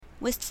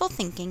Wistful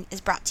Thinking is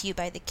brought to you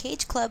by the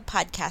Cage Club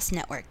Podcast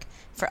Network.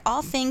 For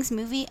all things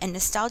movie and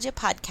nostalgia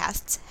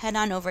podcasts, head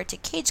on over to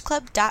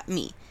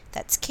cageclub.me.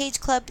 That's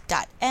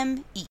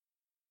cageclub.me.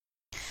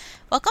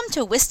 Welcome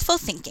to Wistful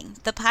Thinking,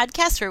 the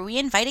podcast where we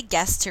invite a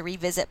guest to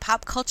revisit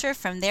pop culture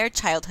from their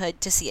childhood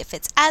to see if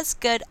it's as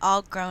good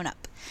all grown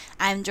up.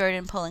 I'm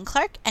Jordan Poland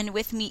Clark, and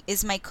with me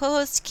is my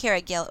co-host, Kara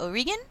Gale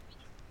O'Regan.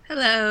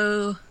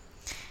 Hello.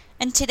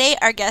 And today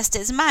our guest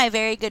is my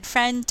very good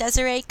friend,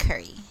 Desiree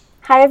Curry.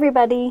 Hi,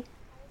 everybody.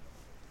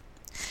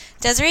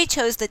 Desiree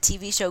chose the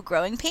TV show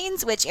Growing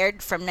Pains, which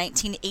aired from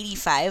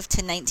 1985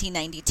 to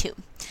 1992.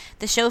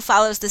 The show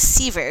follows the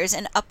Seavers,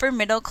 an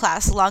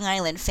upper-middle-class Long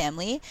Island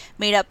family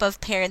made up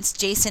of parents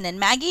Jason and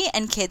Maggie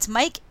and kids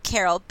Mike,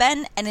 Carol,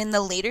 Ben, and in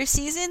the later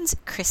seasons,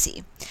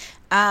 Chrissy.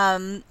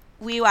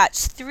 We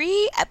watched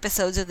 3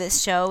 episodes of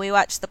this show. We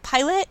watched the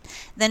pilot,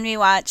 then we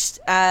watched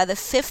the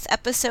 5th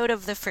episode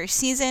of the first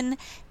season,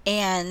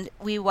 and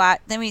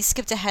then we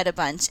skipped ahead a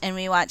bunch, and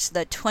we watched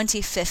the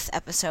 25th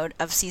episode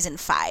of season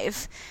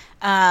 5.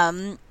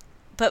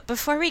 But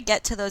before we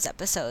get to those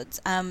episodes,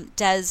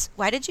 Des,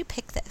 why did you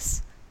pick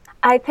this?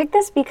 I picked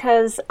this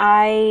because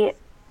I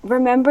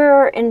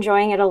remember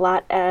enjoying it a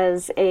lot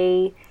as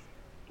a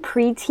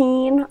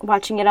preteen,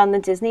 watching it on the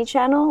Disney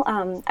Channel.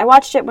 I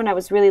watched it when I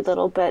was really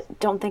little, but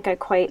don't think I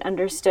quite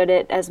understood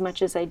it as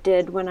much as I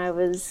did when I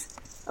was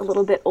a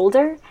little bit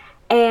older.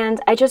 And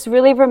I just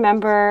really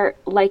remember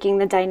liking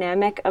the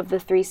dynamic of the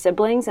 3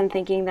 siblings and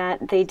thinking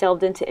that they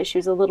delved into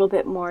issues a little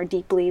bit more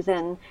deeply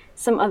than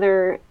some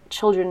other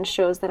children's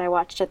shows that I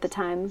watched at the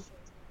time.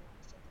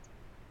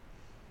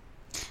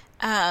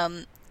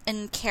 And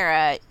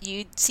Kara,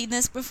 you'd seen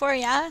this before,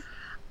 yeah?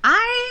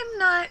 I'm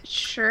not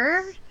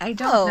sure. I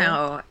don't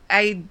know.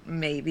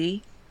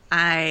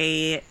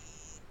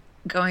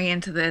 Going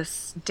into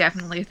this,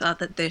 definitely thought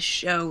that this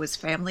show was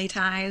Family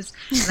Ties.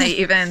 And I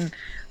even,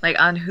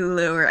 on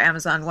Hulu or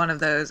Amazon, one of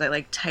those,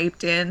 I,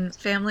 typed in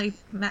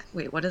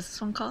what is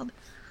this one called?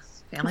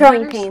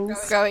 Growing Pains.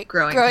 Growing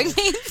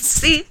Pains.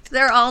 See,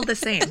 they're all the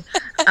same.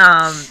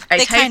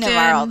 They kind of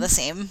are all the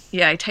same.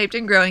 Yeah, I typed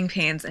in Growing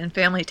Pains, and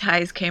Family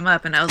Ties came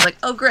up, and I was like,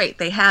 oh, great,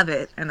 they have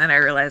it. And then I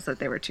realized that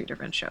they were 2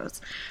 different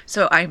shows.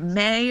 So I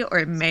may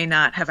or may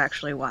not have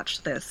actually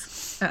watched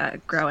this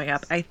growing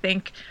up. I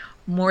think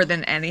more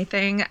than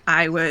anything,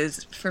 I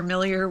was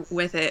familiar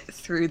with it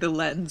through the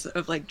lens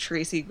of,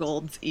 Tracy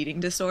Gold's eating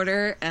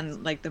disorder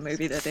and, the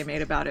movie that they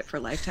made about it for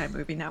Lifetime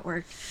Movie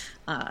Network.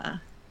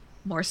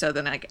 More so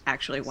than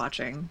actually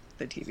watching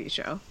the TV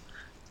show.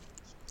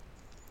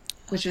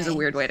 Which is a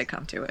weird way to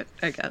come to it,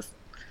 I guess.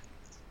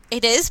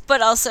 It is,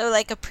 but also,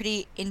 a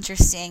pretty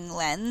interesting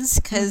lens,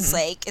 because,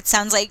 it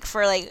sounds like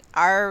for,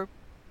 our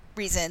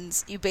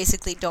reasons, you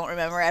basically don't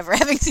remember ever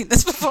having seen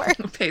this before.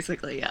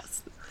 Basically,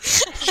 yes.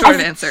 Short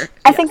answer.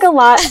 I think a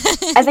lot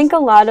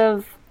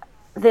of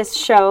this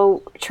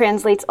show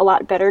translates a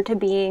lot better to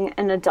being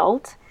an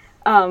adult.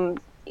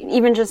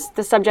 Even just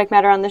the subject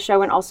matter on the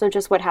show and also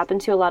just what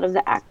happened to a lot of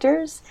the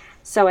actors.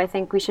 So I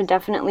think we should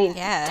definitely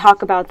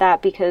talk about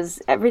that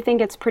because everything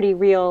gets pretty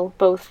real,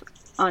 both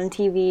on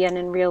TV and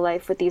in real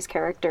life with these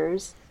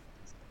characters.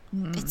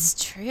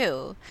 It's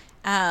true.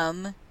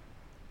 Yeah,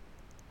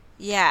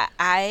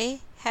 I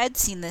had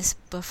seen this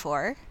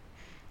before.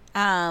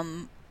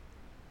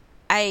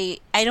 I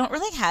don't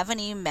really have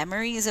any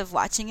memories of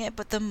watching it,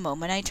 but the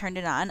moment I turned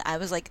it on, I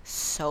was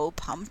so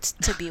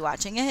pumped to be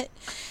watching it.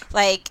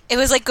 It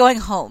was going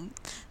home,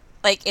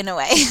 in a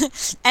way.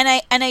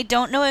 and I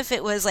don't know if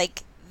it was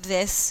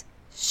this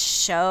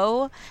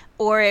show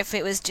or if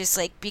it was just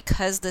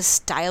because the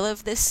style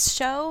of this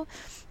show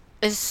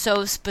is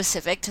so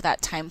specific to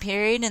that time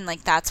period and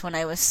that's when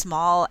I was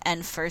small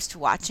and first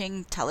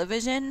watching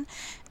television.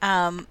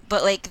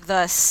 But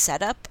the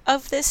setup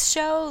of this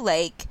show,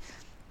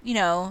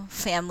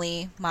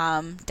 family,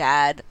 mom,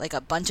 dad,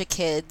 a bunch of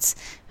kids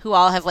who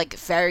all have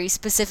very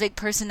specific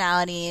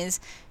personalities.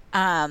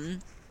 The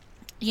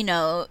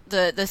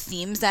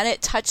themes that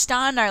it touched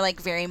on are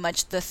very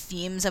much the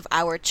themes of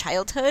our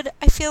childhood,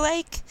 I feel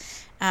like.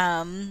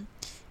 And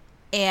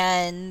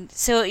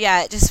so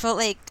yeah, it just felt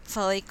like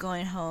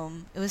going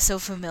home. It was so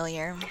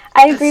familiar.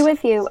 I agree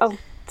with you. Oh,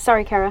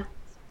 sorry, Kara.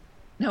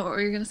 No, what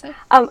were you going to say?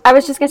 I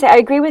was just going to say, I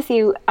agree with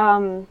you.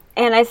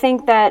 And I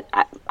think that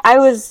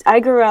I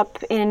grew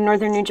up in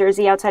northern New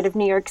Jersey outside of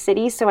New York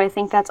City, so I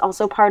think that's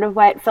also part of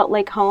why it felt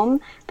like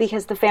home,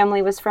 because the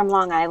family was from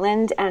Long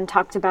Island and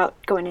talked about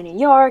going to New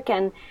York,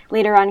 and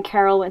later on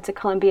Carol went to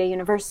Columbia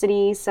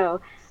University, so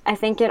I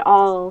think it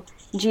all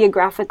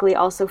geographically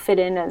also fit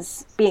in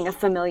as being a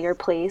familiar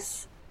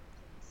place.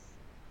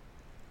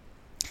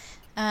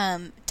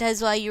 Des,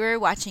 while you were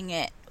watching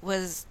it,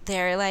 was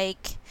there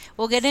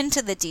we'll get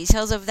into the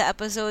details of the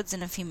episodes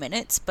in a few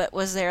minutes, but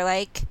was there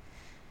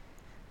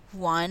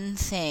one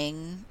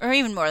thing, or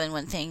even more than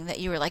one thing, that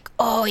you were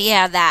oh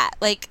yeah, that,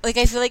 I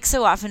feel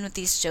so often with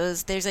these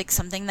shows, there's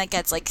something that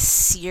gets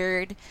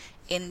seared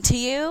into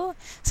you,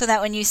 so that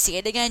when you see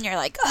it again, you're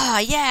oh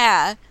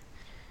yeah.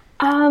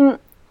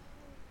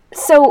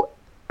 So,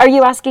 are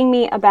you asking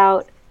me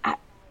about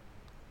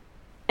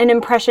an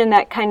impression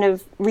that kind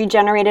of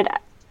regenerated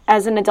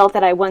as an adult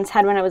that I once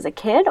had when I was a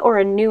kid, or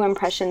a new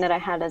impression that I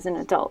had as an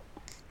adult?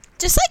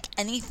 Just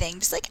anything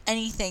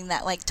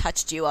that like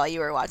touched you while you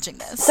were watching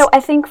this. So I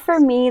think for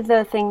me,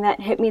 the thing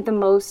that hit me the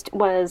most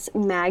was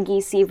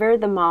Maggie Seaver,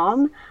 the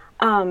mom,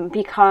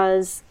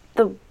 because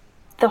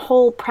the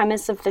whole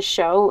premise of the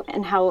show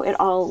and how it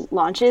all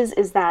launches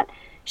is that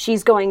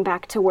she's going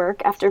back to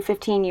work after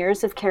 15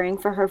 years of caring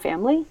for her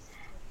family.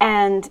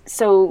 And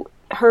so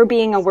her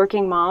being a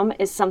working mom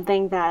is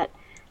something that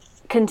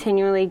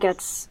continually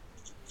gets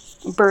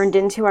burned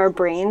into our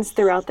brains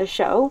throughout the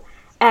show.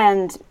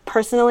 And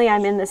personally,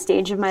 I'm in the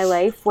stage of my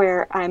life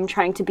where I'm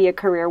trying to be a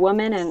career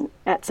woman and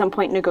at some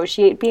point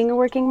negotiate being a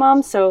working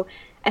mom. So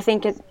I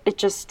think it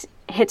just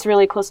hits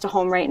really close to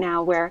home right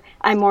now, where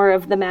I'm more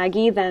of the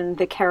Maggie than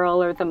the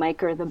Carol or the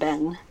Mike or the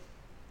Ben.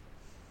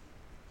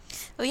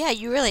 Oh yeah,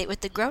 you relate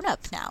with the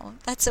grown-up now.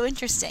 That's so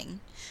interesting.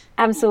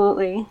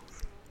 Absolutely.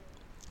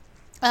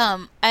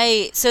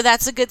 So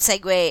that's a good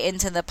segue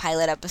into the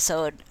pilot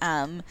episode.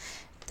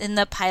 In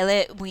the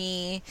pilot,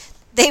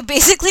 they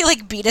basically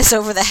like beat us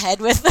over the head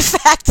with the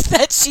fact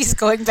that she's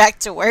going back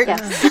to work,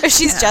 or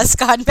she's just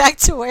gone back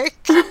to work.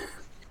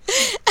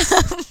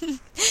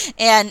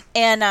 And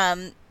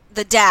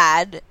the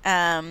dad,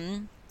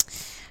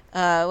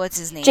 what's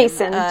his name?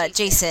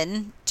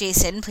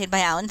 Jason, played by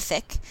Alan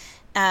Thicke,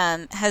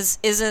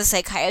 is a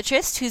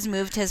psychiatrist who's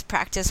moved his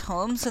practice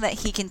home so that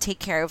he can take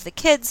care of the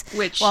kids.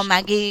 While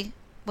Maggie,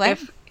 what?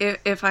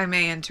 If I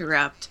may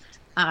interrupt.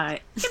 In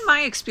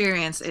my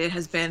experience, it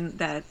has been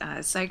that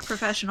psych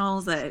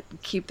professionals that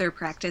keep their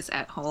practice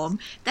at home,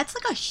 that's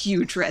like a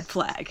huge red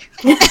flag.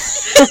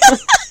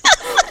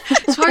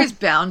 As far as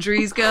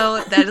boundaries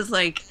go, that is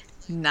like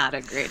not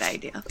a great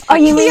idea. Oh,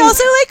 you mean he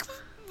also like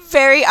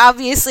very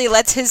obviously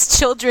lets his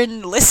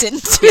children listen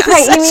to the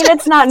Right, session. you mean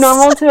it's not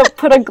normal to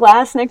put a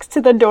glass next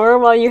to the door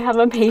while you have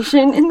a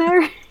patient in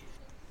there?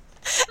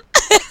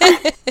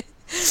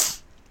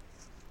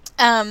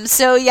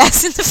 So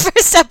yes, in the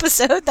first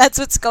episode, that's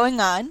what's going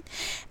on.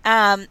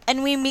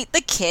 And we meet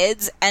the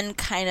kids and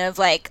kind of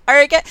like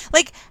are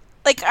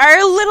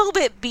a little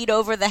bit beat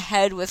over the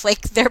head with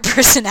like their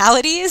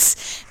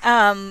personalities.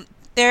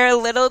 They're a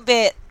little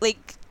bit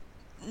like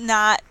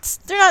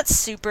they're not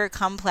super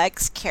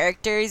complex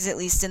characters, at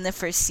least in the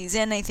first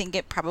season. I think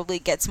it probably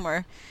gets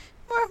more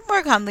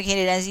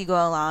complicated as you go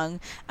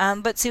along.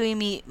 But so we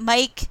meet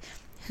Mike,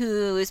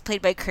 who is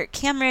played by Kirk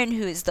Cameron,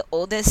 who is the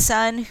oldest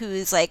son, who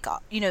is like,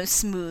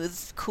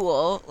 smooth,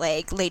 cool,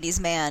 like ladies'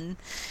 man.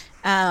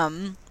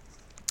 And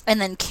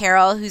then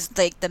Carol, who's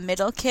like the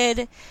middle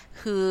kid,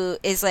 who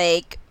is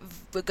like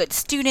a good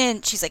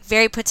student. She's like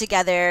very put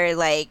together,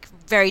 like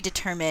very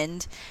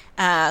determined,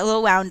 a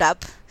little wound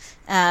up.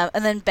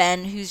 And then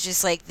Ben, who's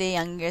just like the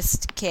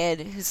youngest kid,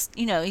 who's,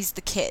 he's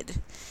the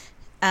kid.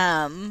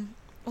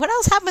 What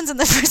else happens in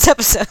the first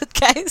episode,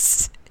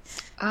 guys?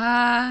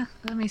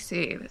 Let me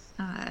see.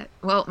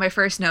 Well, my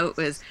first note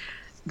was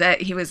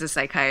that he was a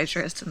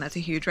psychiatrist, and that's a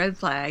huge red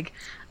flag.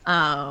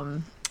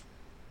 And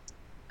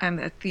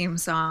the theme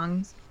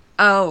song.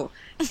 Oh,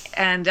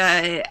 and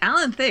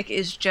Alan Thicke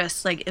is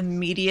just like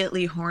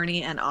immediately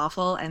horny and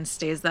awful, and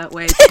stays that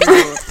way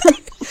through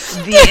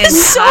the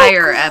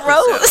entire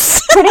episode.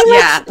 Pretty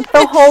much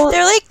the whole.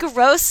 They're like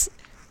gross.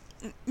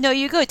 No,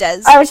 you go,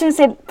 Des. I was going to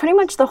say, pretty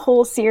much the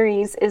whole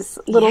series is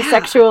little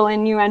sexual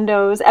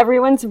innuendos.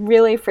 Everyone's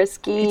really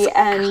frisky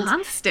and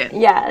constant.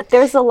 Yeah,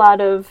 there's a lot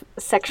of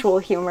sexual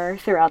humor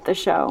throughout the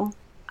show.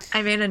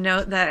 I made a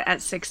note that at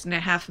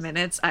 6.5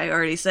 minutes, I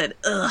already said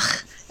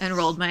 "ugh" and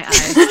rolled my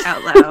eyes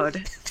out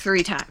loud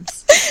 3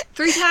 times.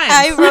 3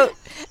 times.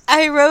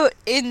 I wrote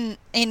in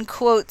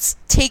quotes,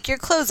 "Take your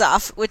clothes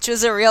off," which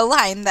was a real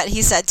line that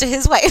he said to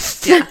his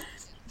wife. Yeah.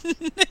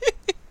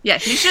 Yeah,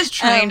 he's just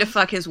trying to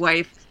fuck his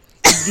wife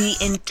the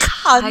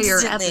entire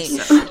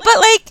episode. But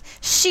like,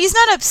 she's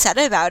not upset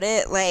about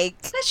it. Like,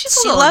 she's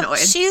a little annoyed.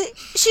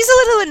 She's a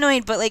little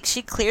annoyed, but like,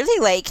 she clearly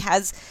like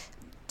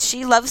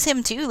she loves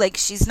him too. Like,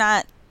 she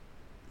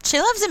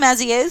loves him as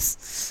he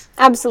is.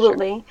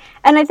 Absolutely.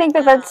 And I think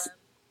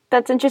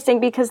that's interesting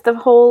because the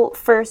whole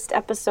first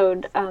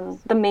episode,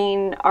 the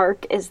main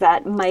arc is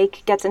that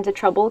Mike gets into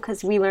trouble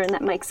because we learn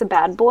that Mike's a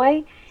bad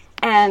boy.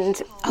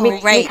 And we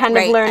kind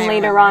of learn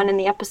later on in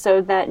the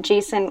episode that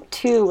Jason,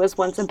 too, was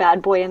once a bad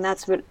boy, and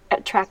that's what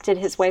attracted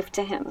his wife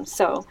to him.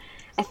 So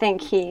I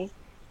think his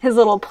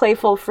little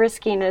playful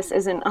friskiness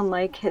isn't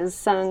unlike his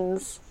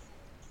son's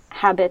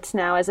habits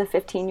now as a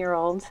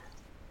 15-year-old.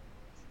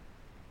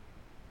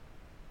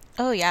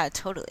 Oh, yeah,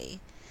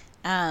 totally.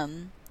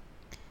 I'm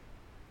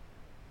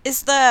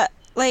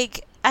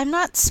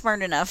not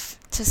smart enough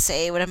to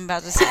say what I'm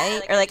about to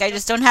say, or like I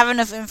just don't have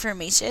enough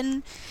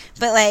information,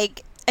 but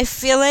like I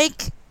feel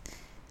like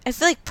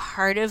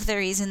part of the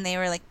reason they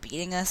were like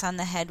beating us on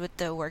the head with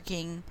the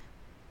working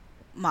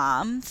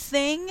mom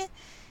thing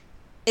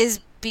is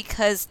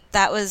because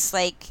that was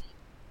like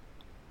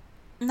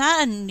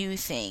not a new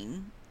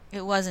thing.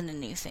 It wasn't a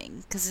new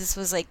thing because this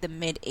was like the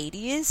mid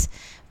 80s,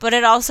 but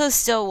it also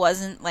still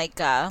wasn't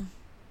like I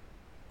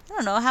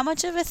don't know, how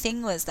much of a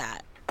thing was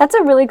that? That's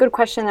a really good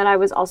question that I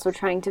was also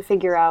trying to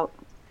figure out.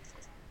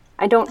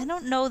 I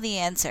don't know the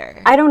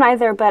answer. I don't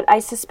either, but I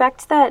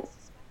suspect that,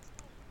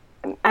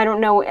 I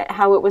don't know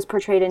how it was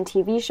portrayed in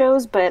TV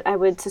shows, but I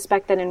would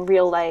suspect that in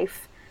real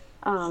life,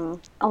 a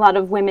lot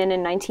of women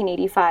in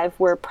 1985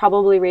 were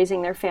probably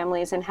raising their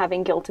families and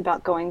having guilt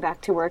about going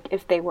back to work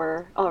if they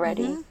were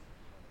already. Mm-hmm.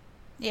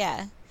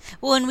 Yeah.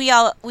 Well, and we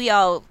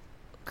all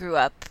grew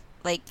up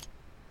like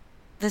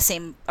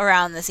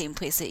around the same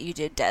place that you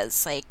did, Des,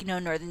 like, you know,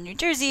 northern New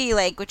Jersey,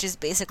 like, which is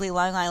basically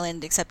Long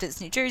Island except it's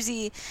New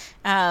Jersey.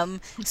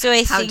 So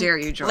I How think, dare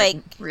you, Jordan?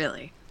 like,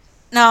 really?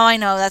 no, I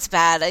know that's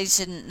bad. I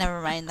shouldn't.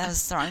 Never mind. That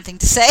was the wrong thing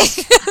to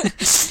say.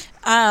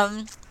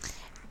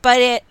 But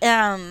it,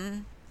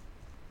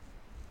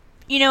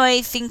 you know,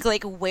 I think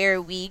like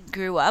where we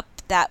grew up,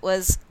 that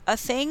was a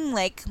thing.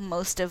 Like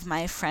most of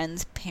my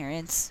friends'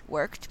 parents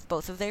worked.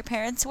 Both of their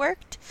parents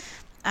worked.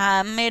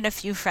 I had a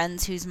few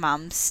friends whose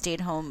moms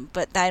stayed home,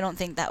 but I don't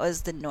think that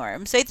was the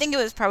norm. So I think it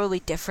was probably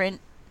different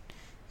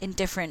in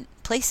different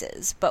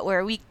places. But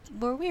where we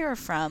were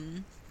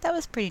from, that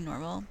was pretty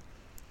normal.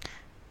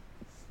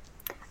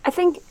 I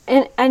think,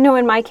 and I know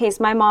in my case,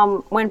 my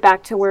mom went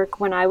back to work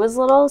when I was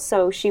little,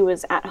 so she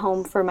was at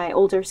home for my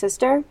older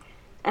sister.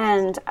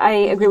 And I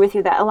agree with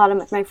you that a lot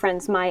of my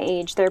friends my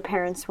age, their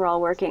parents were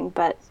all working,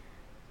 but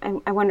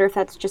I wonder if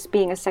that's just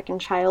being a second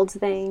child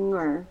thing,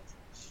 or...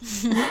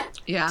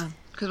 Yeah,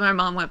 because my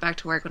mom went back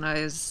to work when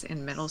I was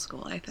in middle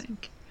school, I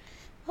think.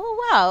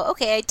 Oh, wow.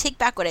 Okay, I take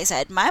back what I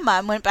said. My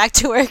mom went back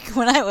to work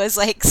when I was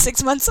like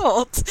 6 months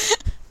old,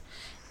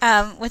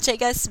 which I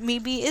guess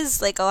maybe is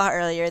like a lot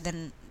earlier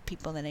than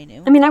people that I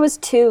knew. I mean, I was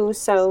 2,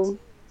 so,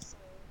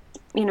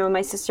 you know, my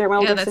older sister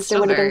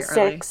would have been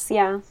 6.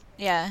 Yeah.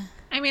 Yeah.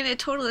 I mean,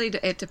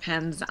 it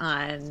depends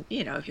on,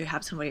 you know, if you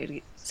have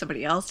somebody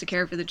else to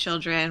care for the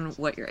children,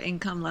 what your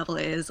income level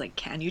is, like,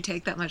 can you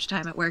take that much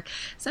time at work?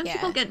 Some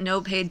people get no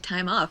paid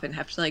time off and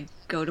have to, like,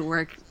 go to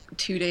work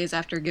 2 days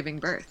after giving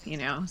birth, you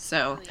know?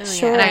 So,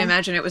 sure. And I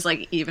imagine it was,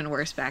 like, even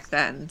worse back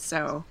then.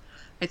 So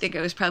I think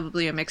it was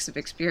probably a mix of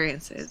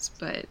experiences,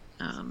 but,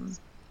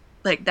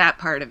 like, that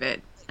part of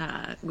it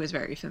was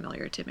very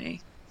familiar to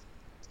me.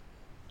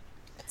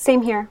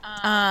 Same here.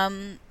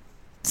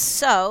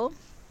 So,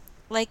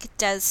 like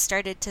Des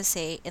started to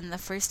say in the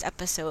first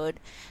episode,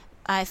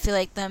 I feel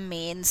like the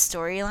main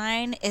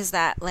storyline is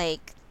that,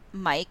 like,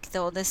 Mike, the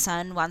oldest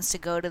son, wants to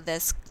go to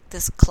this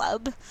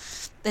club.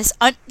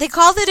 They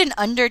called it an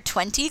under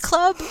 20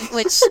 club,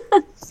 which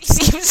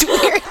seems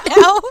weird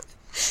now.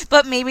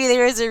 But maybe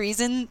there was a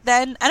reason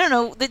then. I don't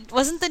know.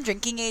 Wasn't the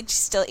drinking age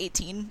still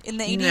 18 in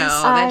the 80s? No,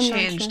 that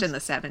changed in the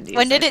 70s.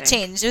 When did it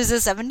change? It was the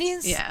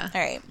 70s? Yeah. All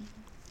right.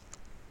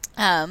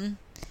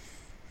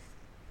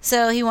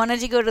 So he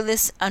wanted to go to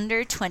this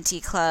under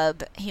 20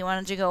 club. He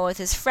wanted to go with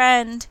his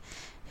friend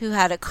who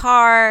had a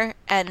car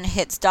and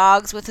hits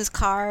dogs with his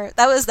car.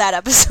 That was that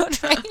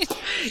episode, right?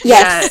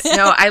 Yes. Yeah,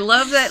 no, I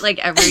love that, like,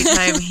 every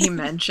time he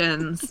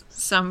mentions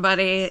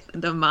somebody,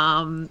 the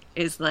mom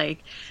is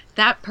like,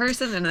 that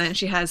person, and then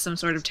she has some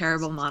sort of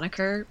terrible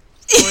moniker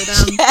for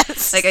them.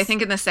 Yes. Like, I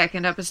think in the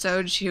second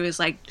episode, she was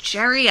like,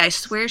 Jerry, I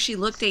swear she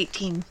looked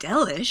 18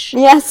 delish.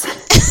 Yes.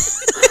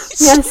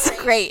 Yes.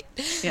 Great.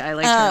 Yeah, I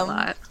liked her a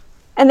lot.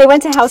 And they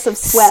went to House of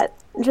Sweat,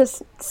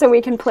 just so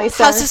we can place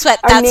House of Sweat,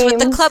 that's names.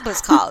 what the club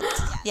was called.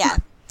 Yeah.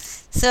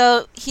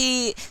 So,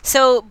 you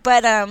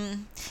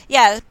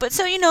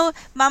know,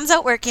 mom's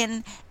out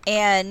working,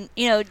 and,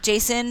 you know,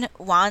 Jason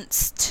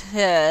wants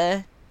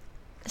to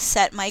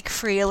set Mike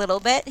free a little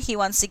bit. He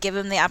wants to give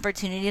him the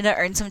opportunity to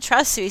earn some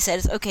trust, so he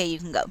says, okay, you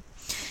can go.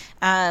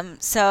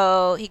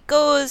 So he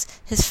goes,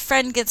 his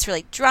friend gets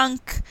really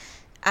drunk,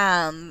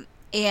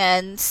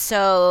 and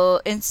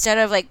so instead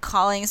of, like,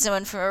 calling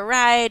someone for a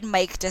ride,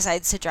 Mike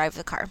decides to drive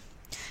the car,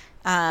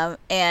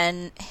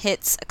 and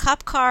hits a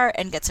cop car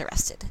and gets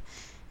arrested,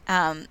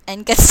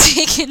 and gets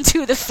taken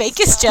to the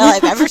fakest jail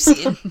I've ever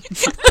seen.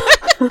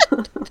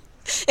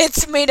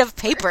 It's made of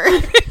paper.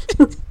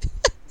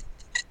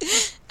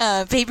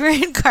 Paper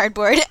and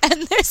cardboard.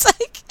 And there's,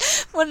 like,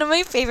 one of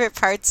my favorite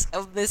parts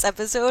of this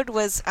episode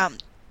was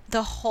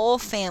the whole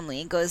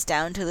family goes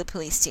down to the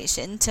police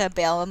station to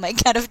bail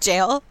Mike out of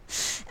jail.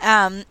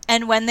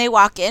 And when they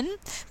walk in,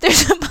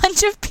 there's a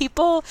bunch of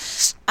people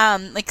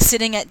like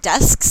sitting at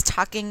desks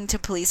talking to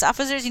police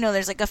officers. You know,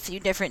 there's like a few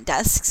different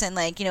desks and,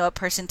 like, you know, a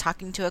person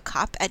talking to a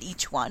cop at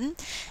each one.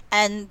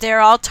 And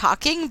they're all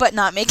talking but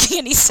not making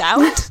any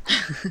sound.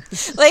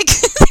 Like,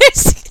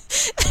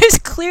 there's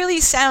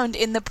clearly sound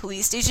in the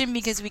police station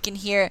because we can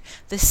hear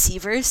the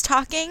Seavers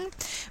talking,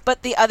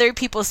 but the other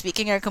people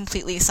speaking are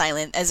completely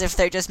silent as if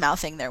they're just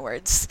mouthing their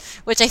words,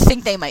 which I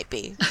think they might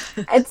be.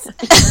 It's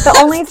the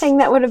only thing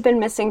that would have been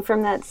missing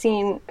from that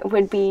scene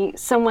would be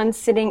someone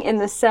sitting in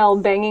the cell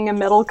banging a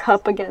metal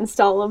cup against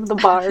all of the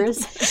bars.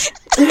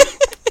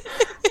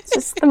 It's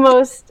just the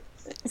most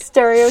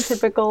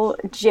stereotypical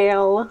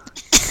jail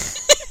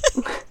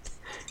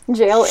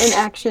in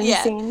action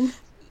scene.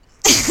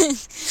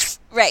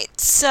 Right.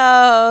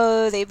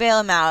 So they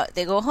bail him out.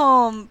 They go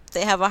home.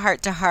 They have a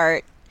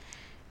heart-to-heart.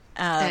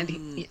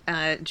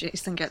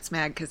 Jason gets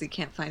mad because he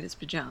can't find his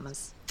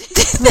pajamas.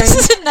 This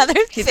is another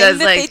He thing does,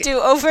 that like- they do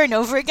over and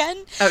over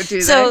again. Oh,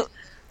 do So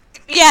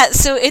they? yeah,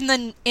 so in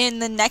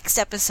the next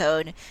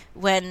episode,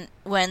 when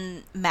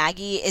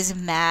Maggie is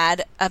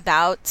mad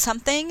about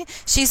something,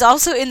 she's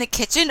also in the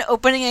kitchen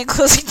opening and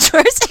closing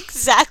drawers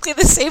exactly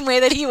the same way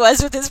that he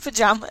was with his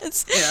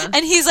pajamas. Yeah.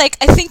 And he's like,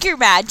 "I think you're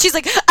mad." She's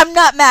like, "I'm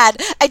not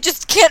mad. I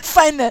just can't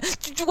find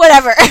the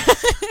whatever."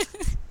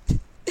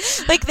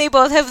 Like, they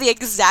both have the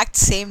exact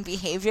same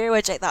behavior,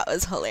 which I thought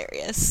was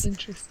hilarious.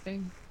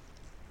 Interesting.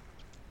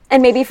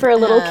 And maybe for a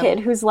little Um, kid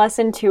who's less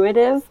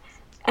intuitive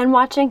and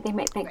watching, they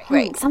might think,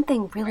 Right.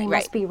 something really Right.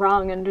 must be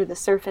wrong under the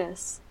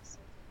surface.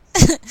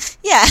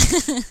 Yeah.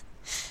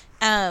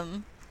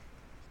 And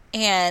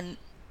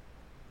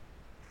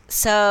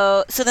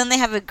so then they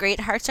have a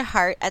great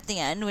heart-to-heart at the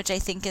end, which I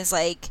think is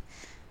like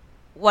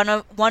one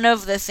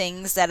of the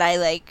things that I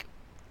like,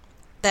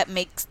 that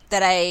makes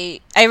that I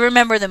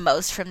remember the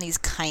most from these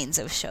kinds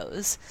of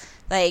shows.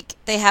 Like,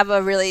 they have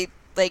a really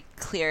like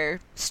clear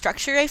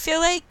structure. I feel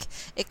like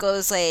it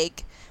goes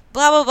like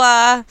blah blah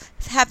blah,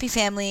 happy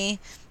family,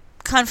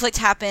 conflict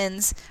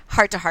happens,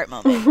 heart-to-heart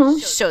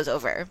moment, show's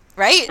over,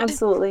 right?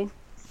 Absolutely.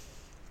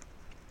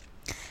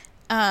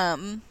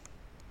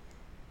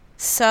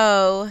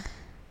 So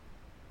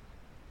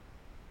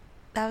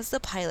that was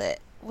the pilot.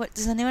 What,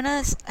 does anyone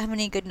else have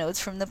any good notes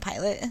from the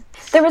pilot?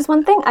 There was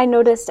one thing I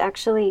noticed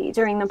actually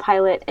during the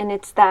pilot, and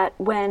it's that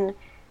when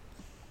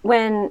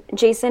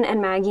Jason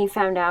and Maggie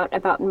found out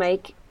about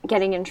Mike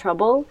getting in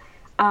trouble,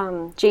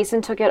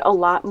 Jason took it a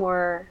lot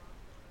more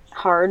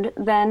hard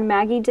than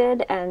Maggie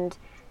did, and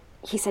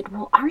he said,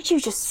 "Well, aren't you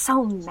just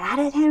so mad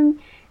at him?"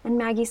 And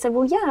Maggie said,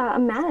 "Well, yeah,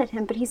 I'm mad at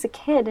him, but he's a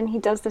kid and he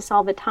does this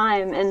all the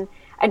time." And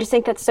I just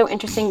think that's so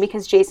interesting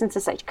because Jason's a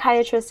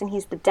psychiatrist and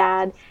he's the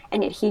dad,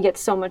 and yet he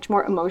gets so much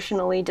more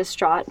emotionally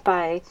distraught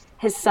by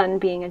his son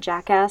being a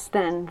jackass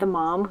than the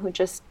mom who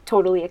just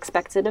totally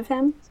expects it of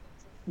him.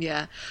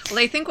 Yeah. Well,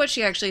 I think what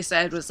she actually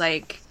said was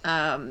like,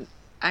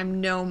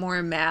 I'm no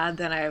more mad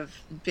than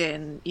I've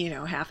been,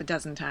 half a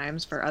dozen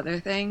times for other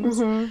things.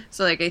 Mm-hmm.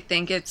 So like, I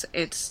think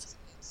it's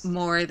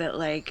more that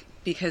like,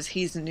 because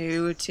he's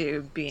new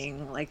to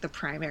being like the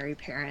primary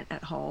parent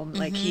at home,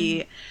 like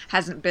he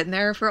hasn't been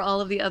there for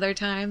all of the other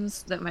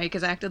times that Mike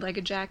has acted like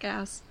a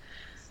jackass.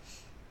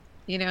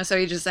 So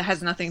he just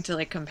has nothing to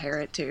like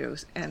compare it to,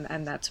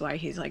 and that's why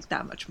he's like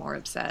that much more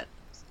upset.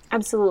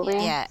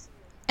 Absolutely. Yeah.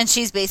 And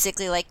she's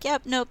basically like,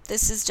 "Yep, nope,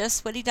 this is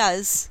just what he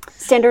does."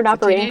 Standard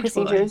operating teenage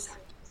boy. procedures.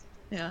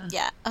 Yeah.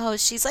 Yeah. Oh,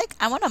 she's like,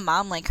 "I want a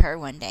mom like her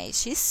one day.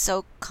 She's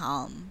so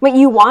calm." Wait,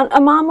 you want a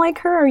mom like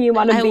her, or you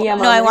want to be a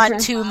mom No, I like her?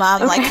 want two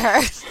mom like her.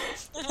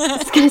 I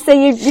was going to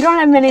say, you don't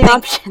have many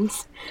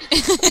options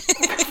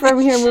from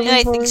here moving And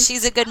I forward. think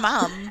she's a good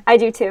mom. I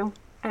do too.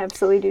 I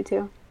absolutely do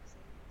too.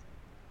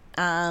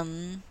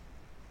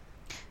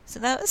 So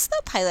that was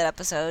the pilot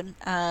episode.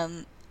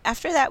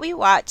 After that, we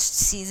watched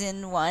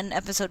season 1,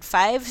 episode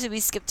 5. So we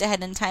skipped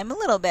ahead in time a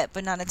little bit,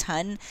 but not a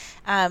ton.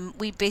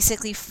 We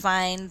basically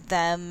find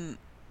them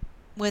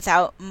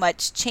without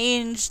much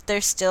change.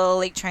 They're still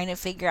like trying to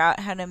figure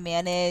out how to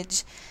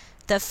manage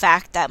the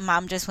fact that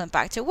mom just went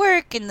back to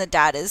work and the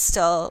dad is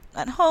still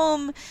at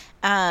home.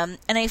 And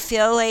I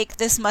feel like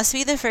this must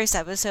be the first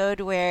episode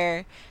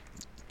where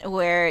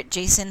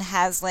Jason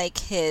has like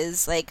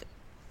his like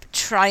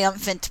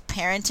triumphant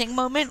parenting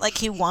moment, like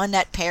he won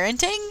at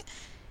parenting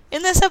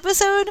in this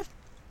episode.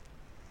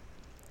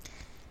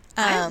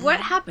 What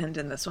happened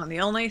in this one?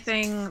 The only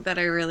thing that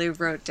I really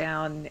wrote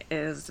down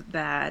is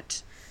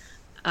that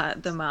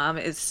the mom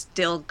is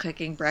still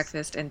cooking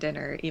breakfast and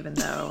dinner, even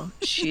though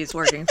she's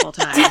working full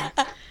time.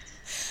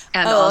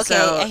 And also,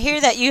 okay. I hear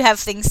that you have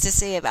things to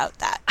say about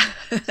that.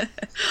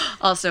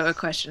 also a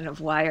question of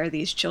why are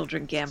these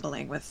children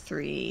gambling with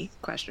 3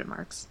 question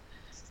marks?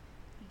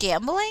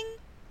 Gambling?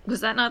 Was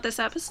that not this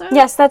episode?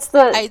 Yes, that's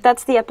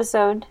the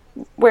episode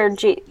where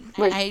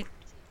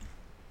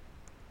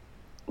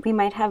we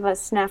might have a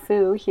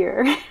snafu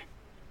here.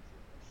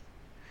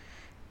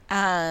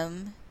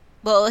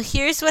 Well,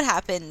 here's what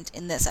happened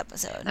in this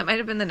episode. That might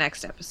have been the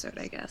next episode,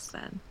 I guess,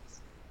 then.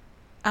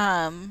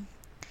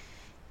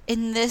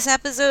 In this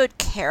episode,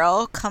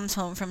 Carol comes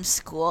home from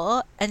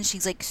school and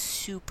she's like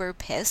super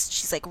pissed.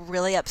 She's like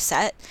really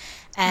upset.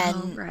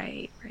 And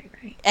right.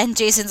 And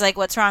Jason's like,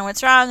 what's wrong?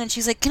 And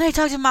she's like, can I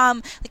talk to mom?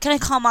 Like, can I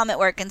call mom at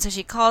work? And so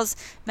she calls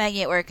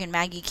Maggie at work and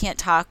Maggie can't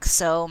talk.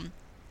 So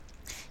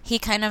he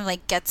kind of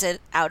like gets it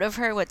out of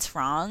her what's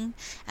wrong.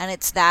 And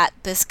it's that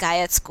this guy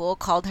at school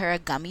called her a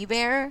gummy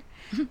bear.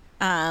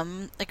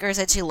 Or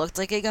said she looked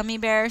like a gummy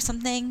bear or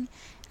something.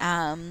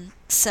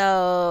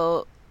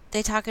 So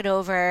they talk it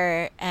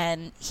over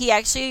and he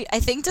actually, I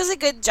think, does a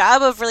good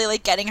job of really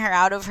like getting her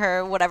out of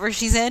her whatever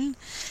she's in.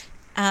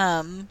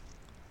 And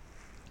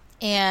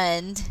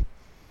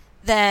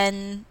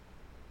then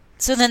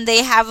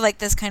they have like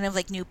this kind of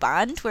like new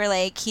bond where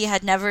like he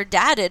had never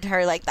dadded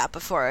her like that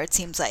before, it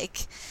seems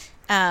like.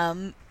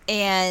 And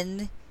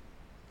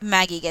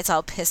Maggie gets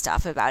all pissed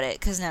off about it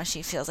because now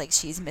she feels like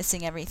she's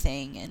missing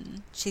everything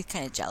and she's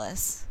kind of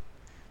jealous.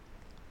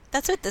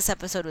 That's what this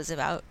episode was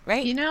about,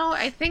 right? You know,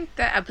 I think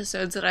the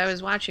episodes that I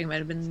was watching might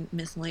have been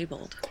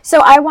mislabeled.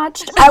 So I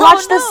watched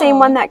the same no.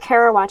 one that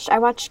Kara watched. I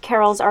watched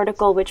Carol's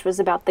article, which was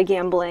about the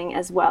gambling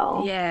as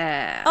well.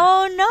 Yeah.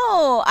 Oh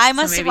no, I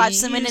must have maybe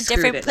watched them you in a screwed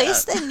different it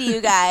place up. than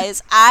you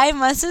guys. I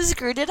must have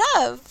screwed it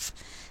up.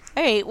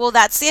 All right, well,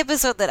 that's the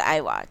episode that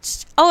I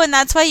watched. Oh, and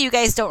that's why you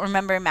guys don't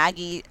remember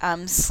Maggie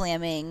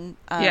slamming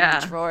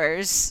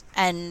drawers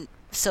and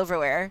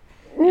silverware.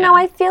 No,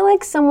 I feel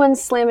like someone's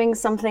slamming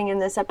something in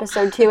this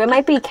episode too. It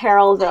might be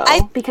Carol though,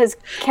 because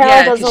Carol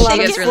Yeah, does a 'cause lot she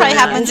of gets really slamming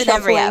mad. and happens in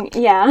every shuffling. ep.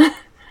 Yeah.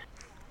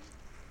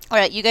 All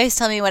right, you guys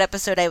tell me what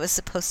episode I was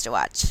supposed to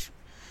watch.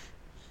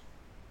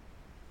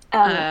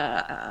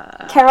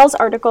 Carol's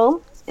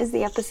article is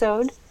the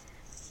episode.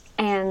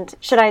 And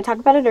should I talk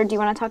about it, or do you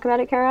want to talk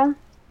about it, Kara?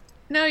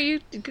 No,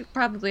 you could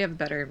probably have a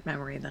better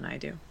memory than I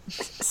do.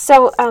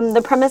 So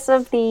the premise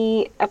of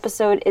the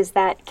episode is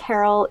that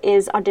Carol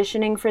is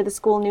auditioning for the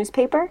school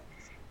newspaper,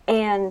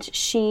 and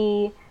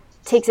she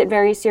takes it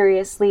very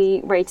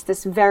seriously, writes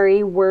this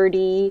very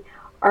wordy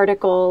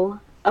article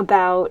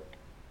about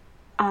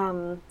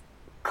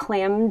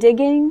clam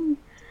digging,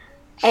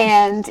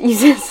 and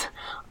uses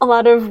a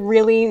lot of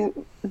really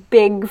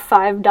big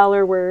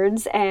 $5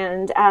 words,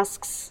 and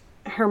asks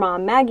her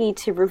mom, Maggie,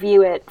 to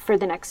review it for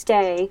the next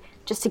day,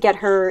 just to get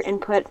her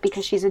input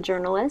because she's a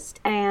journalist.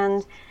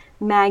 And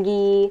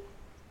Maggie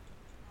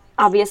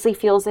obviously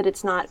feels that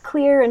it's not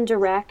clear and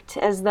direct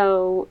as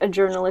though a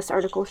journalist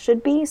article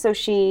should be, so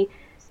she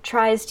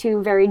tries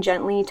to very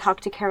gently talk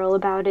to Carol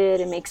about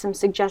it and make some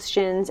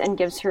suggestions and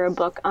gives her a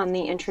book on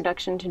the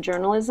introduction to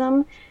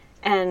journalism.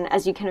 And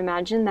as you can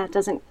imagine, that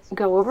doesn't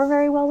go over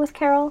very well with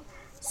Carol.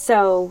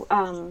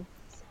 So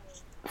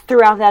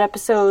throughout that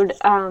episode,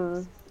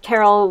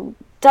 Carol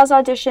does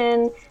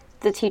audition.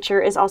 The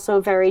teacher is also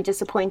very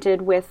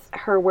disappointed with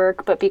her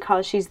work, but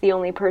because she's the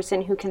only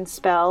person who can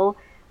spell,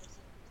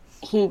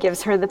 he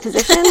gives her the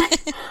position.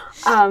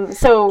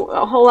 So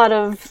a whole lot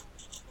of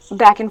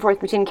back and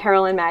forth between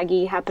Carol and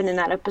Maggie happen in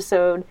that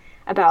episode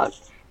about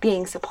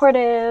being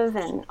supportive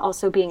and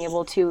also being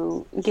able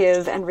to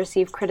give and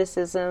receive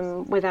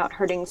criticism without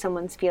hurting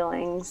someone's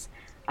feelings.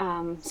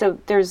 So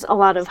there's a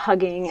lot of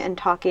hugging and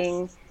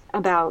talking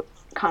about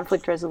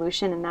conflict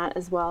resolution in that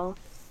as well.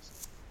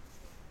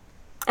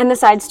 And the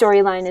side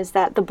storyline is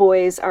that the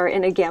boys are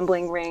in a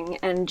gambling ring,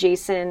 and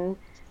Jason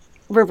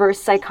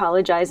reverse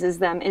psychologizes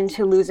them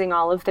into losing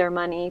all of their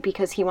money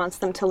because he wants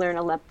them to learn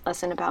a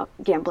lesson about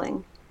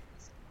gambling.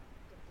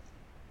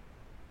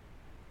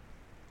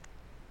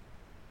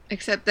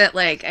 Except that,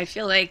 like, I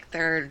feel like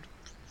they're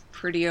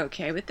pretty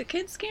okay with the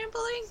kids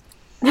gambling.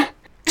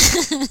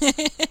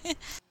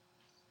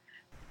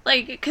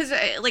 Like, because,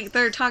 like,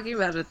 they're talking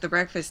about it at the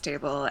breakfast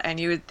table, and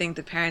you would think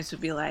the parents would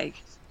be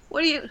like,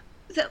 what?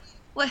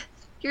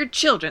 You're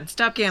children,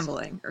 stop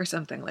gambling, or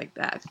something like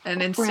that.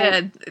 And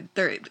instead,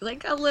 they're,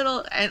 like, a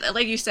little, and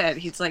like you said,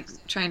 he's, like,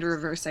 trying to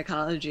reverse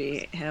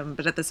psychology him,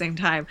 but at the same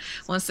time,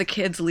 once the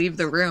kids leave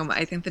the room,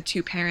 I think the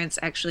two parents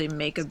actually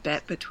make a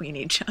bet between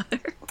each other.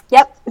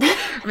 Yep.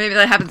 Or maybe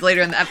that happens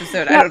later in the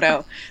episode, I don't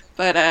know.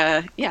 But,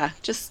 yeah,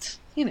 just,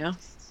 you know,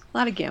 a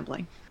lot of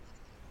gambling.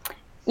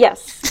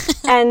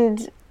 Yes.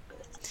 And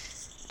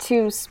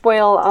to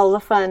spoil all the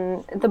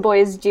fun, the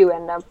boys do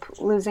end up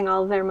losing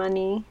all of their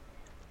money.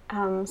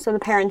 So the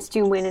parents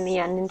do win in the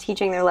end in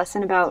teaching their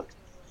lesson about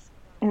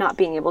not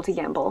being able to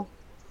gamble.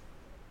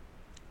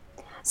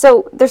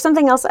 So there's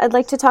something else I'd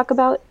like to talk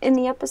about in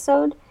the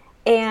episode,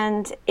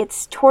 and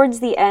it's towards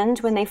the end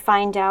when they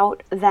find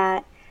out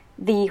that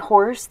the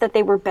horse that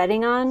they were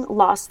betting on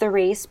lost the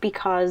race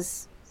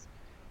because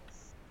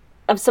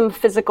of some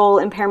physical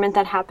impairment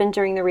that happened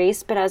during the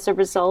race, but as a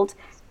result,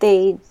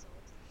 I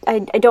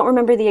don't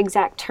remember the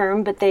exact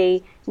term, but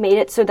they made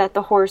it so that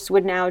the horse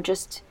would now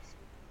just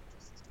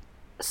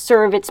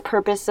serve its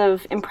purpose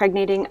of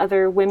impregnating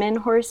other women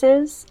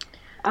horses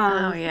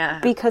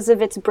because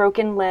of its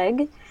broken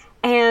leg.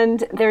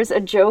 And there's a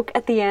joke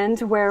at the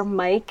end where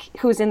Mike,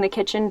 who's in the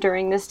kitchen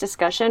during this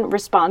discussion,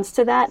 responds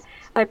to that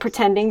by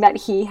pretending that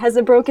he has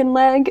a broken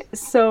leg,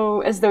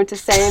 so as though to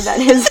say that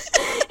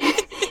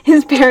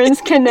his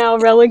parents can now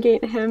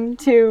relegate him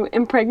to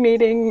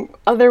impregnating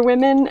other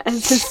women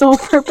as his sole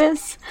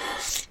purpose.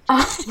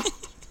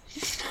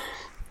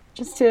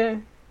 Just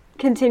to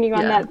continue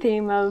on that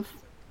theme of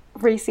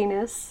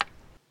raciness.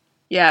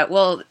 Yeah,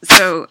 well,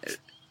 so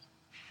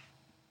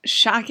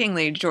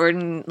shockingly,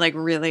 Jordan, like,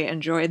 really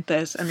enjoyed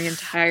this, and the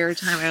entire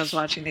time I was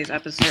watching these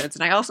episodes,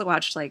 and I also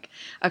watched, like,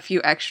 a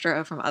few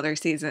extra from other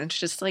seasons,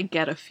 just to, like,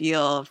 get a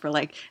feel for,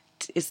 like,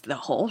 is the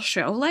whole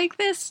show like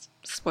this?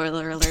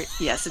 Spoiler alert,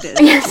 yes it is.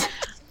 Yes.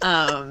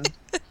 And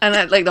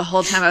then, like, the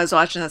whole time I was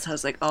watching this, I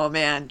was like, oh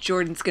man,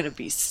 Jordan's gonna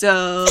be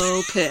so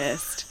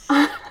pissed.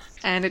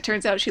 And it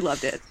turns out she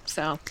loved it,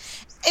 so.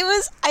 It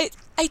was, I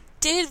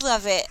did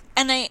love it,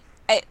 and it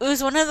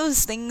was one of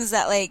those things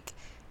that, like,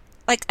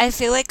 I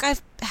feel like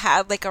I've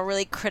had, like, a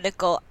really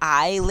critical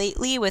eye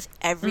lately with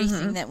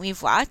everything that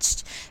we've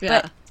watched.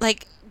 Yeah. But,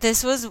 like,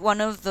 this was one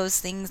of those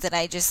things that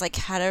I just like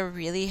had a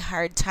really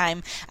hard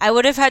time. I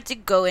would have had to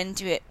go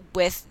into it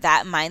with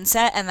that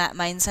mindset and that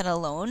mindset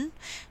alone,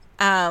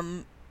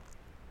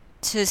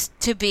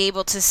 to be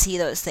able to see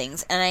those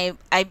things. And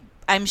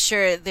I'm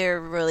sure they're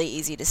really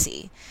easy to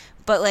see,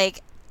 but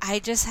like I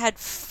just had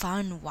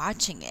fun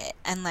watching it,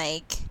 and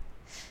like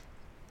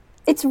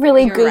it's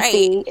really you're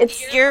goofy.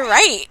 Right. You're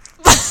right.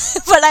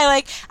 But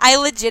I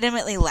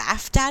legitimately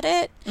laughed at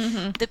it.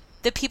 Mm-hmm.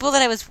 The people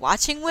that I was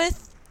watching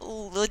with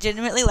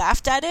legitimately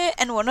laughed at it,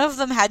 and one of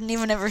them hadn't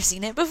even ever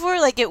seen it before.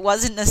 Like, it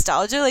wasn't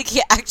nostalgia. Like,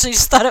 he actually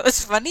just thought it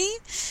was funny.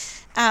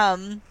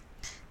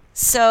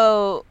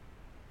 So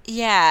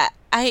yeah,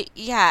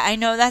 I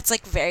know that's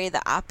like very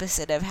the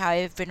opposite of how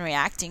I've been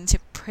reacting to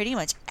pretty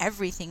much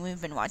everything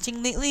we've been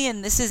watching lately,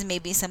 and this is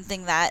maybe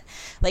something that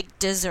like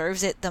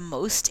deserves it the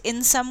most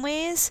in some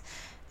ways,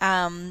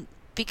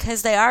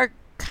 because they are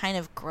kind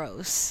of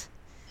gross.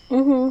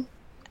 Mm-hmm.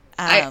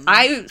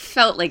 I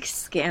felt like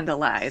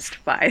scandalized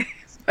by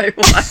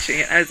watching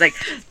it. I was like,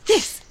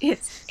 this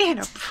is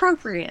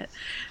inappropriate.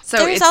 So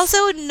there's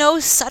also no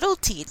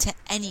subtlety to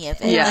any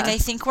of it. Yeah. Like, I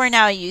think we're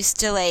now used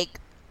to like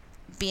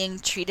being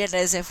treated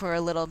as if we're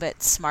a little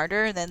bit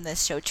smarter than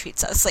this show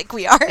treats us like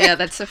we are. Yeah,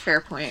 that's a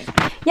fair point.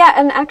 Yeah,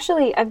 and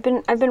actually, I've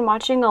been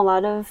watching a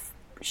lot of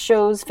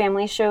shows,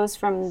 family shows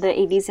from the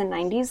 80s and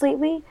 90s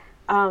lately,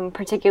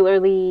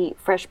 particularly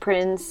Fresh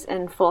Prince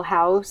and Full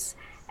House,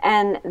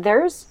 and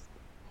there's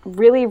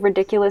really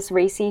ridiculous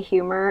racy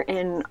humor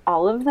in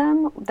all of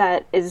them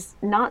that is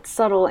not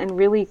subtle and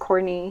really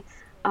corny,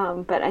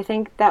 but I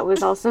think that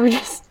was also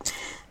just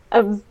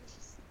a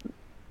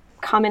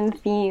common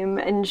theme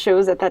in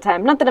shows at that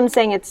time. Not that I'm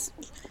saying it's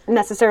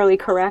necessarily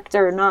correct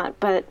or not,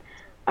 but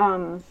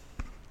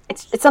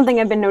it's something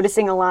I've been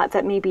noticing a lot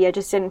that maybe I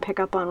just didn't pick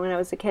up on when I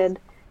was a kid.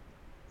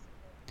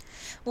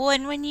 Well,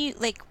 and when you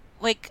like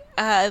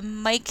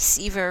Mike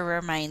Seaver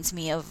reminds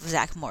me of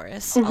Zach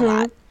Morris a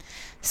lot.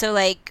 So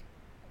like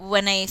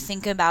when I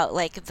think about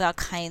like the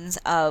kinds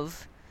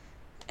of,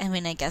 I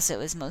mean, I guess it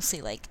was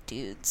mostly like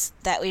dudes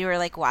that we were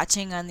like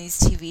watching on these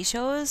TV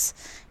shows,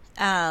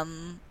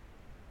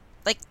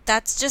 like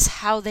that's just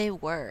how they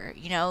were,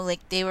 you know,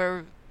 like they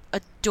were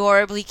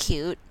adorably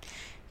cute.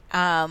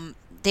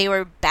 They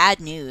were bad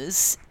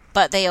news,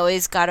 but they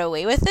always got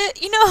away with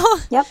it, you know?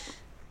 Yep.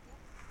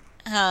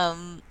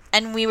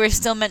 And we were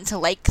still meant to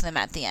like them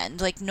at the end.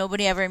 Like,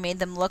 nobody ever made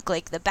them look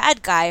like the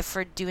bad guy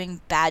for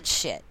doing bad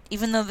shit,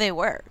 even though they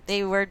were.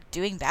 They were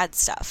doing bad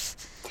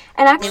stuff.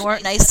 And actually, they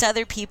weren't nice to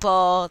other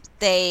people.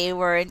 They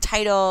were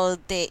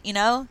entitled. They, you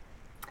know?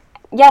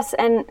 Yes,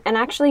 and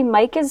actually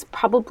Mike is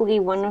probably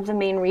one of the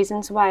main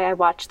reasons why I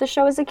watched the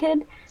show as a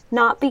kid.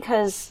 Not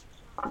because,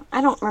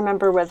 I don't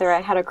remember whether I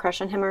had a crush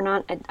on him or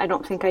not. I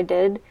don't think I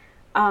did.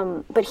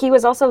 But he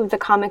was also the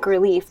comic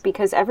relief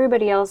because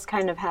everybody else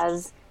kind of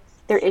has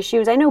their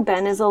issues. I know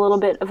Ben is a little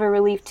bit of a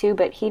relief too,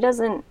 but he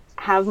doesn't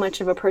have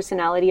much of a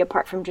personality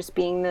apart from just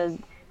being the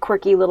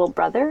quirky little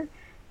brother.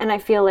 And I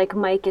feel like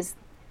Mike is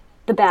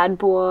the bad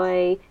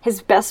boy.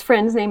 His best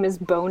friend's name is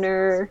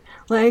Boner.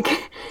 Like,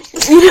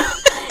 you know,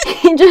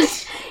 he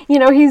just, you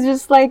know, he's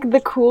just like the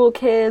cool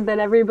kid that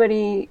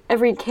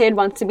every kid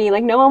wants to be.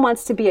 Like, no one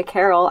wants to be a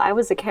Carol. I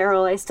was a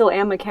Carol. I still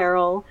am a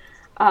Carol.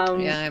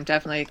 Yeah, I'm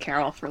definitely a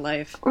Carol for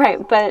life.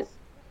 Right, but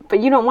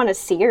you don't want to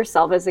see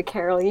yourself as a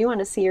Carol. You want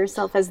to see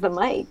yourself as the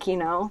Mike, you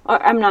know?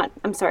 Or,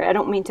 I'm sorry, I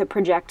don't mean to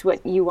project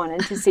what you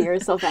wanted to see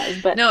yourself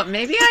as, but... No,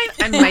 maybe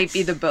I might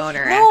be the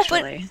Boner, No,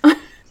 actually.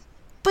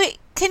 But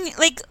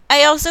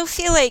I also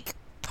feel like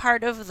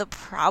part of the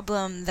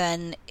problem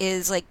then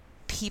is like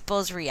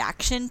people's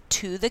reaction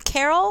to the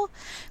Carol,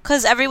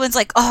 because everyone's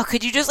like, oh,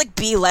 could you just like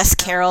be less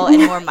Carol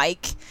and more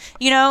Mike,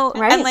 you know?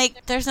 Right. And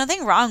like there's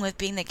nothing wrong with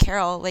being the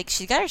Carol. Like,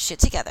 she got her shit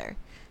together,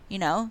 you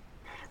know?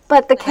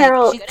 But the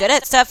Carol... Like, she's good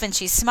at stuff and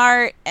she's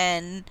smart,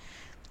 and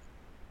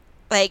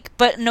like,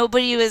 but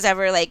nobody was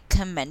ever like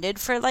commended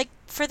for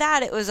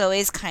that. It was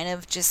always kind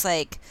of just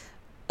like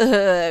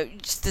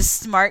just the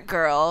smart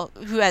girl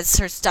who has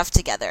her stuff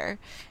together.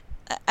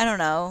 I don't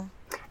know.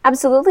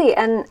 Absolutely,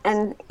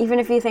 and even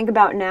if you think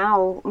about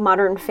now,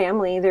 Modern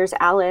Family, there's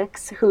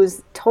Alex,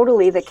 who's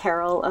totally the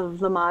Carol of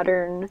the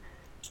modern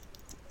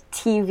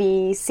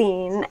TV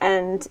scene,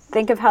 and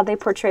think of how they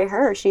portray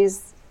her.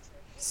 She's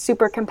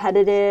super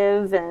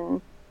competitive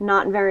and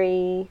not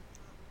very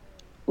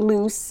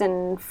loose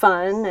and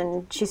fun,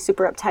 and she's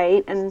super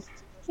uptight, and,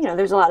 you know,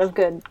 there's a lot of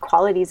good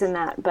qualities in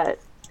that, but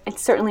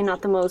it's certainly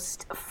not the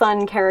most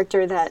fun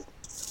character that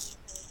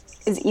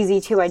is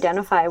easy to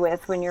identify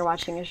with when you're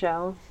watching a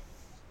show.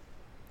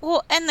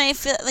 Well, and I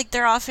feel like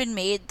they're often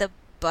made the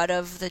butt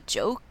of the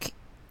joke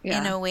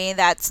in a way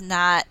that's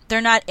not... They're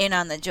not in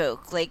on the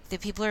joke. Like, the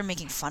people are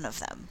making fun of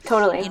them.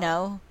 Totally. You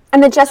know?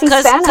 And the Jesse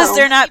Spano... Because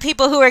they're not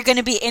people who are going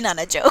to be in on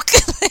a joke.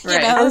 You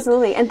Right. know?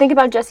 Absolutely. And think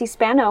about Jesse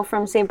Spano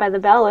from Saved by the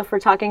Bell if we're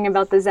talking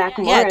about the Zach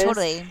Morris. Yeah,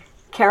 totally.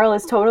 Carol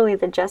is totally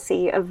the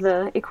Jesse of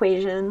the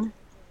equation.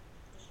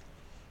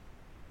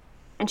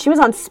 And she was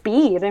on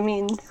Speed. I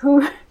mean,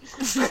 who...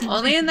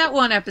 Only in that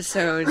one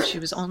episode. She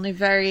was only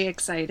very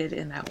excited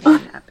in that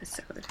one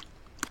episode.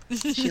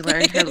 She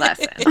learned her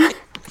lesson.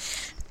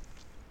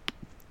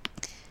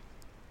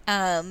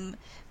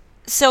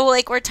 So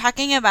like we're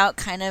talking about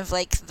kind of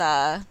like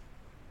the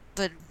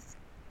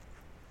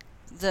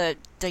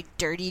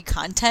dirty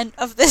content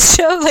of this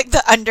show, like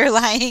the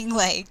underlying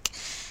like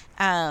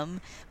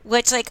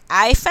which like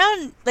I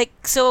found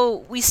like,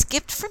 so we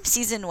skipped from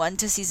season 1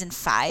 to season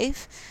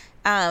 5.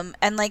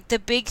 And like the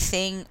big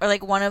thing, or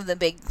like one of the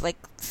big like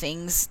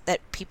things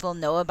that people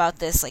know about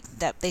this, like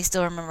that they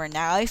still remember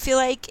now, I feel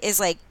like, is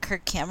like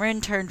Kirk Cameron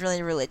turned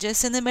really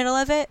religious in the middle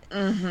of it.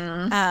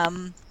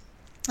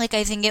 Like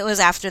I think it was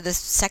after the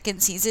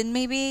second season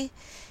maybe,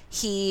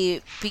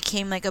 he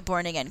became like a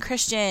born again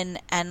Christian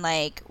and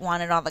like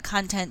wanted all the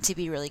content to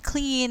be really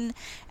clean,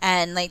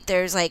 and like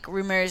there's like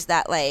rumors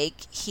that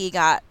like he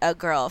got a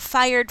girl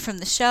fired from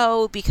the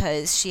show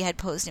because she had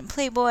posed in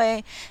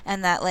Playboy,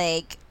 and that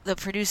like the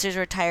producers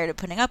were tired of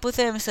putting up with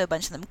him, so a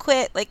bunch of them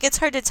quit. Like it's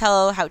hard to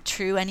tell how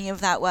true any of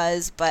that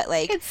was, but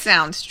like it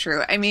sounds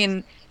true. I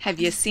mean, have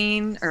you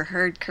seen or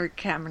heard Kirk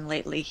Cameron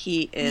lately?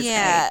 He is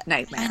a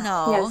nightmare. I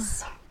know.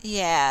 Yes.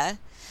 Yeah.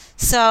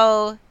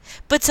 So,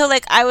 but so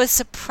like I was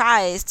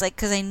surprised, like,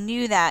 because I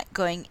knew that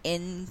going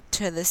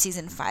into the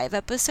season 5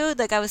 episode,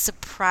 like I was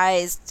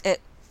surprised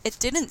it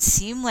didn't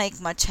seem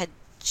like much had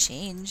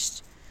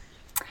changed.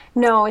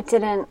 No, it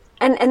didn't.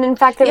 And in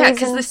fact, the reason...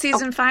 because the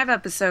season 5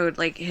 episode,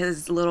 like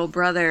his little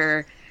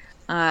brother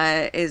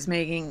is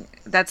making,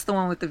 that's the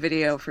one with the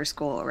video for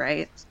school,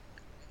 right?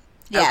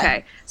 Yeah.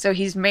 Okay, so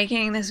he's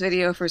making this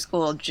video for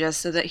school just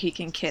so that he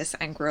can kiss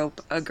and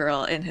grope a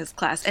girl in his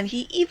class, and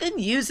he even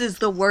uses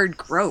the word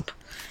grope.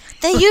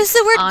 They use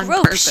the word On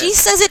grope. purpose. She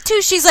says it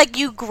too. She's like,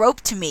 "You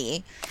groped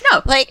me."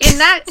 No, Like- in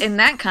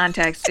that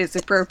context, it's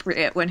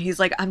appropriate. When he's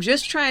like, "I'm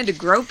just trying to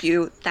grope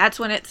you," that's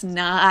when it's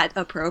not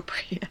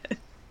appropriate.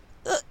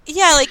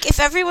 Yeah, like if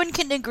everyone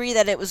can agree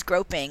that it was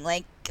groping,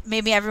 like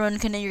maybe everyone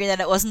can agree that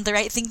it wasn't the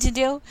right thing to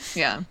do.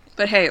 Yeah,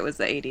 but hey, it was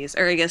the 80s,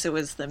 or I guess it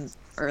was the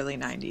early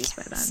 90s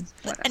by then.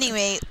 Whatever.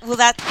 Anyway, well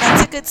that's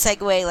a good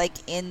segue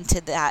like into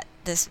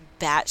this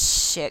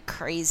batshit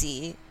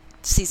crazy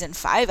season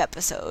 5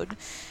 episode.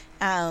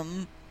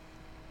 Does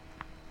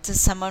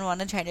someone want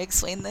to try to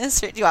explain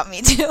this, or do you want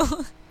me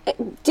to?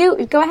 Go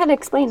ahead and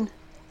explain.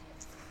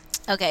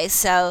 Okay,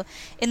 so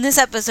in this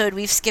episode,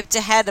 we've skipped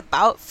ahead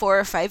about 4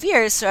 or 5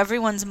 years, so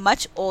everyone's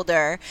much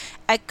older.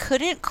 I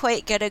couldn't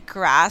quite get a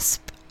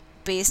grasp,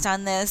 based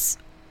on this,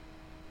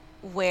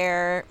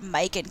 where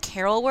Mike and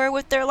Carol were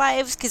with their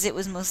lives, because it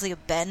was mostly a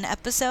Ben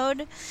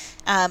episode.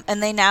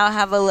 And they now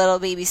have a little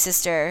baby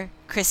sister,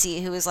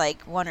 Chrissy, who is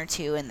like 1 or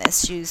 2 in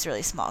this. She was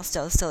really small,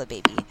 still a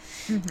baby.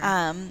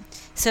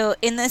 So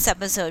in this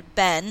episode,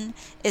 Ben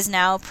is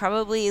now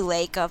probably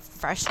like a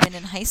freshman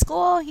in high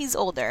school. He's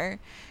older.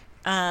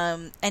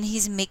 And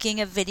he's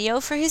making a video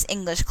for his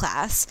English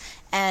class,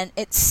 and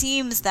it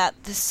seems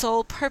that the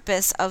sole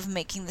purpose of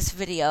making this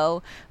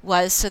video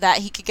was so that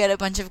he could get a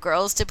bunch of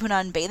girls to put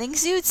on bathing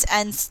suits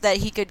and that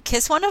he could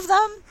kiss one of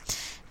them.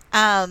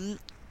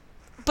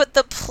 But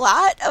the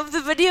plot of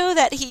the video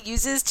that he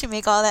uses to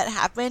make all that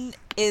happen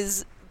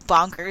is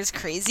bonkers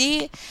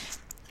crazy.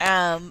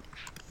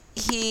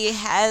 He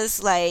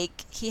has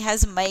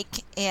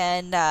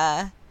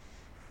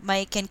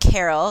Mike and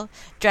Carol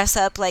dress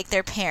up like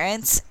their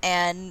parents,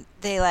 and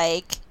they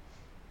like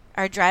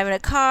are driving a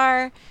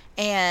car,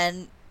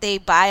 and they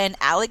buy an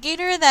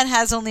alligator that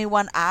has only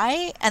one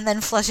eye and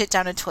then flush it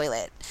down a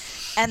toilet.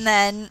 And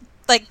then,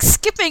 like,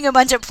 skipping a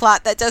bunch of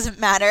plot that doesn't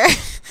matter,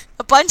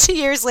 a bunch of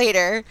years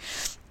later,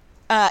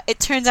 it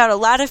turns out a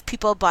lot of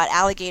people bought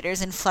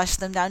alligators and flushed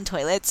them down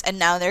toilets, and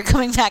now they're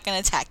coming back and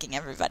attacking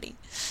everybody.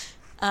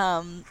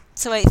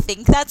 So I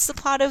think that's the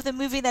plot of the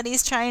movie that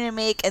he's trying to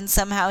make, and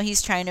somehow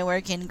he's trying to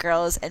work in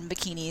girls and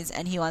bikinis,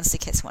 and he wants to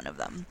kiss one of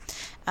them.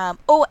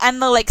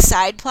 And the like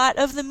side plot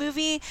of the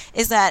movie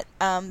is that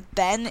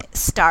Ben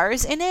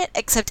stars in it,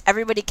 except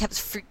everybody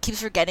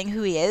keeps forgetting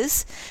who he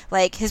is.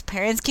 Like his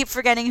parents keep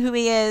forgetting who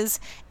he is,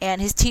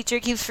 and his teacher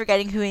keeps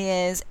forgetting who he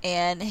is,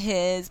 and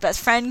his best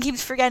friend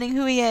keeps forgetting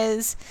who he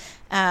is.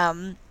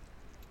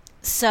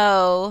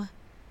 So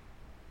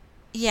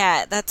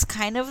yeah, that's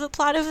kind of the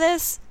plot of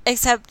this,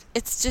 except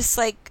it's just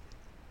like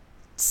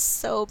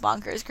so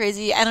bonkers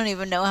crazy. I don't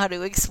even know how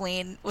to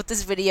explain what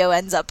this video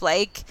ends up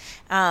like.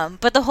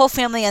 But the whole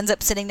family ends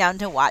up sitting down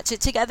to watch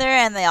it together,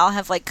 and they all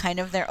have like kind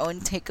of their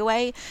own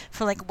takeaway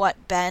for like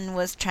what Ben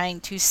was trying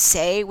to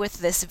say with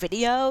this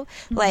video.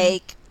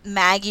 Like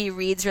Maggie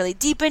reads really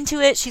deep into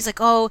it. She's like,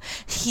 oh,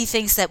 he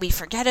thinks that we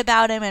forget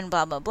about him and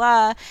blah, blah,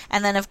 blah.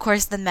 And then, of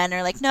course, the men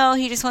are like, no,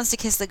 he just wants to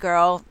kiss the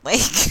girl.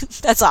 Like,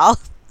 that's all.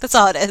 That's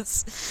all it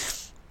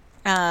is.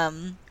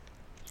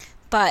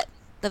 But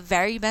the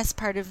very best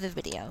part of the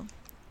video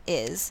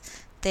is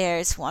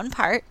there's one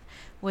part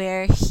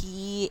where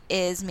he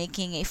is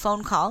making a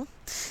phone call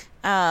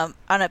on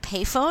a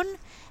payphone,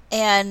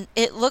 and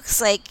it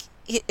looks like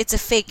it's a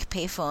fake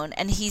payphone,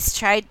 and he's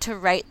tried to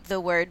write the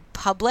word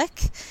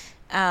public,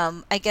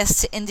 I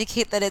guess to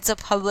indicate that it's a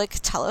public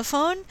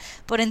telephone,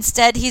 but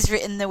instead he's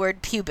written the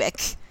word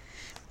pubic.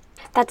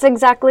 That's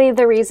exactly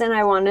the reason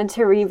I wanted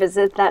to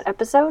revisit that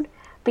episode,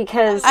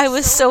 because I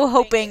was so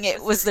hoping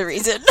it was the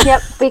reason.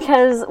 Yep,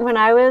 because when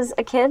I was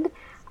a kid,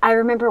 I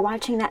remember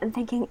watching that and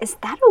thinking, is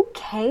that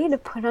okay to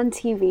put on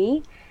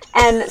TV?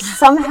 And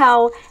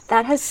somehow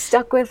that has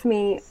stuck with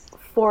me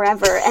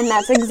forever. And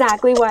that's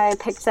exactly why I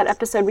picked that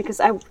episode, because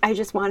I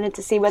just wanted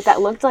to see what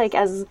that looked like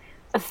as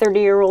a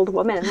 30-year-old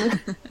woman.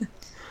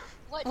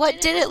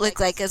 What did it look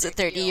like as a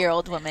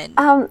 30-year-old woman?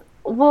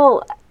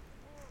 Well,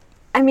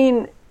 I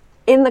mean,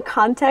 in the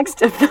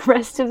context of the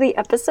rest of the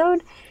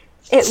episode,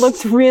 it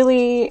looked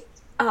really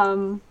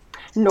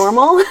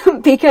normal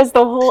because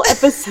the whole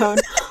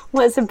episode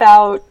was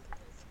about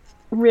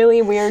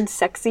really weird,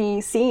 sexy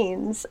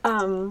scenes.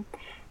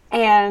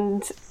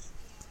 And,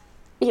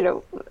 you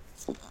know,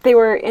 they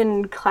were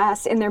in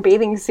class in their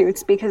bathing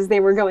suits because they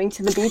were going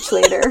to the beach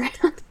later.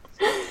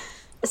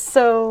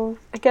 So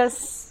I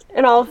guess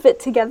it all fit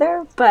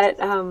together, but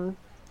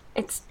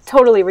it's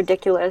totally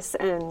ridiculous.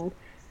 And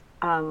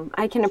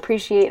I can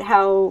appreciate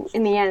how,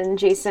 in the end,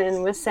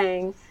 Jason was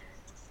saying,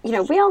 you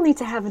know, we all need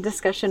to have a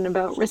discussion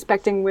about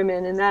respecting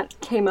women, and that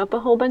came up a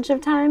whole bunch of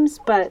times,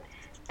 but,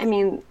 I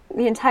mean,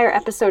 the entire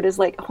episode is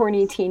like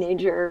horny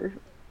teenager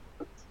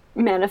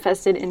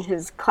manifested in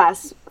his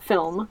class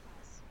film.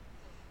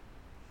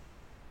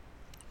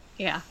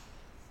 Yeah.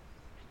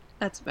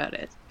 That's about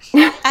it.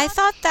 I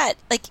thought that,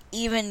 like,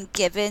 even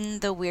given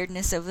the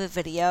weirdness of the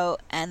video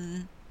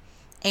and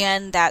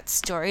that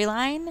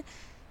storyline,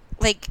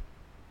 like,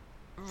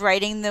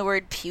 writing the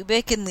word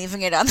pubic and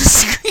leaving it on the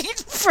screen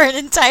for an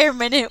entire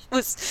minute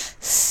was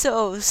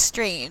so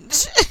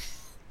strange.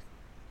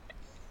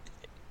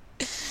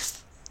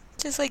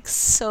 Just, like,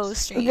 so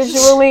strange.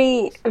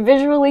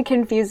 Visually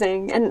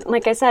confusing. And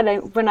like I said,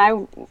 when I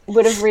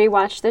would have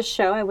rewatched this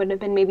show, I would have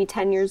been maybe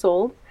 10 years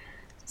old.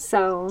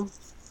 So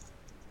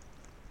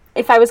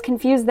if I was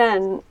confused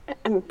then,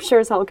 I'm sure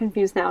as hell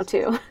confused now,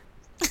 too.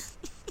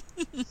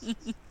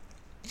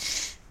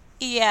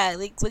 Yeah,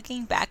 like,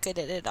 looking back at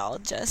it, it all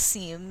just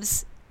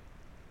seems,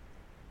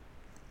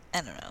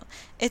 I don't know.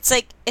 It's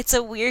like, it's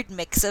a weird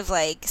mix of,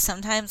 like,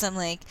 sometimes I'm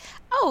like,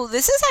 oh,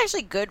 this is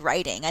actually good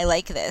writing. I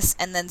like this.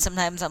 And then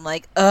sometimes I'm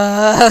like,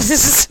 this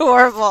is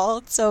horrible.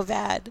 It's so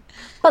bad.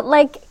 But,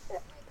 like,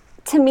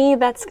 to me,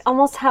 that's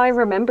almost how I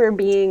remember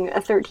being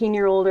a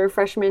 13-year-old or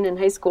freshman in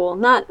high school.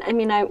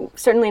 I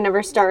certainly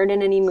never starred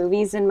in any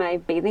movies in my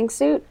bathing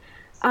suit.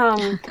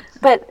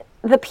 But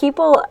the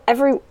people,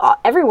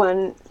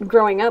 everyone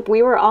growing up,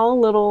 we were all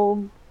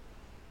little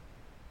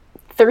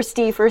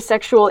thirsty for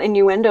sexual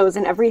innuendos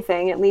and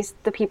everything, at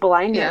least the people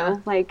I knew. Yeah.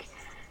 Like,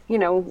 you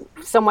know,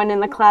 someone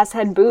in the class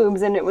had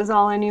boobs and it was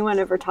all anyone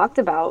ever talked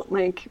about.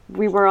 Like,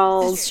 we were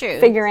all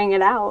figuring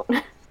it out.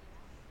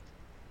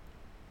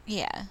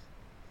 Yeah.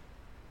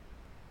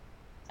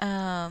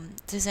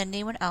 Does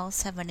anyone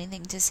else have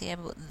anything to say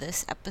about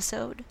this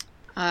episode?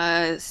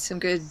 Some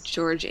good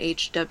George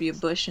H.W.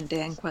 Bush and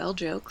Dan Quayle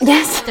jokes.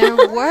 Yes. There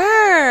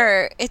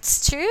were.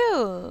 It's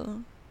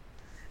true.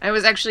 It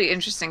was actually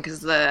interesting because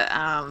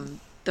the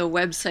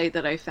website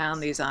that I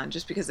found these on,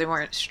 just because they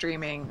weren't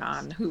streaming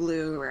on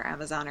Hulu or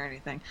Amazon or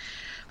anything,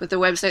 but the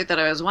website that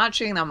I was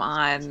watching them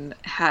on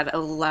had a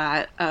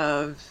lot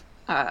of,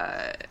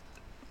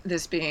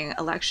 this being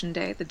election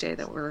day, the day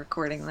that we're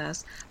recording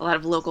this, a lot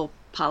of local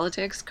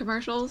politics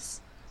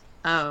commercials,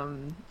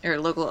 or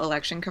local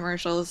election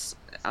commercials,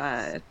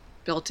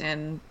 built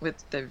in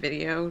with the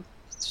video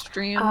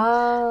stream,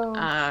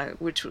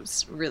 which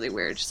was really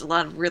weird. Just a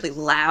lot of really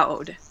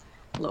loud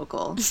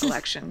local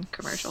election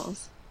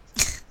commercials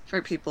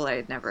for people I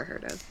had never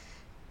heard of.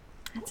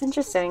 That's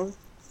interesting.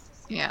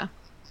 Yeah.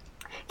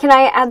 Can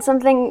I add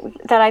something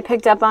that I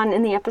picked up on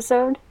in the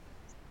episode?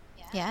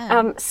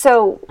 Yeah.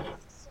 So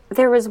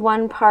there was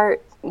one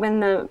part when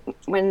the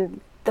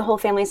whole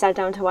family sat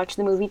down to watch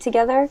the movie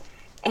together,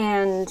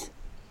 and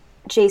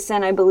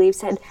Jason, I believe,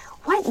 said,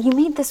 "What? You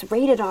made this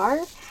rated R?"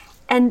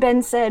 And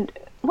Ben said,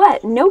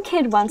 "What? No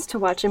kid wants to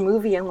watch a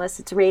movie unless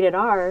it's rated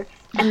R."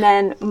 And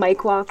then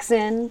Mike walks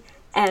in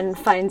and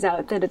finds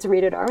out that it's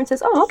rated R and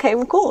says, "Oh, okay,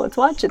 well, cool, let's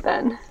watch it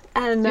then."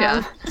 And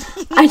Yeah.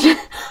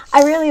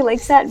 I really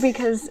like that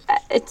because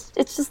it's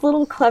just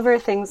little clever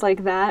things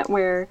like that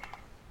where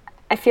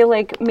I feel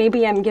like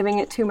maybe I'm giving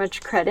it too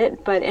much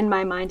credit, but in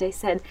my mind I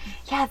said,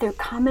 yeah, they're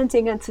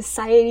commenting on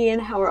society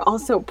and how we're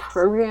also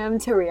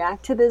programmed to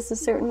react to this a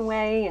certain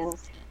way, and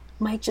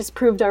Mike just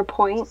proved our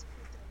point.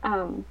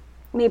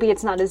 Maybe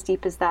it's not as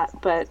deep as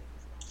that, but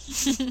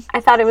I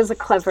thought it was a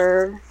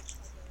clever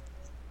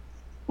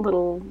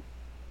little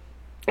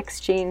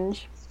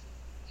exchange.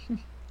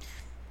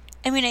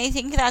 I mean, I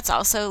think that's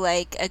also,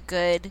 like, a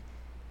good,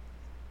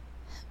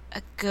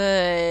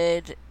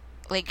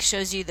 like,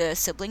 shows you the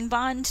sibling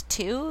bond,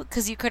 too,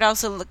 because you could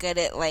also look at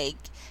it like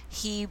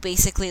he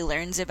basically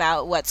learns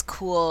about what's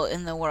cool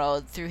in the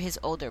world through his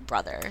older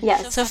brother.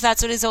 Yes. So if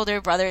that's what his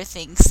older brother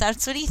thinks,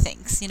 that's what he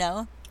thinks, you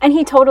know? And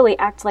he totally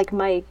acted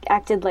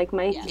like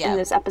Mike Yeah. in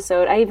this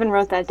episode. I even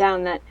wrote that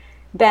down, that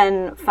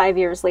Ben, 5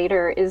 years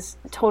later, is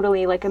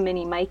totally like a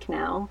mini Mike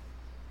now.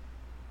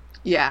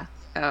 Yeah.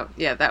 Oh,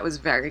 yeah, that was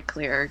very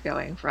clear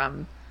going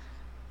from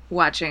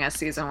watching a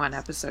season 1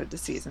 episode to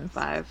season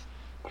 5.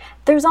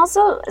 There's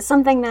also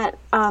something that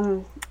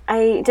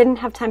I didn't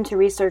have time to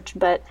research,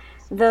 but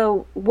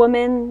the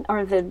woman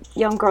or the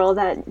young girl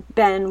that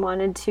Ben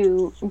wanted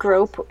to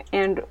grope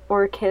and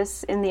or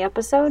kiss in the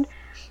episode,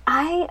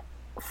 I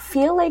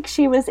feel like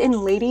she was in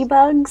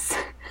Ladybugs.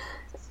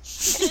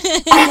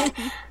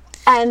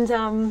 And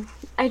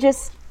I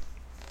just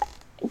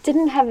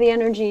didn't have the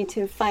energy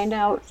to find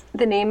out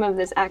the name of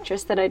this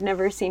actress that I'd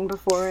never seen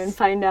before and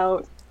find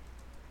out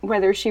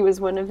whether she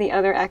was one of the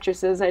other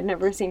actresses I'd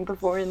never seen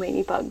before in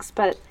Ladybugs,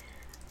 but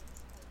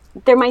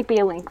there might be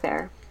a link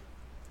there.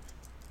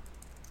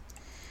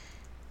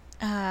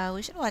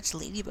 We should watch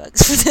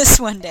Ladybugs for this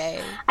one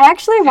day. I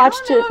actually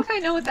watched I don't know if I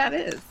know what that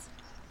is.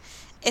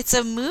 It's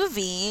a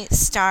movie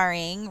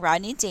starring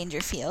Rodney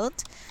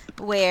Dangerfield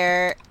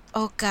where,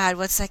 oh God,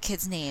 what's that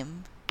kid's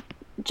name?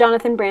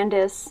 Jonathan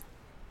Brandis.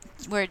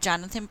 Where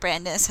Jonathan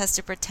Brandis has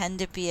to pretend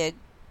to be a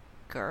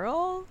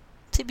girl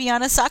to be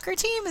on a soccer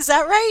team. Is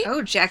that right?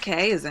 Oh, Jack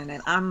Hay is in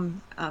it.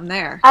 I'm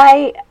there.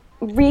 I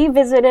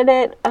revisited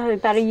it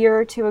about a year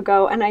or two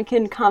ago, and I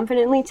can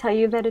confidently tell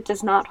you that it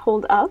does not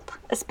hold up,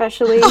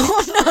 especially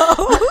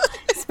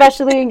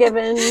especially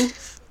given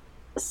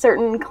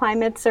certain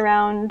climates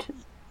around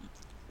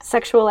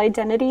sexual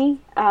identity.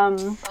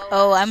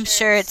 I'm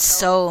sure it's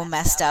so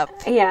messed up.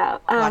 Yeah,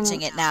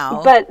 watching it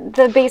now. But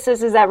the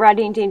basis is that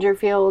Rodney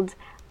Dangerfield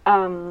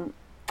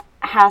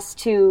has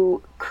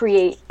to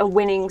create a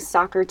winning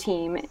soccer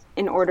team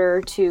in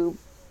order to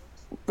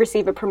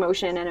receive a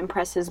promotion and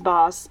impress his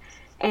boss.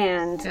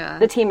 And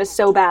the team is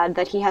so bad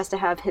that he has to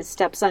have his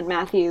stepson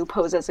Matthew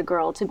pose as a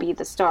girl to be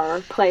the star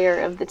player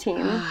of the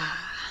team.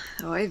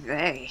 Oy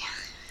vey.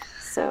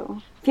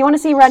 So, if you want to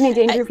see Rodney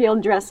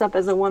Dangerfield dress up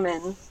as a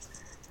woman,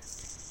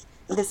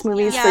 this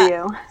movie is for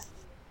you.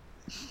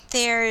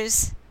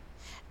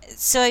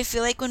 So I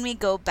feel like when we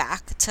go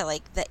back to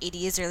like the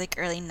 80s or like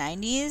early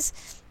 90s,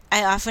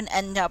 I often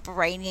end up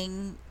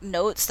writing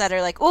notes that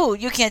are like, oh,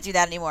 you can't do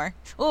that anymore.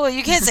 Oh,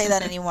 you can't say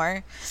that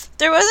anymore.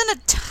 There wasn't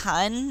a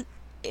ton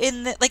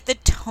in the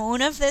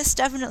tone of this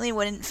definitely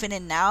wouldn't fit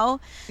in now.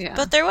 Yeah.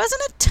 But there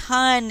wasn't a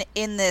ton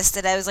in this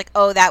that I was like,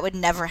 oh, that would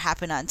never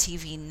happen on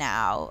TV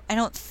now. I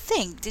don't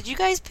think. Did you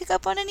guys pick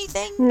up on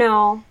anything?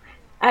 No.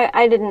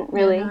 I didn't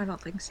really. No, I don't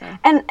think so.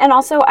 And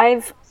also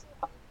I've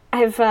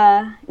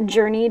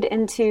journeyed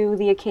into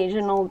the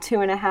occasional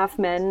 2.5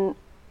 Men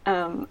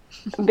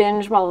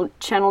binge while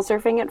channel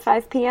surfing at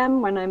 5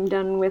 p.m. when I'm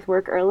done with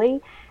work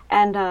early,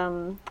 and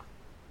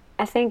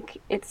I think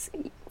it's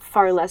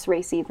far less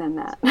racy than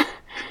that.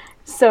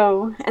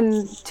 So,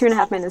 and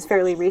 2.5 Men is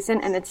fairly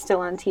recent, and it's still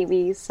on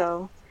TV,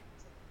 so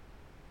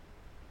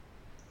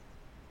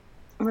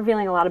I'm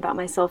revealing a lot about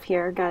myself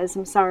here, guys.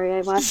 I'm sorry,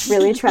 I watch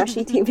really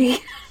trashy TV.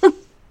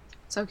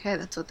 It's okay,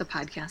 that's what the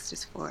podcast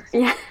is for.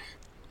 Yeah.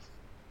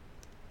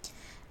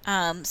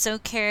 So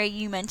Kara,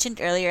 you mentioned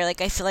earlier,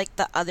 like, I feel like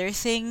the other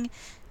thing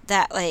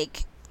that,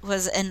 like,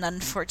 was an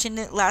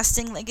unfortunate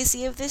lasting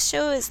legacy of this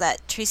show is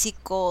that Tracy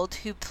Gold,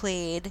 who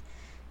played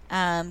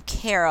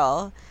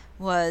Carol,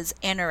 was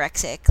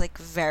anorexic, like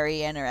very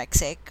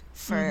anorexic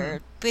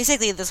for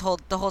basically the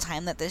whole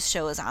time that this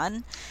show was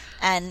on.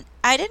 And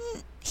I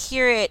didn't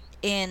hear it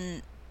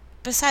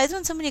besides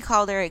when somebody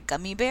called her a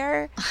gummy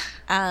bear,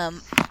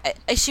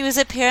 she was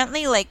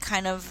apparently like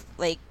kind of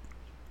like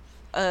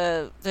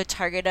the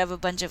target of a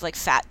bunch of like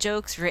fat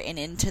jokes written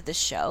into the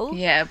show.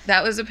 Yeah,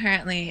 that was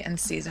apparently in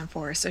season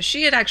 4. So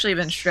she had actually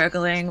been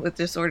struggling with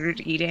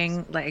disordered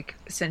eating like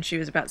since she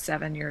was about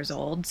 7 years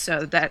old.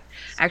 So that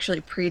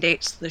actually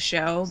predates the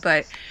show.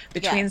 But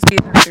between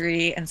season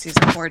 3 and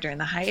season 4 during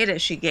the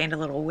hiatus, she gained a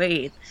little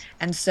weight.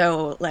 And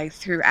so like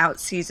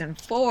throughout season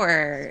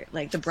 4,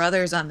 like the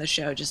brothers on the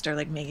show just are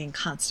like making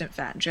constant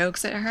fat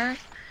jokes at her.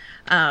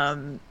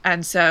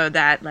 And so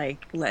that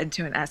like led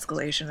to an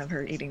escalation of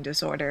her eating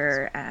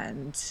disorder,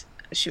 and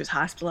she was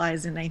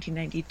hospitalized in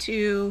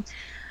 1992.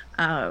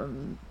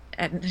 And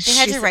they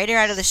had to write her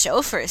out of the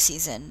show for a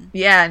season.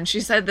 Yeah, and she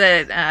said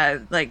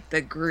that like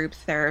the group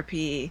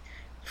therapy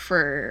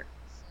for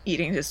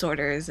eating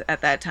disorders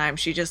at that time,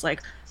 she just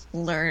like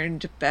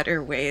learned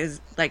better ways,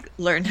 like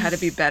learned how to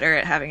be better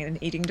at having an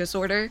eating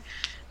disorder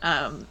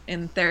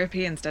in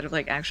therapy instead of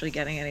like actually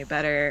getting any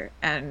better.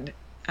 And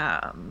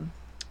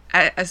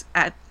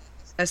at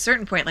a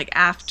certain point, like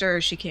after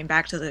she came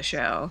back to the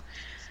show,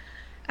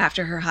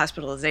 after her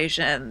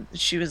hospitalization,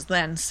 she was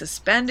then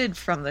suspended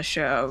from the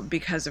show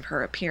because of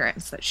her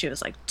appearance, that she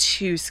was like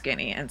too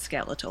skinny and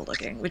skeletal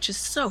looking, which is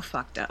so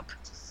fucked up.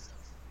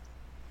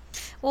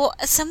 Well,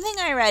 something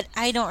I read,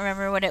 I don't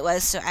remember what it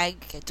was, so I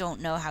don't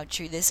know how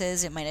true this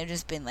is. It might have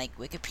just been, like,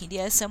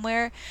 Wikipedia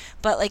somewhere.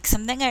 But, like,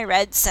 something I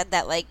read said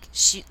that, like,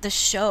 the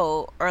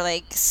show, or,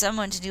 like,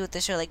 someone to do with the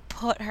show, like,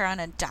 put her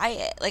on a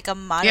diet, like, a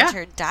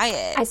monitored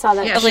diet. I saw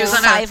that. Of, like,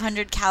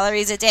 500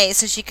 calories a day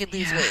so she could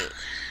lose weight.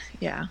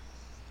 Yeah.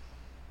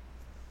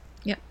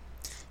 Yep.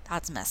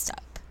 That's messed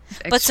up.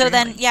 Extremely. But so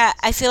then, yeah,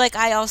 I feel like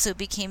I also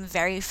became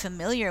very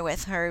familiar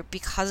with her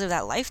because of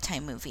that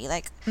Lifetime movie.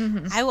 Like,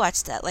 I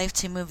watched that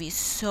Lifetime movie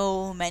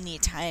so many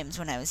times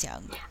when I was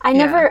young. I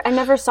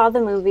never saw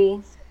the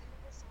movie.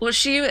 Well,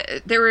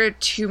 there were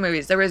two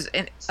movies. There was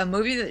a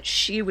movie that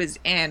she was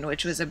in,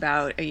 which was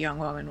about a young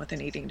woman with an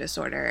eating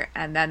disorder,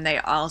 and then they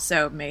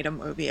also made a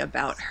movie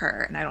about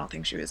her, and I don't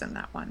think she was in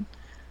that one.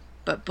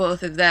 But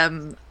both of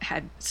them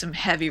had some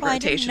heavy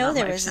rotation. I didn't know on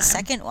there Lifetime. was a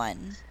second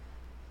one.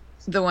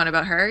 The one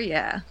about her?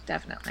 Yeah,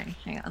 definitely.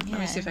 Hang on,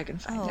 let me see if I can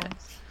find it.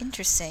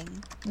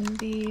 Interesting.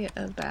 Movie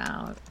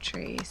about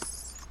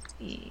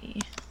Tracy.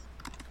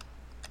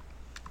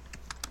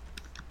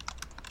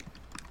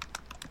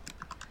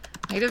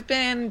 Might have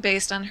been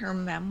based on her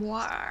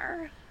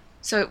memoir.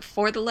 So,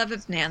 For the Love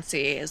of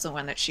Nancy is the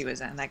one that she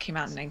was in. That came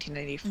out in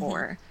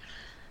 1994. Mm-hmm.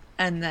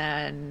 And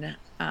then,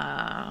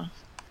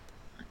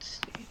 let's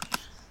see.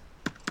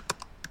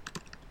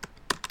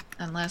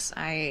 Unless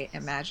I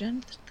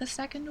imagined the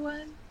second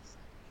one.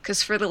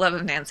 Because For the Love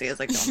of Nancy is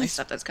like the only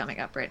stuff that's coming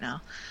up right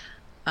now.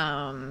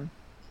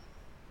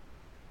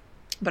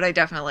 But I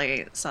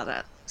definitely saw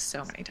that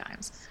so many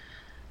times.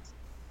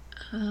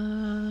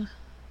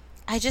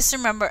 I just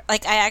remember,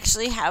 like, I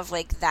actually have,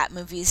 like, that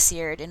movie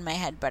seared in my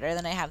head better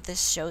than I have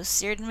this show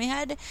seared in my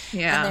head.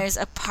 Yeah. And there's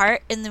a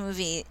part in the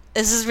movie,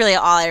 this is really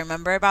all I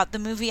remember about the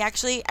movie,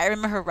 actually. I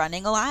remember her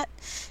running a lot.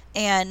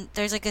 And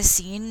there's, like, a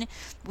scene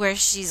where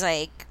she's,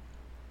 like,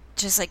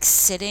 just, like,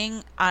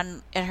 sitting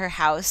at her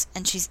house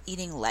and she's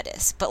eating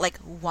lettuce. But, like,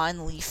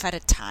 one leaf at a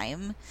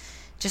time.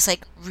 Just,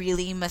 like,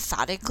 really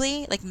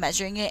methodically, like,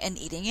 measuring it and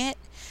eating it.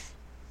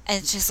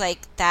 And it's just, like,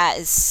 that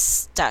is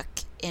stuck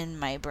in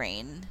my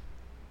brain.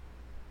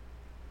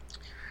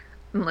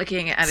 I'm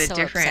looking at a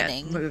different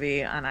upsetting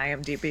movie on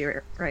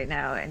IMDb right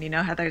now, and you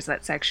know how there's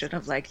that section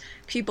of, like,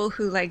 people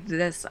who liked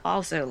this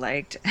also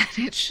liked, and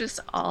it's just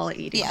all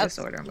eating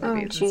disorder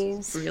movies. Oh,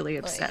 it's really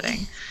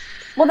upsetting.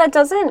 Well, that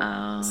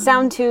doesn't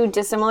sound too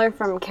dissimilar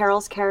from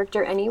Carol's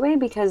character anyway,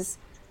 because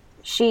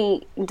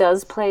she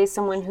does play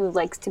someone who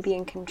likes to be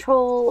in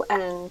control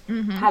and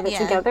have it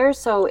together,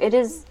 so it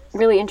is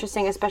really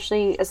interesting,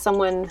 especially as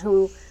someone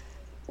who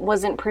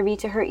wasn't privy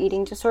to her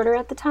eating disorder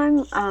at the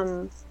time.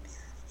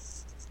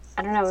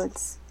 I don't know,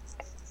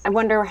 I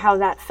wonder how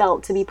that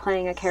felt to be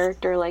playing a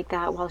character like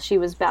that while she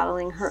was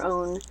battling her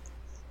own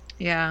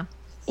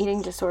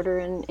eating disorder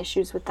and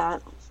issues with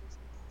that.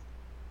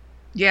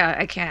 Yeah,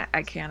 I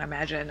can't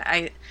imagine.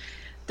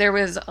 There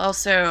was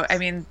also, I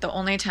mean, the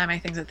only time I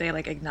think that they,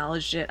 like,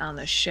 acknowledged it on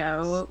the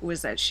show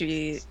was that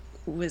she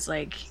was,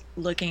 like,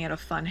 looking at a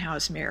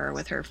funhouse mirror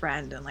with her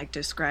friend and, like,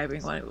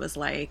 describing what it was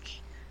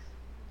like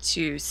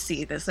to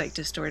see this, like,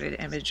 distorted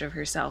image of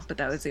herself, but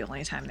that was the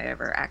only time they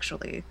ever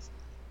actually,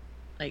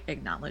 like,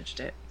 acknowledged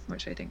it,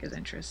 which I think is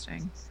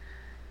interesting.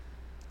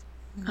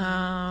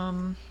 I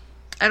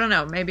don't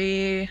know,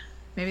 maybe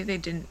they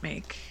didn't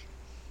make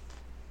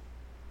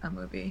a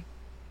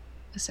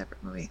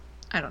separate movie.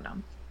 I don't know.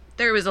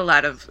 There was a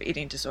lot of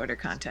eating disorder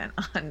content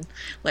on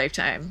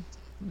Lifetime.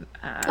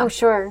 Oh,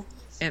 sure.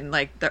 In,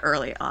 like, the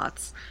early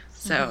aughts.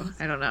 So,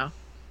 I don't know.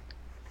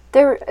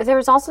 There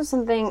was also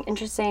something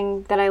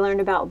interesting that I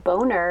learned about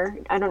Boner.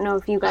 I don't know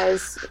if you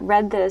guys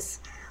read this,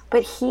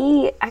 but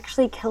he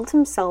actually killed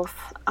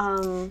himself.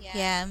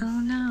 Yeah. Oh,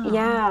 no.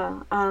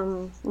 Yeah,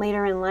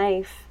 later in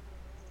life,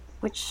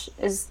 which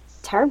is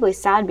terribly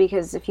sad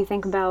because if you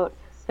think about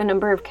the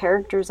number of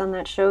characters on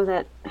that show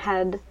that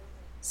had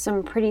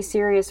some pretty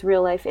serious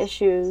real-life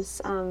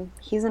issues,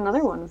 he's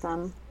another one of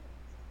them.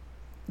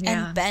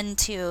 Yeah. And Ben,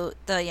 too,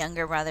 the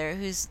younger brother,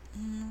 who's...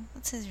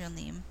 what's his real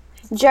name?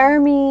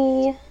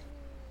 Jeremy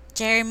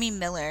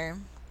Miller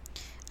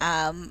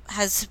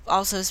has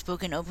also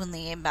spoken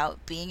openly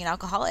about being an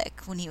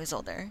alcoholic when he was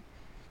older.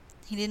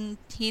 He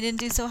didn't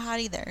do so hot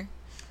either.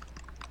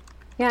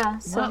 Yeah.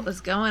 So, what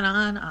was going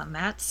on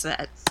that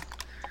set?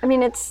 I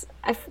mean,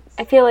 I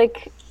feel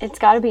like it's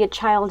got to be a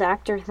child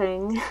actor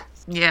thing.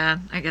 Yeah,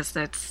 I guess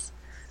that's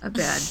a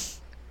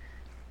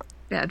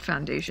bad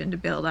foundation to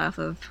build off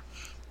of.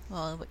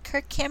 Well, but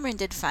Kirk Cameron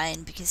did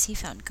fine because he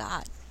found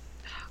God.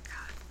 Oh,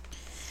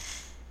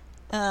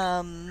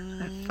 God.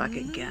 That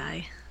fucking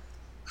guy.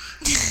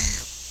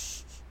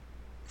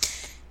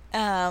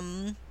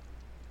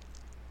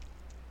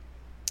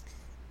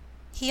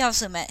 He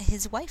also met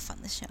his wife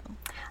on the show.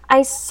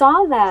 I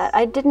saw that.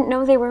 I didn't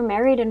know they were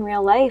married in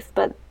real life,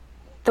 but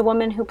the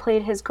woman who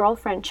played his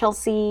girlfriend,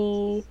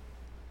 Chelsea...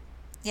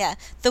 Yeah,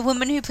 the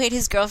woman who played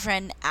his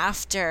girlfriend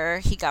after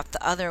he got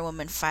the other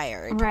woman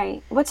fired.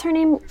 Right. What's her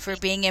name? For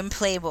being in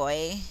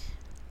Playboy.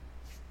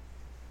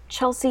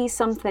 Chelsea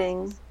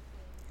something.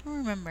 I don't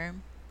remember.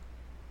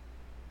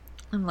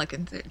 I'm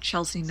looking through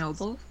Chelsea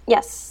Noble.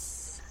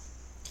 Yes.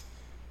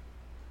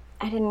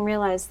 I didn't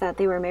realize that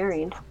they were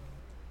married.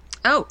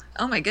 Oh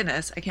my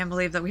goodness. I can't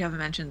believe that we haven't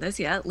mentioned this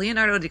yet.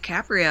 Leonardo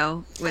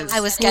DiCaprio was... I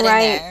was getting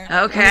there.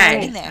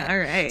 Okay. There. All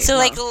right. So,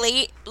 like,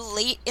 late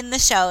in the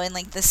show, in,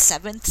 like, the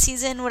 7th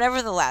season,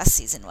 whatever the last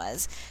season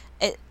was,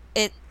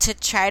 it to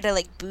try to,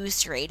 like,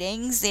 boost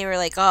ratings, they were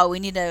like, oh,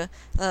 we need a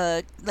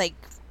like,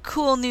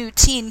 cool new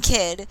teen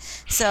kid.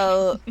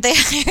 So they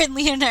hired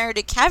Leonardo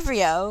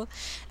DiCaprio,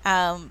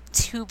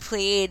 who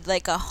played,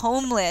 like, a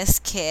homeless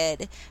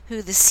kid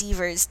who the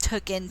Seavers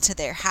took into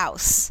their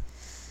house.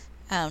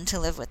 to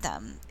live with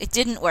them. It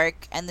didn't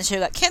work, and the show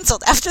got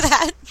canceled after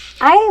that.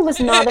 I was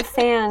not a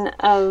fan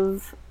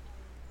of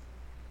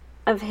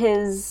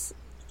his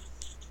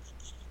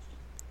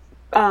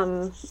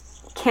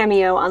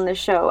cameo on the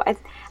show.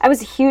 I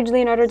was a huge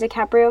Leonardo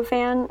DiCaprio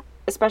fan,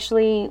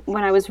 especially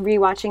when I was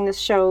rewatching this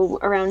show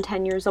around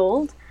 10 years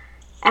old.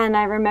 And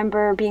I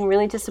remember being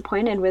really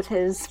disappointed with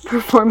his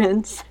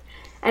performance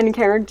and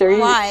character.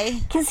 Why?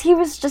 Because he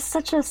was just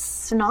such a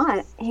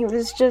snot. He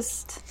was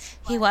just,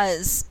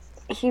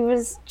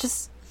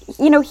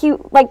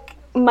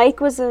 Mike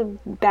was a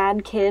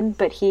bad kid,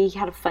 but he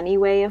had a funny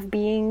way of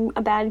being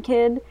a bad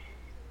kid.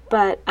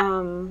 But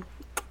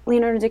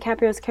Leonardo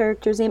DiCaprio's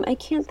character's name, I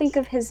can't think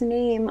of his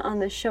name on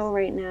the show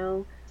right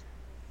now.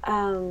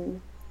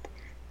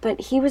 But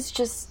he was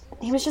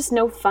just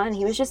no fun.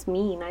 He was just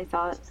mean, I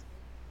thought.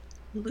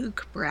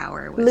 Luke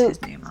Brower was his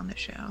name on the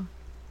show.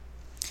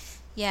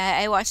 Yeah,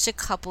 I watched a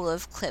couple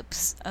of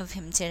clips of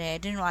him today. I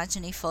didn't watch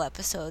any full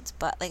episodes,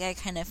 but I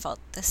kind of felt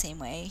the same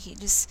way. He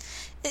just,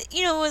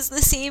 was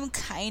the same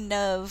kind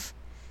of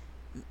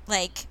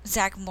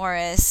Zach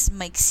Morris,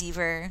 Mike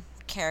Seaver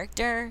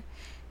character,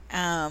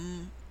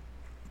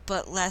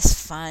 but less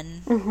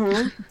fun.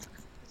 Mm-hmm.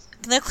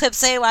 The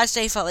clips I watched,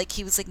 I felt like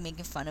he was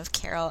making fun of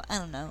Carol. I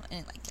don't know. I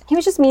didn't like it. He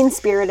was just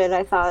mean-spirited,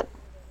 I thought.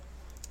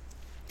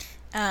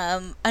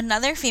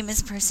 Another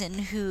famous person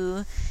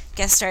who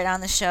guest starred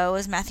on the show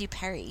was Matthew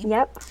Perry.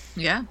 Yep.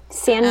 Yeah.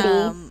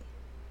 Sandy.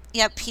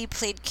 Yep, he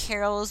played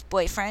Carol's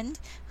boyfriend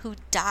who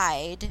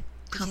died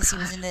because he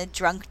was in a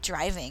drunk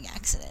driving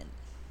accident.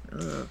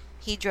 Ugh.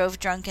 He drove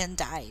drunk and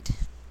died.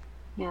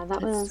 Yeah,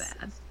 that's was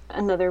sad.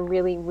 Another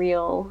really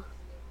real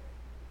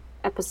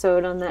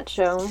episode on that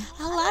show.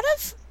 A lot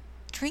of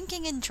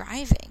drinking and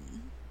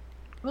driving.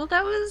 Well,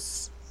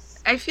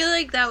 I feel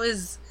like that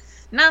was,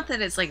 not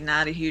that it's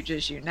not a huge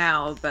issue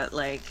now, but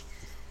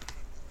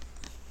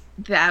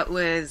that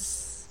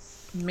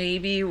was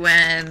maybe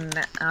when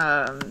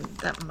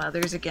that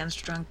Mothers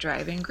Against Drunk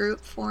Driving group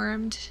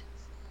formed.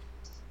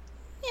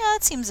 Yeah,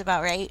 that seems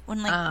about right.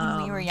 When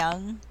when we were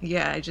young.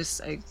 Yeah, I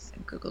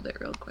googled it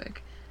real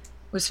quick.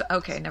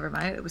 Okay, never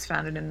mind. It was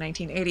founded in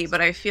 1980,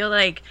 but I feel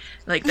like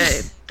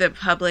the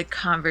public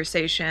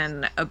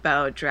conversation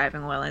about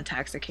driving while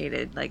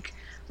intoxicated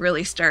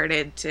really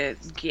started to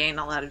gain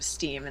a lot of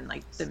steam in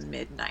the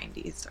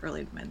mid-90s,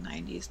 early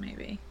mid-90s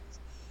maybe.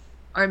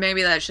 Or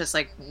maybe that's just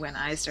when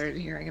I started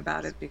hearing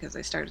about it because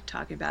I started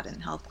talking about it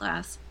in health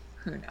class.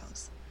 Who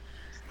knows?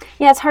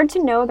 Yeah, it's hard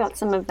to know about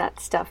some of that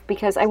stuff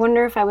because I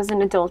wonder if I was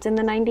an adult in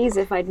the 90s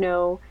if I'd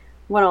know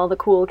what all the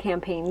cool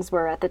campaigns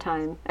were at the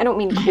time. I don't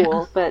mean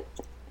cool, but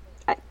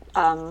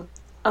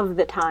of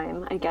the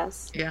time, I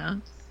guess. Yeah.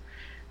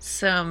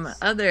 Some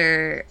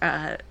other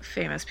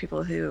famous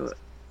people who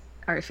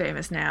are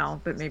famous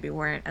now, but maybe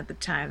weren't at the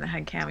time that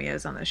had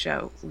cameos on the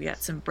show. We got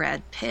some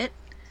Brad Pitt.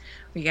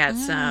 We got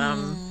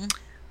some,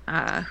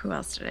 who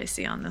else did I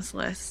see on this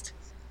list?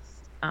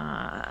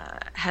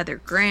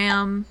 Heather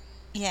Graham,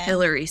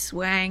 Hilary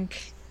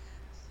Swank,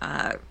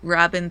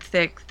 Robin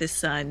Thicke, the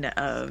son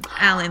of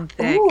Alan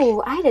Thicke.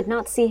 Ooh, I did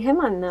not see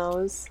him on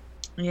those.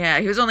 Yeah,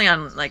 he was only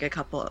on a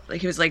couple,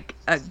 he was a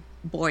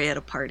boy at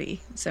a party,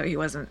 so he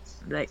wasn't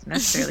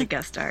necessarily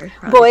guest star.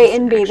 Boy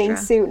in bathing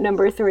suit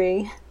number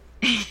 3.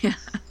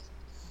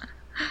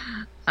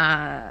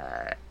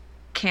 Yeah.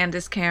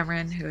 Candace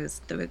Cameron, who is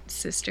the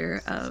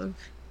sister of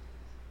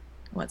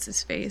what's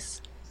his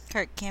face?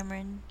 Kirk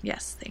Cameron.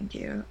 Yes, thank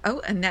you. Oh,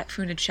 Annette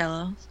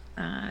Funicello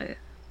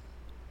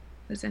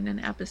was in an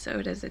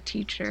episode as a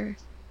teacher.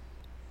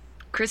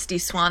 Christy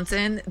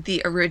Swanson,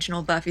 the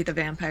original Buffy the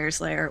Vampire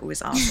Slayer,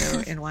 was also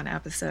in one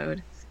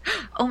episode.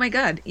 Oh my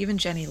god, even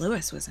Jenny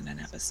Lewis was in an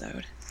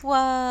episode.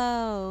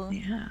 Whoa.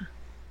 Yeah.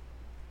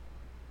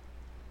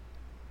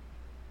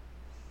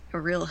 A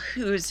real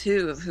who's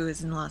who of who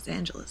was in Los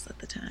Angeles at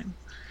the time.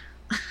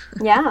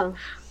 Yeah.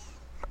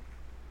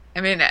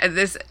 I mean,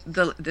 this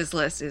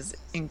list is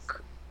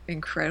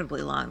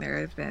incredibly long. There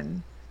have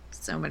been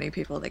so many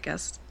people that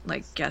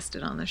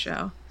guested on the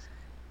show.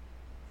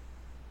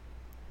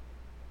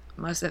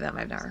 Most of them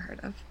I've never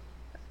heard of.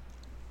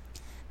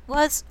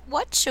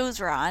 What shows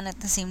were on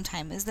at the same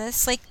time as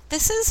this? Is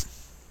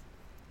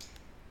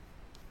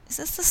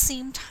this the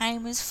same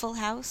time as Full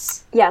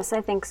House? Yes,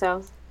 I think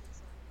so.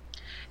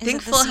 I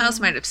think Full House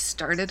might have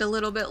started a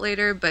little bit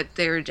later, but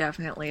they were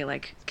definitely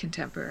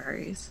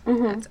contemporaries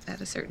at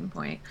a certain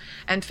point.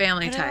 And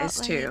Family Ties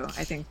too,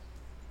 I think.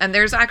 And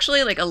there's actually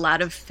a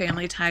lot of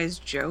Family Ties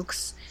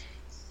jokes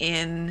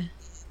in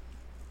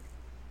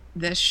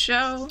this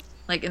show.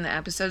 In the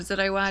episodes that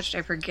I watched,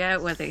 I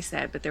forget what they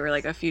said, but there were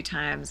a few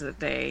times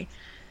that they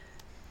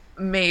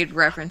made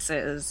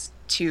references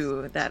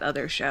to that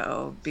other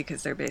show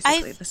because they're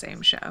basically the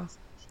same show.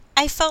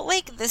 I felt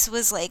like this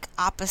was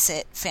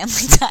opposite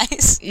Family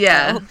Ties.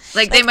 Yeah,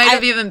 they might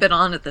have even been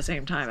on at the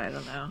same time. I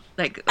don't know,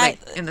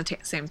 in the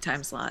same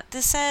time slot.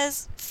 This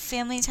says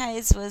Family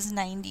Ties was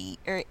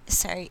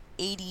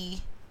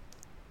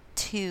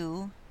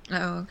 82.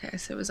 Oh, okay,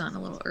 so it was on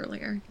a little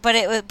earlier.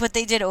 But but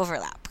they did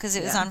overlap because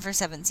it was on for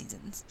 7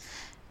 seasons.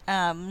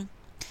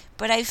 But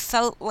but I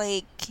felt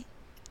like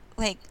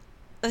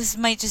this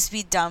might just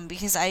be dumb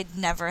because I'd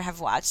never have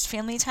watched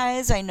Family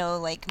Ties. I know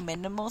like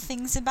minimal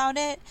things about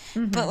it,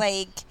 but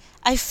like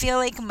I feel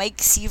like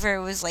Mike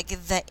Seaver was like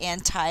the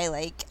anti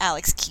like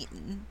Alex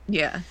Keaton.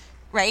 Yeah.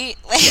 Right?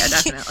 Like, yeah,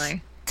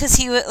 definitely. Because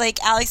he was like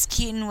Alex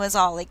Keaton was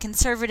all like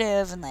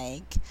conservative and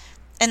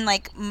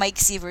like Mike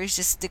Seaver is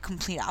just the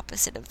complete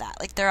opposite of that.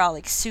 Like they're all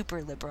like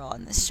super liberal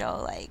in this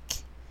show.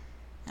 Like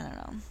I don't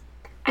know.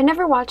 I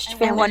never watched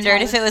Family I wondered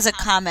Ties. if it was a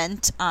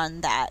comment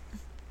on that.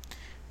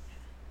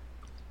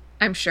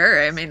 I'm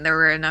sure. I mean, there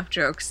were enough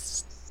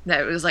jokes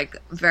that it was like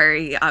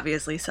very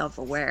obviously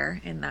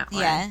self-aware in that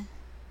way. Yeah.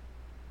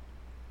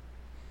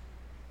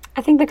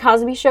 I think The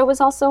Cosby Show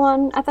was also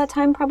on at that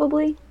time,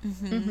 probably.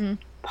 Mm-hmm.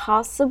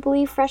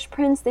 Possibly Fresh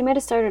Prince. They might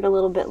have started a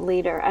little bit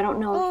later. I don't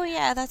know. Oh,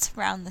 yeah, that's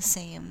around the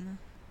same.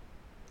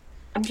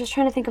 I'm just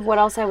trying to think of what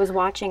else I was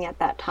watching at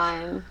that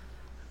time.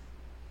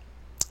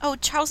 Oh,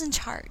 Charles in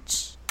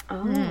Charge.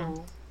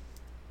 Oh.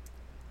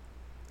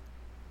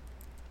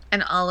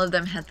 And all of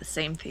them had the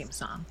same theme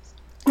song.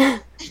 I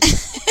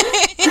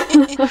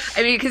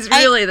mean, because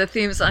really the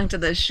theme song to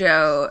this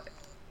show,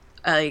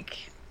 like,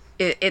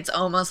 it's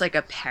almost like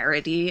a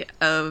parody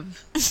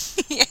of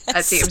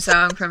a theme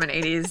song from an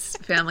 80s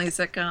family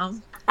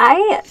sitcom.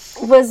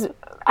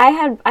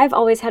 I've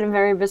always had a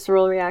very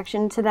visceral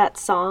reaction to that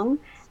song,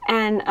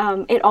 and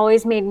it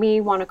always made me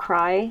want to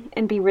cry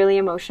and be really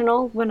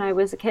emotional when I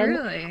was a kid.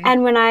 Really?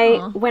 And when I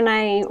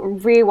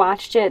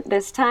rewatched it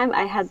this time,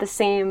 I had the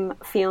same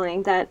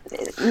feeling that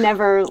it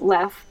never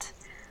left.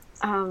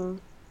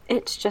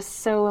 It's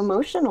just so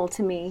emotional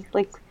to me,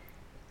 like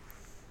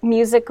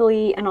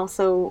musically and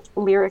also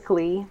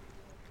lyrically,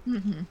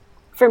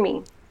 for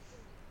me.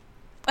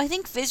 I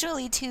think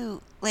visually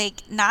too,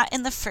 like not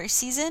in the first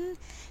season.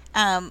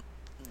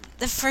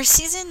 The first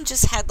season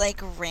just had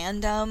like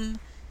random,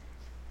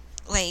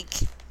 like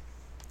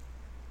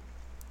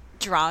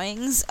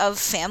drawings of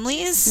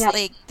families. Yep.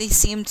 Like they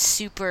seemed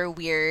super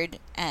weird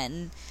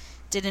and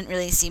didn't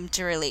really seem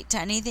to relate to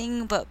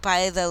anything. But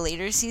by the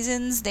later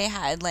seasons, they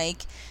had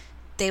like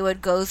they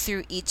would go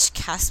through each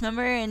cast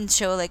member and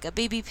show like a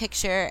baby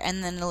picture,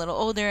 and then a little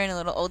older and a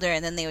little older,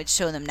 and then they would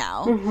show them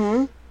now.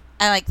 Mm-hmm. And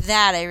like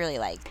that, I really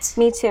liked.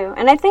 Me too.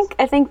 And I think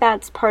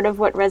that's part of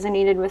what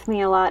resonated with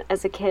me a lot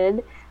as a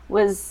kid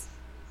was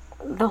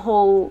the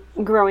whole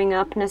growing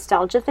up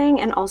nostalgia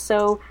thing. And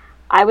also,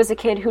 I was a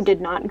kid who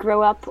did not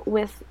grow up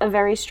with a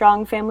very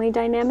strong family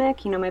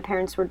dynamic. You know, my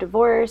parents were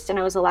divorced and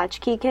I was a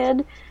latchkey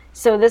kid.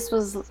 So this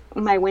was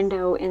my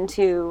window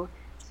into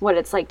what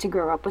it's like to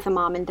grow up with a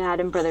mom and dad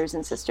and brothers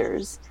and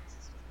sisters.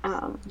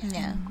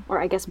 Yeah.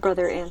 Or I guess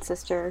brother and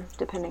sister,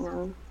 depending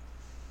on...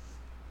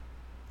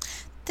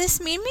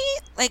 This made me,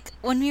 like,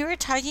 when we were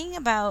talking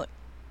about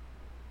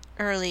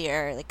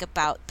earlier, like,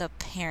 about the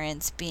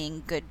parents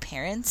being good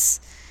parents,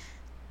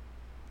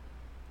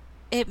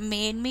 it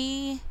made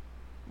me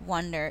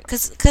wonder,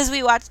 because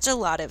we watched a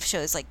lot of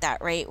shows like that,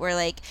 right, where,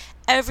 like,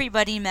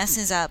 everybody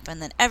messes up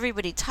and then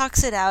everybody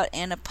talks it out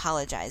and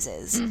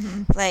apologizes.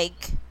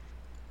 Like,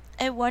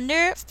 I wonder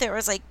if there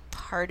was, like,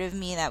 part of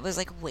me that was,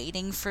 like,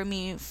 waiting for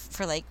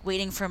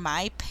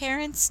my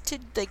parents to,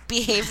 like,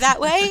 behave that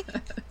way.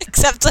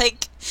 Except,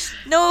 like,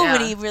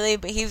 nobody really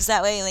behaves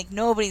that way. Like,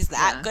 nobody's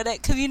that good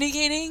at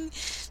communicating.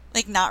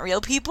 Like, not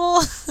real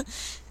people.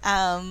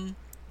 But,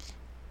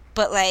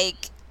 like,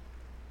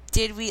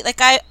 did we...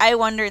 Like, I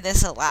wonder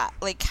this a lot.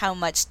 Like, how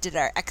much did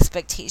our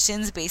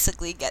expectations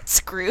basically get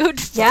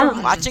screwed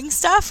from watching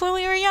stuff when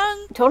we were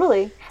young?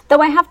 Totally.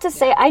 Though I have to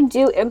say, I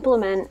do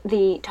implement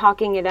the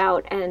talking it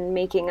out and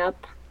making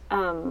up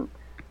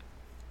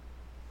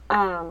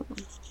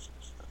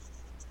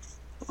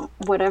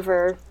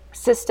whatever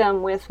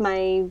system with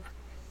my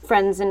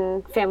friends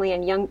and family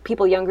and young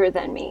people younger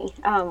than me,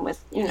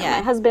 with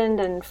my husband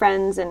and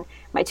friends and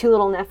my two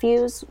little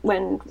nephews.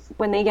 When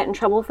they get in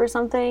trouble for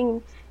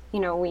something, you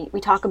know,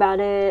 we talk about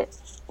it,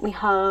 we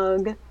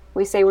hug,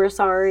 we say we're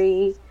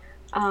sorry.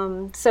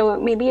 So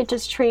maybe it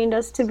just trained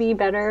us to be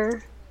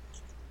better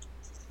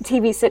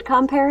TV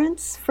sitcom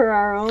parents for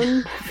our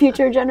own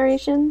future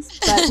generations.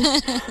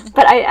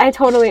 But I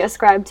totally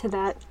ascribe to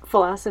that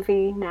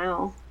philosophy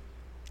now.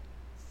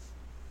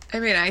 I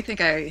mean, I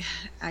think I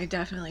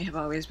definitely have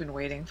always been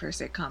waiting for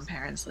sitcom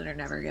parents that are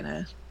never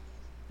gonna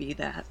be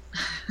that.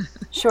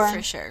 Sure.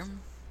 For sure.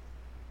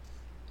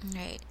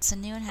 Right. Does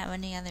anyone have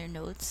any other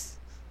notes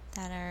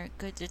that are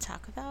good to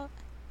talk about?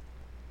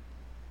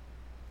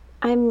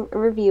 I'm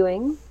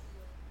reviewing.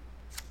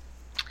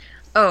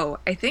 Oh,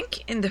 I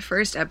think in the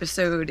first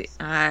episode,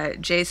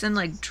 Jason,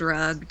 like,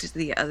 drugged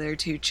the other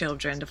two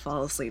children to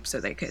fall asleep so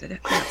they could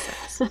have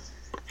sex.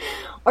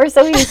 Or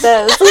so he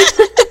says.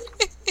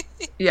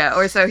 Yeah,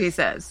 or so he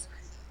says.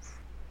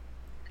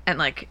 And,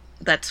 like,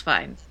 that's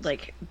fine.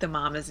 Like, the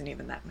mom isn't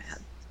even that mad.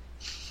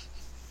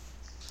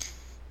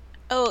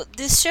 Oh,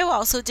 this show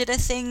also did a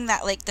thing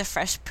that, like, the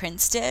Fresh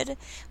Prince did,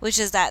 which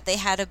is that they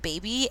had a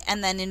baby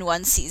and then in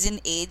one season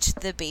aged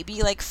the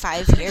baby, like,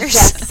 5 years.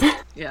 Yes.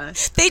 Yeah.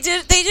 They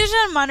did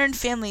it on Modern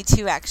Family,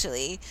 too,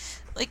 actually.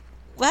 Like,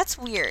 well, that's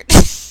weird.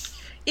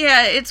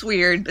 Yeah, it's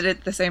weird, but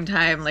at the same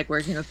time, like,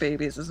 working with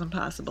babies is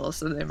impossible,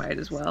 so they might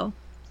as well.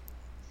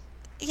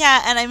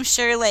 Yeah, and I'm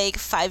sure, like,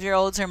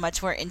 5-year-olds are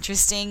much more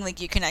interesting. Like,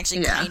 you can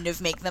actually kind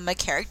of make them a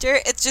character.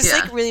 It's just,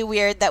 like, really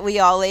weird that we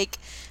all, like,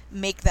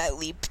 make that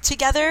leap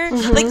together.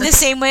 Mm-hmm. Like, the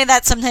same way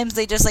that sometimes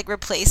they just, like,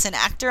 replace an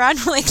actor on,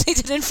 like they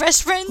did in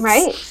Fresh Prince.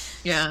 Right.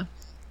 Yeah.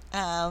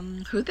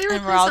 Who they replace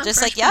and we're all on just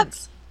Fresh like, yep,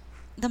 Prince?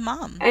 the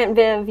mom. Aunt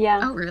Viv, yeah.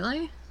 Oh,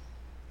 really?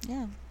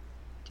 Yeah.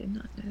 Did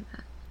not know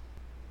that.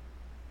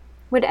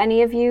 Would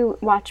any of you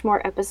watch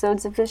more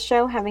episodes of this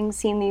show, having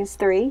seen these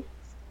 3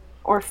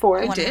 or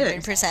 4? I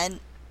did. 100%.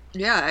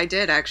 Yeah, I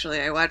did,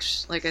 actually. I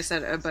watched, like I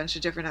said, a bunch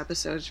of different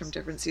episodes from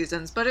different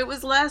seasons, but it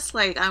was less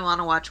like, I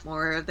want to watch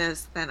more of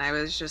this, than I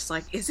was just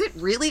like, is it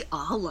really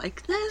all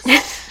like this?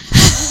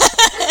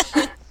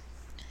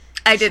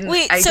 I didn't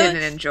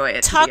enjoy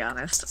it, to be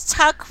honest.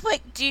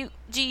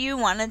 Do you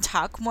want to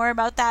talk more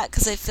about that?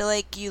 Because I feel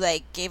like you,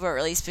 like, gave a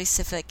really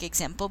specific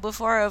example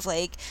before of,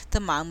 like,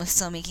 the mom was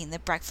still making the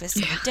breakfast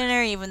and the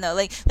dinner, even though,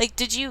 like,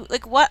 did you,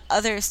 like, what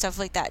other stuff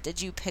like that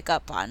did you pick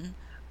up on?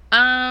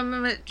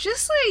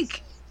 Just,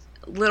 like,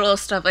 little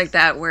stuff like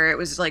that where it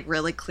was, like,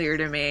 really clear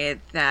to me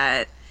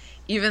that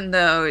even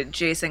though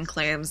Jason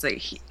claims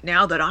that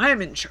now that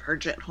I'm in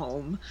charge at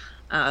home,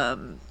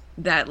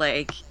 that,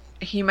 like,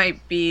 he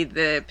might be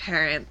the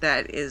parent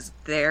that is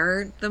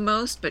there the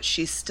most, but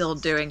she's still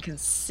doing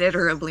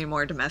considerably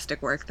more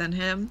domestic work than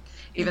him,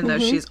 even though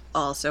she's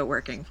also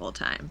working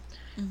full-time,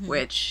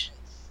 which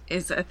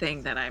is a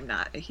thing that I'm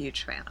not a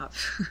huge fan of.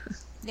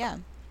 Yeah.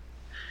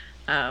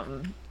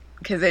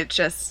 Because it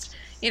just,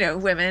 you know,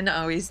 women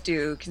always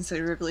do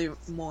considerably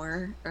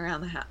more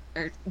around the house,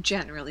 or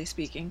generally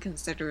speaking,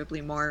 considerably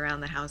more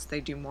around the house.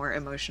 They do more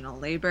emotional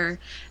labor,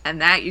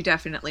 and that you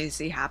definitely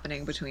see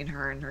happening between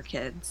her and her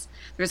kids.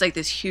 There's like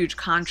this huge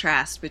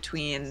contrast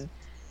between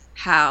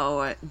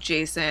how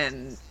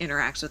Jason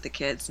interacts with the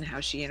kids and how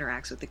she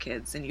interacts with the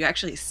kids, and you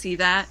actually see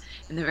that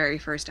in the very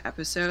first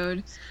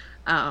episode,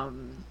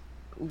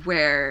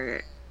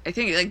 where I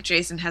think, like,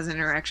 Jason has an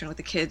interaction with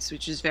the kids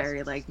which is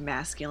very, like,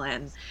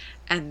 masculine,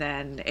 and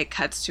then it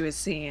cuts to a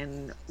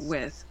scene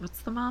with,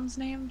 what's the mom's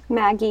name?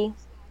 Maggie.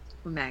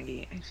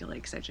 I feel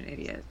like such an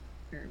idiot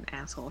or an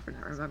asshole for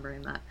not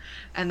remembering that.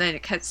 And then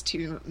it cuts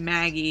to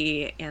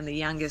Maggie and the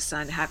youngest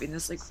son having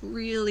this, like,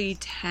 really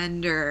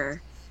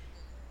tender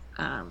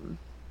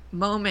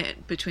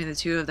moment between the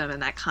two of them,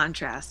 and that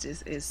contrast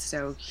is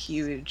so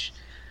huge.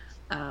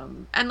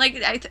 And,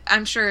 like,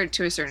 I'm sure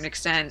to a certain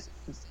extent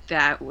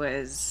that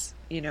was,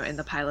 you know, in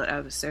the pilot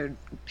episode,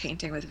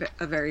 painting with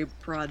a very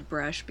broad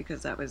brush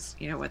because that was,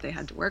 you know, what they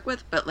had to work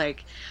with. But,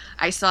 like,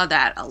 I saw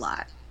that a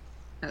lot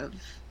of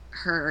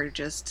her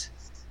just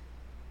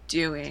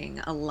doing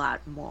a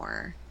lot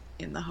more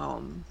in the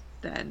home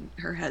than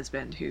her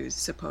husband, who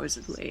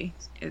supposedly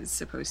is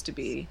supposed to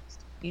be,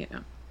 you know,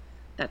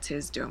 that's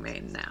his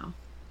domain now.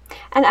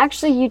 And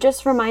actually, you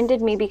just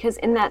reminded me, because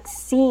in that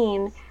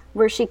scene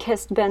where she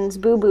kissed Ben's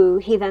boo-boo,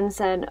 he then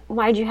said,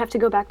 "Why'd you have to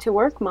go back to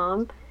work,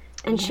 Mom?"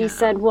 And she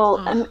said,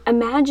 well,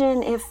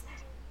 imagine if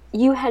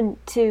you had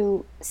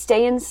to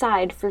stay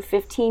inside for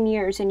 15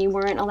 years and you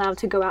weren't allowed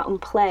to go out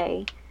and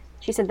play.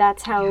 She said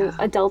that's how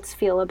adults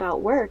feel about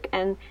work.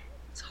 And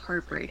it's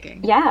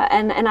heartbreaking. Yeah,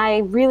 and I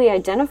really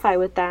identify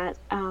with that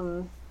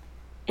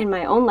in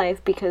my own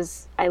life,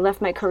 because I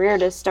left my career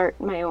to start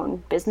my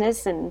own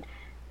business and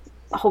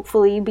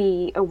hopefully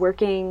be a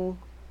working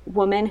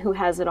woman who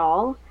has it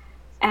all.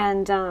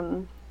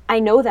 And I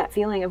know that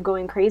feeling of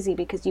going crazy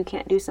because you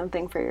can't do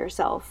something for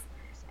yourself.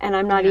 And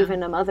I'm not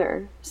even a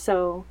mother.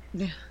 So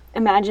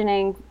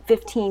imagining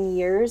 15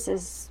 years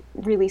is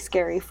really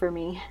scary for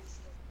me.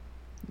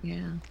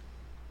 Yeah.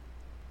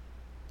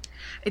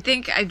 I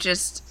think I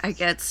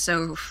get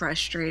so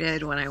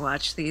frustrated when I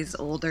watch these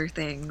older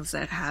things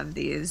that have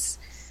these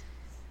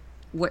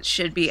what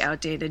should be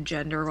outdated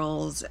gender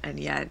roles, and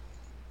yet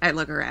I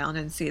look around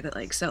and see that,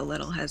 like, so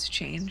little has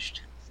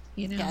changed,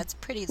 you know? Yeah, it's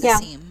pretty the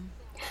same.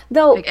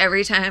 Though, like,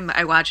 every time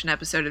I watch an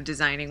episode of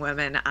Designing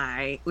Women,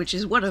 which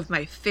is one of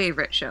my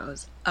favorite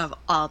shows of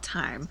all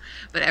time,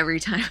 but every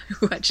time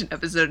I watch an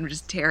episode, I'm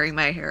just tearing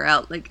my hair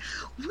out, like,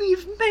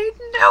 we've made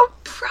no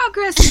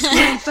progress in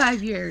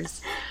 25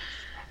 years.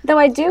 Though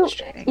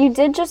you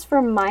did just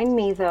remind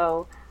me,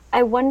 though,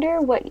 I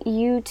wonder what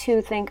you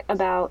two think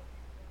about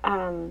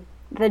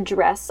the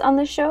dress on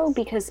the show,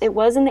 because it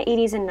was in the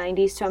 80s and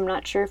 90s, so I'm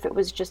not sure if it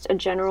was just a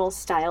general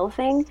style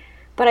thing.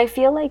 But I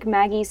feel like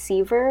Maggie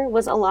Seaver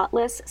was a lot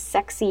less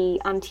sexy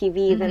on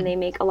TV than they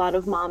make a lot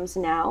of moms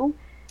now,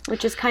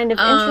 which is kind of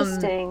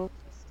interesting.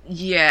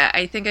 Yeah,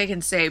 I think I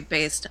can say,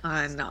 based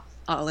on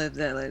all of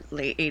the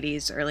late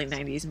 80s, early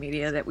 90s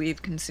media that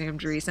we've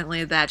consumed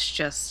recently, that's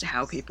just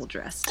how people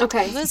dressed.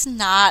 Okay. It was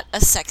not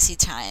a sexy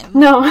time.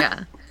 No.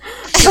 Yeah.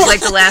 Because,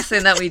 like, the last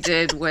thing that we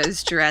did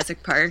was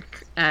Jurassic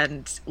Park,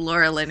 and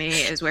Laura Linney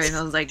is wearing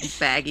those, like,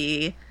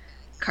 baggy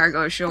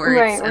cargo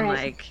shorts, and,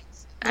 like,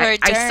 I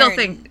still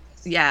think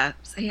Yeah,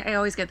 see, I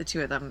always get the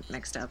two of them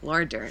mixed up.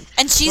 Laura Dern.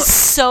 And she's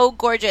so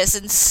gorgeous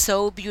and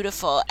so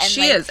beautiful. And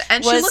she is,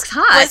 and she looks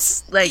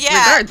hot.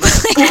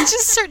 Regardless.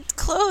 Just her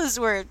clothes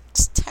were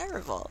just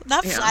terrible.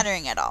 Not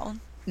flattering at all.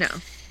 No.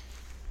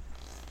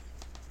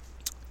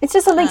 It's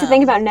just something to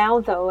think about now,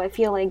 though. I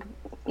feel like,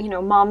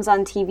 moms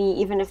on TV,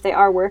 even if they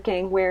are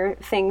working, wear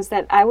things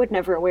that I would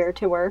never wear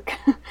to work.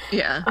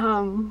 Yeah.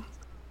 And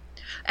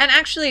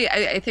actually,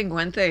 I think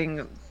one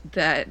thing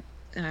that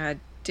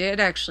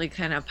did actually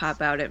kind of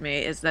pop out at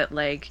me is that,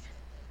 like,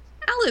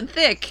 Alan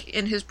Thicke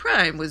in his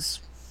prime he's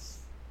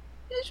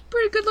a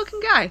pretty good looking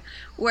guy.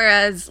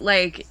 Whereas,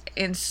 like,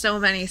 in so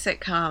many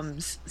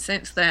sitcoms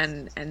since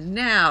then and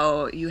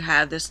now, you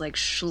have this, like,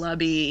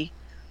 schlubby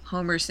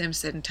Homer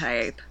Simpson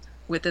type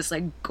with this,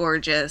 like,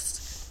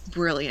 gorgeous,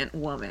 brilliant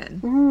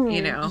woman,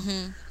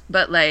 Mm-hmm.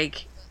 But,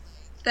 like,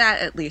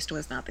 that at least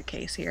was not the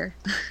case here.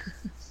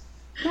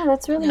 Yeah,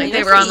 that's really like,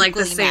 they were on, like,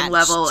 the same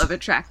level of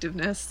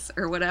attractiveness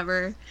or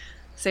whatever.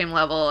 Same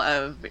level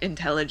of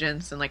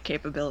intelligence and, like,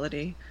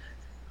 capability.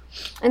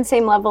 And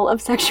same level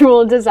of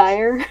sexual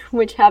desire,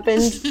 which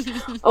happened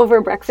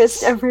over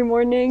breakfast every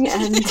morning.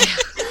 And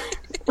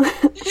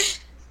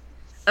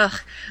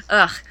Ugh.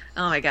 Oh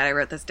my god, I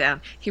wrote this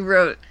down. He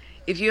wrote,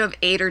 if you have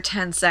 8 or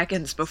 10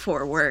 seconds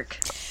before work.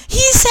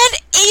 He said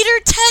 8 or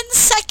 10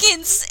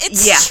 seconds.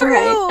 It's true.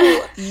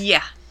 Right.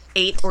 Yeah.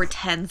 8 or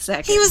 10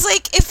 seconds. He was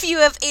like, if you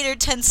have 8 or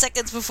 10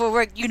 seconds before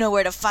work, you know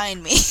where to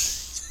find me.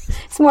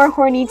 It's more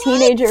horny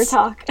teenager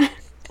talk.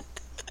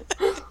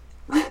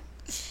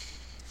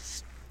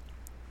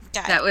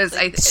 God, that was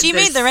she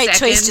made the right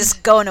choice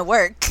just going to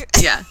work.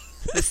 Yeah.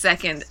 The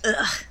second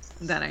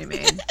that I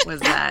made was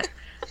that.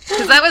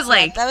 Because that was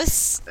like...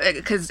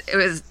 Because it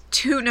was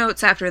 2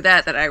 notes after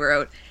that I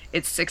wrote,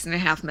 it's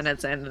 6.5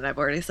 minutes in, and I've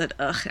already said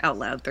ugh out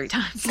loud 3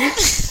 times.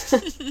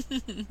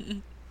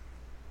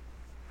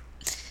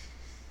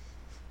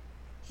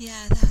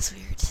 Yeah, that was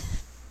weird.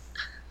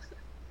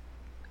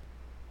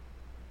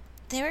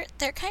 They're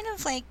kind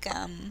of like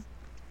kind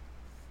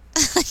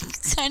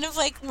of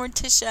like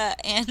Morticia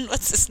and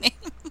what's his name?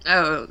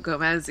 Oh,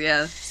 Gomez,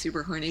 yeah,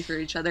 super horny for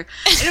each other.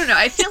 I don't know.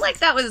 I feel like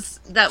that was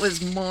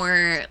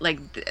more like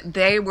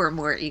they were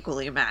more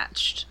equally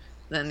matched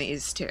than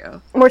these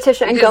two.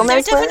 Morticia and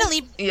Gomez they're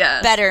definitely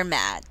better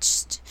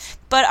matched.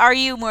 But are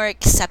you more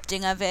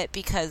accepting of it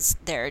because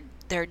they're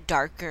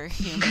darker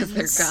humans?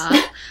 Because they're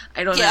goth?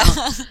 I don't know.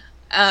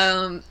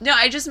 No,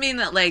 I just mean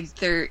that, like,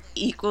 they're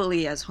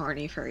equally as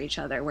horny for each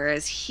other,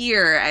 whereas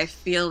here, I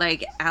feel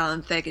like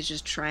Alan Thicke is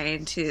just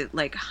trying to,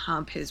 like,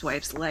 hump his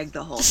wife's leg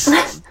the whole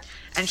time.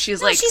 And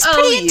she's like, she's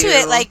pretty into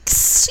it, like,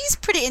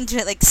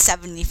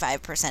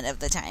 75% of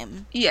the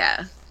time.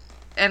 Yeah.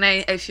 And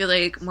I feel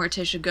like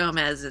Morticia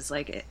Gomez is,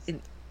 like,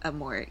 a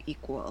more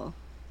equal.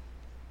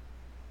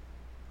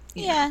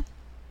 Yeah.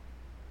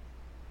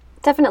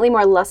 Definitely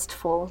more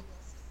lustful.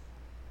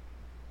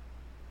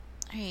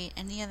 Alright,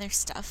 any other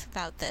stuff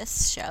about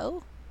this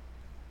show?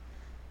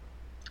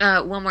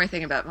 One more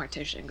thing about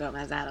Morticia and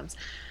Gomez Addams.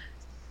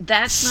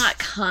 That's not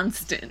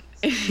constant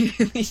in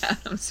the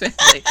Addams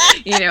family,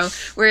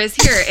 Whereas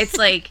here, it's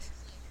like,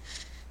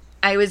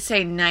 I would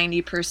say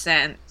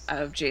 90%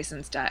 of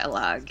Jason's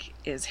dialogue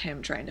is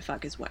him trying to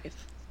fuck his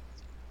wife.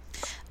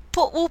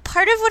 But, well,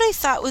 part of what I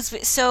thought was...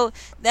 So,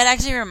 that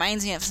actually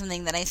reminds me of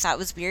something that I thought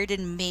was weird,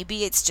 and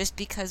maybe it's just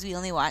because we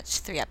only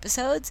watched 3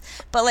 episodes,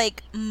 but,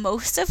 like,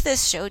 most of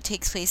this show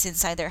takes place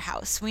inside their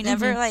house. We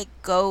never, like,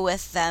 go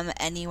with them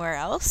anywhere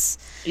else.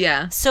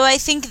 Yeah. So I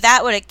think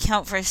that would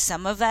account for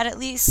some of that, at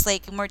least.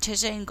 Like,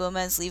 Morticia and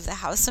Gomez leave the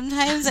house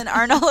sometimes and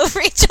aren't all over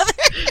each other.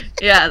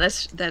 Yeah,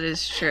 that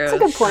is true. That's a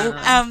good point.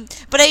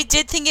 But I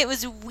did think it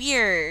was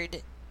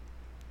weird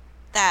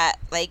that,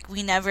 like,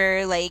 we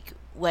never, like...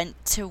 went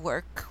to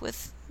work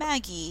with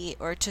Maggie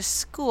or to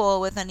school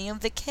with any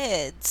of the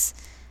kids.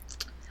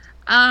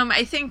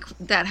 I think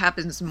that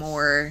happens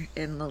more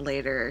in the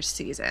later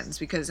seasons,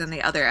 because in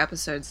the other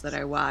episodes that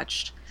I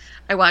watched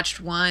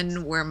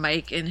one where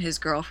Mike and his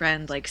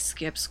girlfriend, like,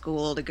 skip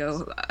school to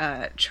go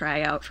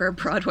try out for a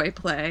Broadway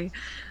play.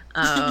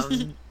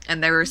 And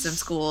there were some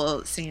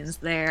school scenes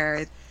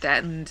there.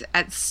 And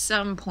at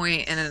some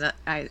point in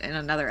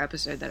another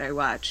episode that I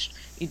watched,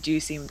 you do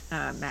see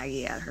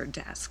Maggie at her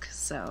desk.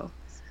 So...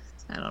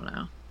 I don't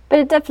know. But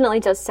it definitely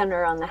does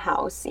center on the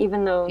house,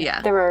 even though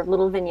there are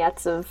little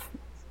vignettes of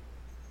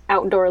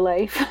outdoor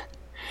life.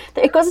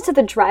 It goes into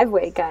the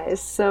driveway, guys,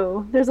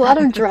 so there's a lot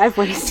of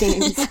driveway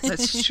scenes.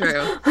 That's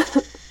true.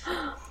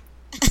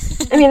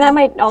 I mean, that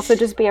might also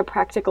just be a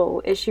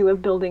practical issue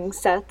of building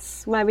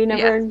sets, why we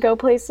never go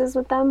places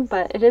with them,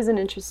 but it is an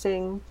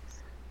interesting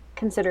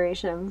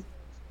consideration.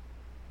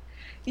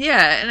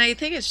 Yeah, and I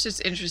think it's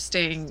just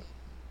interesting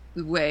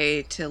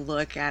way to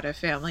look at a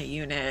family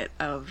unit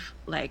of,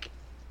 like,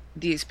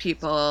 these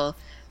people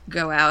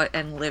go out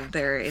and live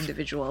their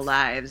individual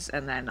lives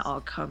and then all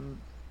come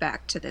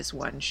back to this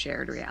one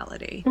shared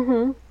reality.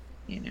 Mm-hmm.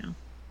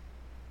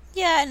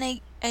 Yeah, and I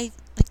like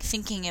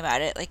thinking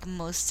about it, like,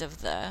 most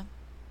of the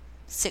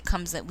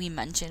sitcoms that we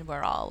mentioned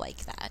were all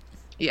like that.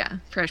 Yeah,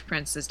 Fresh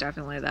Prince is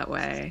definitely that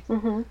way.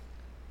 Mm-hmm.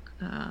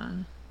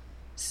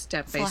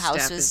 Step by Full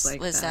House Step is like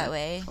was that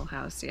way. Full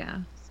House, yeah.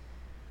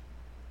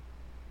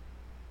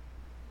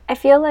 I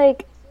feel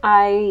like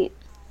I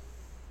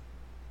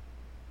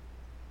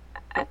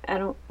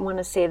don't want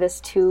to say this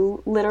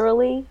too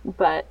literally,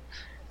 but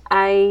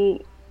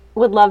I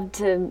would love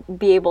to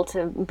be able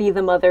to be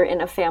the mother in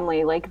a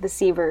family like the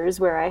Seavers,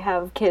 where I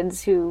have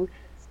kids who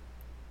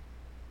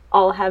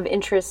all have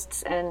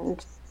interests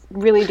and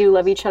really do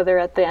love each other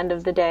at the end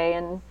of the day.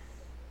 And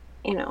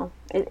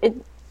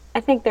I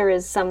think there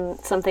is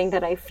something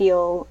that I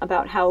feel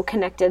about how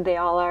connected they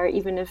all are,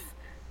 even if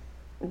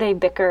they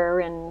bicker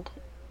and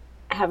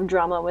have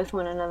drama with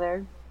one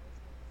another.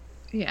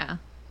 Yeah.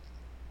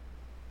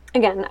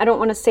 Again, I don't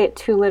want to say it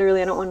too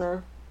literally. I don't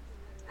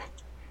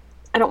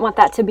want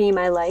that to be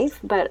my life,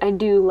 but I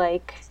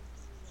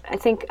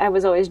think I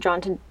was always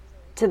drawn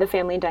to the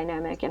family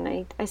dynamic,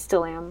 and I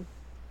still am.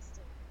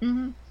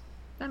 Mm-hmm.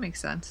 That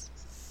makes sense.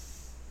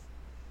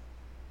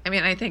 I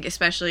mean, I think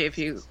especially if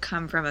you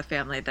come from a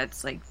family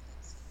that's like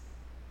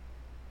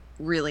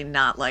really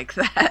not like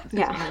that.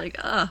 Yeah. You're like,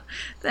 oh,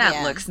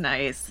 that looks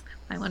nice.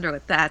 I wonder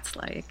what that's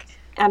like.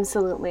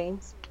 Absolutely.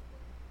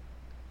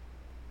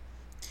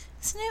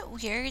 Isn't it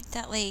weird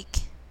that, like,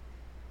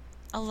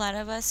 a lot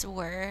of us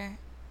were,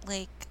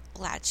 like,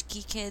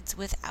 latchkey kids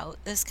without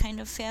this kind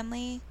of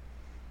family,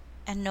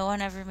 and no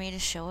one ever made a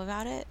show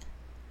about it?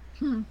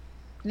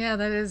 Yeah,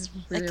 that is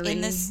really like,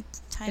 in this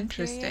time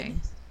interesting. Period.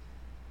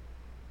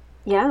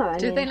 Yeah.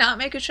 Did they not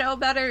make a show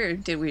about it, or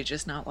did we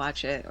just not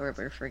watch it, or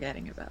we're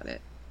forgetting about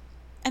it?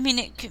 I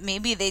mean,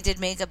 maybe they did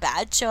make a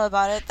bad show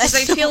about it that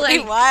I feel we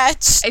like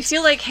watched. I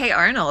feel like Hey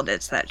Arnold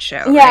is that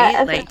show, Yeah,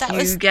 right? Like that you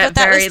was, get but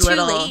that very was too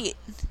little. late.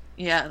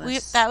 Yeah,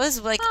 That was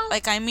like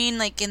I mean,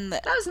 like in the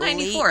that was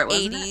 94,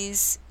 late wasn't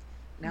 80s. it?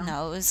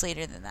 No, it was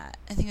later than that.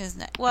 I think it was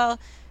well,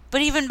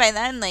 but even by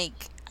then,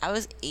 like I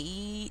was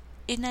 8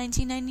 in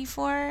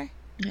 1994.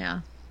 Yeah.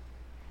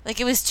 Like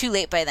it was too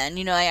late by then.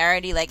 You know, I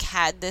already like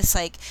had this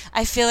like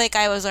I feel like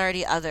I was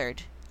already othered.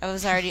 I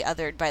was already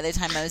othered by the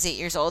time I was 8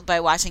 years old by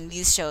watching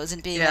these shows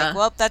and being like,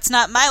 well, that's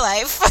not my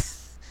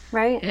life.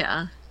 Right?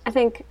 Yeah. I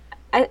think,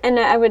 and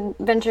I would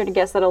venture to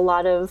guess that a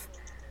lot of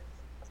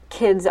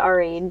kids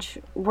our age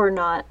were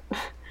not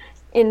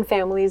in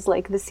families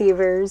like the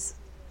Seavers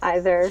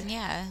either.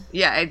 Yeah.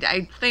 Yeah,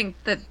 I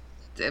think that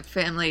the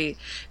family,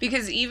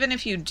 because even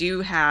if you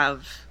do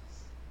have,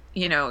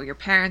 your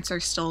parents are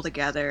still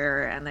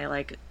together and they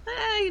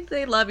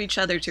love each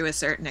other to a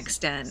certain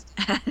extent,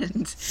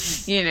 and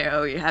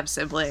you have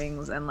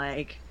siblings, and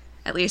like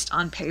at least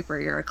on paper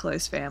you're a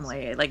close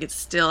family, like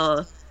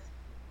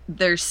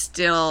there's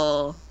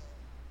still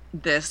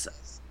this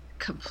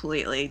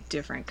completely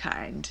different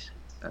kind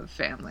of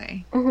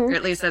family, or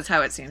at least that's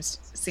how it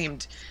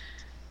seemed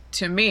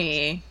to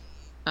me,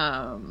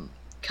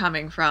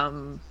 coming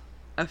from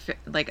a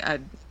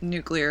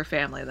nuclear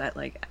family that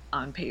like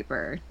on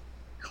paper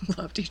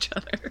loved each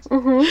other,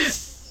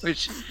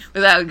 which,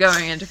 without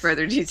going into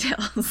further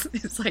details,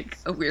 is like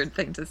a weird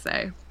thing to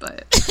say,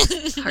 but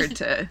it's hard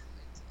to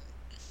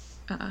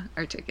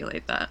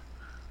articulate that.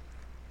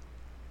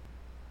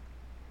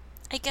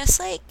 I guess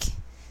like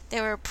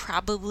there were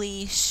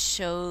probably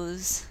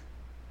shows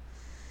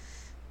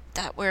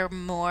that were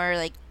more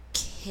like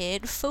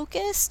kid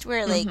focused,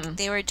 where like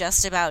they were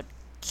just about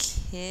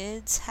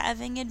kids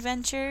having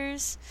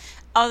adventures.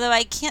 Although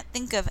I can't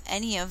think of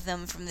any of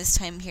them from this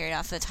time period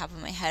off the top of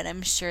my head.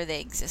 I'm sure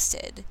they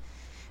existed.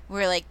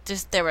 Where like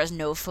just there was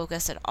no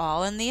focus at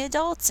all on the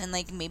adults, and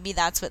like maybe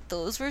that's what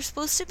those were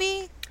supposed to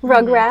be.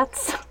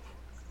 Rugrats.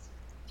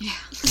 Yeah.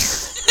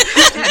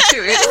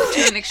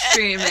 to an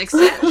extreme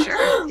extent,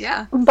 sure.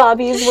 Yeah.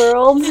 Bobby's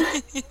World.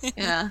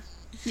 Yeah.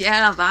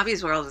 Yeah,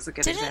 Bobby's World is a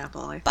good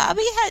example. I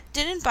think.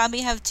 Didn't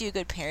Bobby have two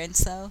good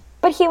parents though?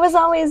 But he was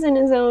always in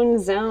his own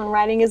zone,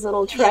 riding his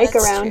little trike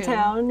around true.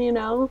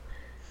 town,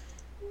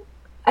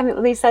 I mean,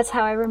 at least that's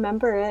how I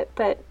remember it.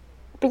 But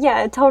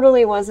yeah, it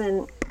totally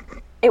wasn't.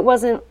 It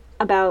wasn't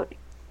about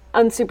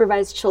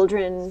unsupervised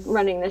children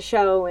running the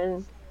show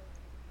and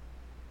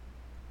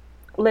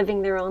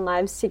living their own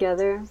lives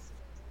together.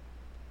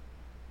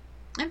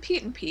 And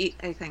Pete,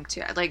 I think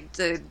too. Like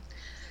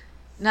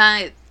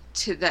not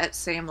to that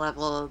same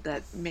level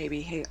that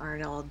maybe Hey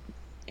Arnold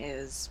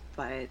is,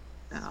 but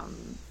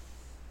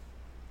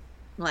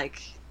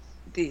like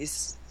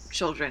these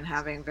children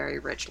having very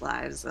rich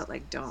lives that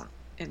like don't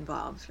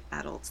involve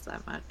adults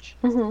that much,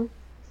 and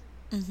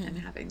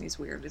having these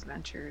weird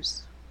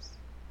adventures.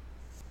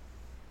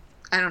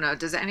 I don't know.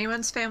 Does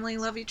anyone's family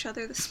love each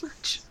other this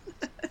much?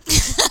 I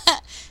don't know.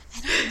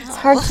 It's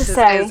hard to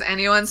say. Is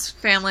anyone's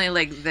family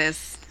like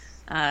this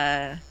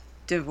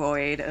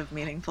devoid of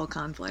meaningful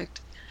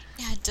conflict?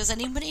 Yeah. Does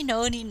anybody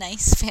know any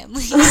nice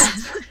families?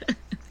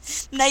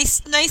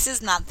 Nice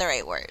is not the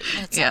right word.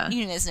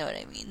 You guys know what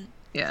I mean.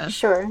 Yeah.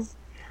 Sure.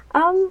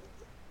 I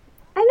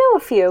know a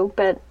few,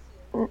 but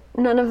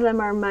none of them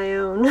are my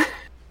own.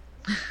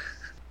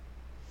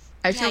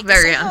 I feel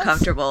very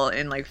uncomfortable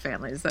in like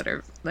families that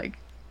are like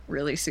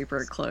really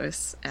super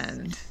close,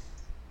 and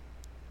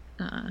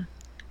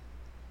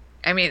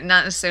I I mean,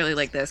 not necessarily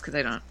like this, because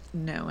I don't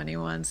know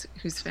anyone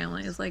whose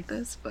family is like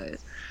this, but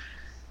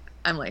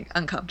I'm, like,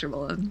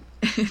 uncomfortable in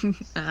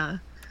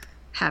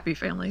happy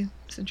family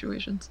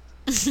situations.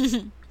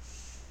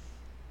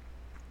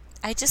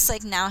 I just,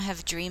 like, now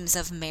have dreams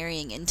of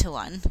marrying into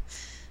one.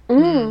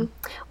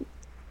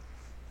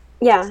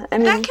 Yeah, I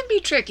mean... That can be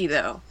tricky,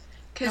 though.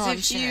 Because Oh, if I'm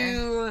you...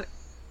 sure.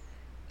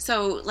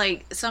 So,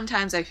 like,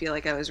 sometimes I feel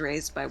like I was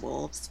raised by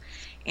wolves,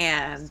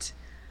 and,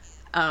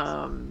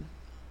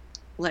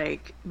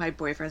 like, my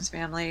boyfriend's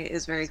family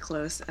is very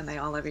close, and they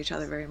all love each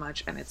other very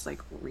much, and it's,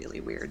 like, really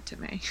weird to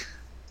me.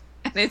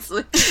 And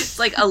it's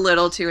like a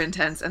little too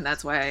intense, and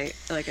that's why,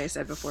 like I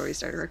said before we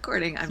started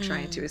recording, I'm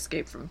trying to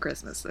escape from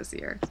Christmas this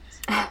year.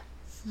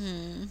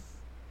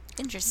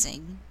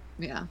 Interesting.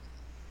 Yeah.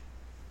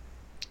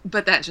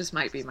 But that just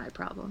might be my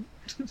problem.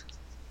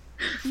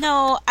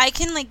 No, I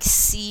can, like,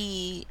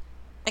 see...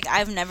 Like,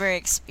 I've never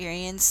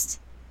experienced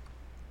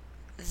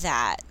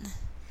that.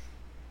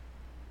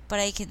 But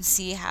I can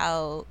see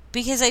how...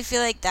 Because I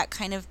feel like that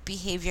kind of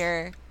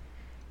behavior,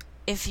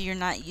 if you're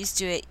not used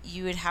to it,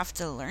 you would have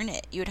to learn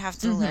it. You would have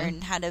to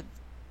learn how to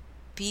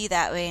be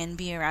that way and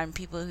be around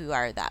people who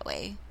are that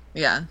way.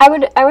 Yeah. I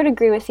would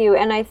agree with you,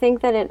 and I think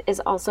that it is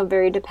also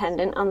very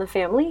dependent on the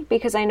family,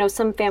 because I know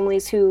some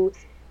families who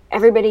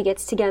everybody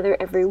gets together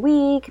every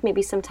week,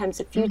 maybe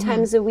sometimes a few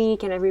times a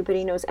week, and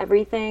everybody knows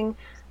everything.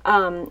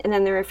 And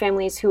then there are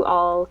families who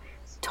all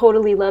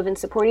totally love and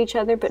support each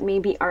other, but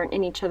maybe aren't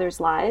in each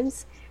other's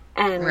lives.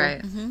 And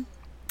Right.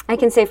 I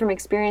can say from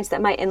experience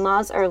that my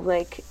in-laws are,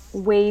 like,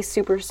 way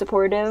super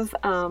supportive,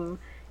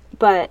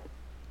 but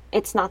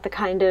it's not the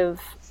kind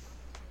of,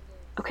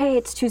 okay,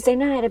 it's Tuesday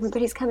night,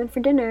 everybody's coming for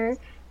dinner.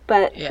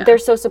 But they're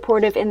so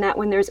supportive in that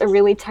when there's a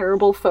really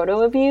terrible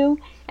photo of you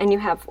and you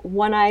have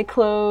one eye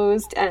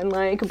closed and,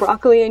 like,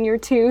 broccoli in your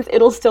tooth,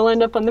 it'll still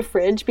end up on the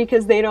fridge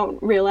because they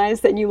don't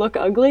realize that you look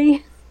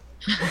ugly.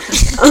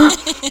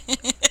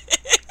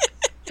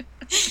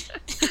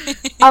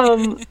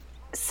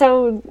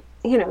 So,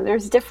 you know,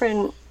 there's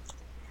different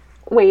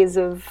ways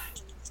of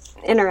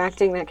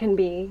interacting that can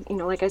be, you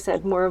know, like I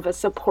said, more of a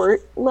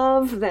support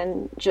love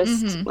than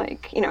just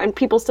like, you know, and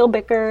people still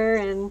bicker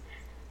and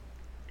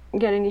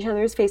get in each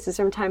other's faces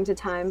from time to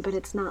time, but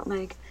it's not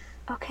like,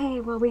 okay,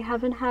 well, we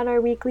haven't had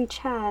our weekly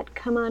chat,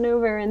 come on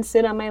over and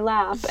sit on my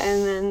lap,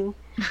 and then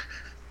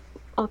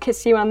I'll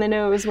kiss you on the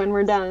nose when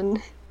we're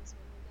done.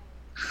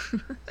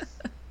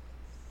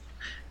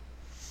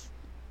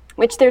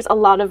 Which there's a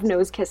lot of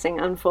nose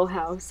kissing on Full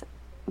House,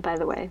 by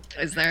the way.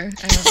 Is there?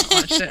 I haven't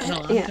watched it in a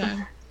long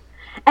time.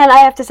 And I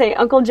have to say,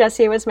 Uncle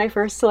Jesse was my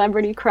first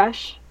celebrity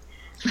crush.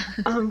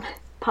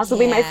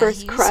 Possibly my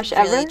first crush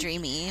really ever.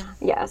 Dreamy.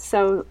 Yeah,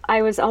 so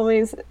I was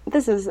always,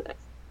 let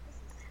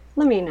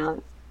me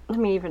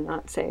even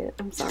not say it.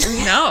 I'm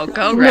sorry. No,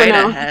 go right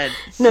ahead.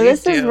 No,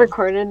 Please this is do.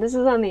 recorded. This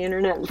is on the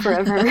internet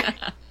forever.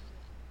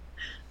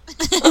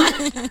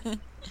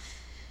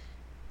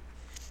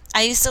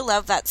 I used to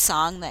love that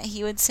song that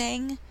he would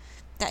sing,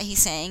 that he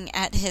sang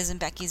at his and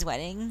Becky's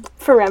wedding.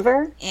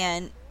 Forever?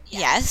 And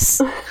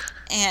yes.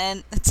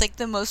 And it's like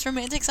the most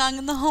romantic song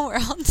in the whole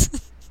world.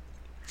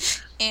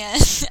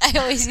 And I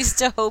always used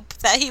to hope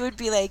that he would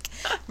be, like,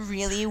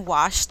 really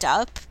washed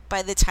up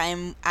by the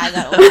time I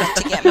got old enough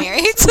to get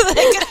married so that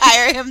I could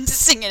hire him to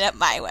sing it at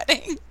my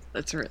wedding.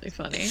 That's really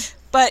funny.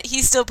 But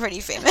he's still pretty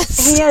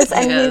famous. He is,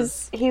 and He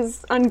is.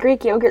 he's on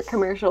Greek yogurt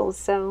commercials,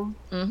 so...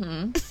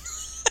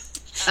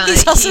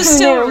 He's also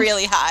still knew?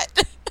 really hot.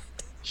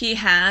 He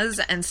has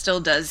and still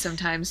does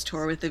sometimes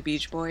tour with the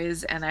Beach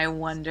Boys, and I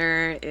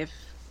wonder if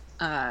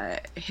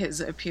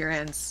his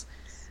appearance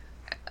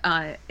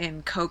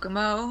in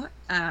Kokomo,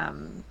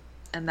 and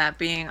that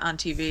being on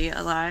TV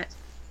a lot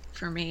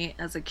for me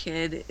as a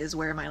kid, is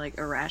where my, like,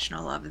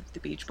 irrational love of the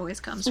Beach Boys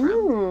comes from.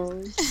 All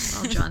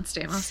John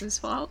Stamos'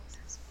 fault.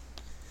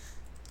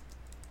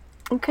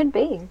 It could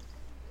be.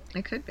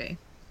 It could be.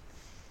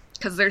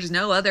 Because there's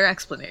no other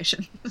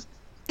explanation.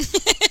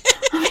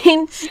 I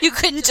mean, You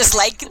couldn't just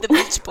like the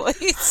Beach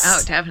Boys.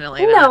 Oh,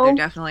 definitely No. not. They're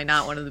definitely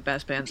not one of the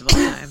best bands of all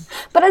time.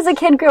 but as a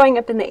kid growing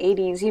up in the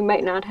 80s, you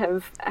might not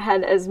have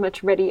had as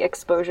much ready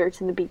exposure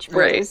to the Beach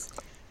Boys.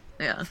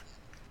 Right. Yeah.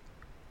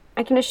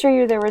 I can assure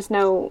you there was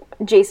no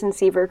Jason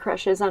Seaver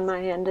crushes on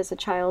my end as a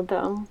child,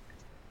 though.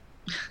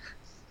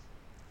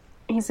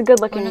 He's a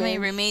good-looking One of my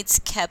man. roommates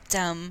kept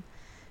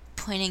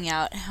pointing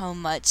out how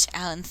much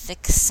Alan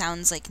Thicke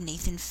sounds like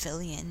Nathan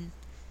Fillion,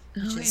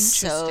 which is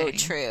so interesting.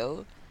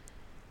 true.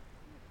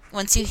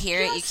 Once you hear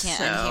it, you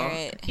can't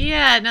unhear it.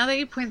 Yeah, now that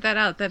you point that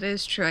out, that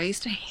is true. I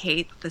used to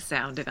hate the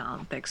sound of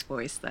Alan Thicke's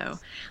voice, though.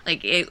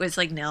 Like, it was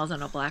like nails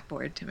on a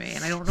blackboard to me,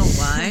 and I don't know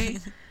why.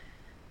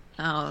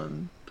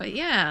 But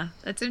yeah,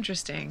 that's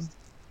interesting.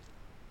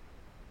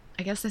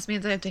 I guess this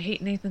means I have to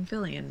hate Nathan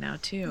Fillion now,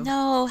 too.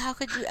 No, how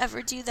could you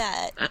ever do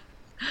that?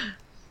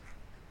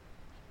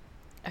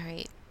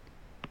 Alright.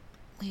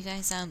 Will you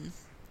guys,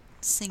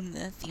 sing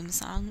the theme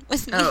song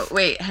with me? Oh,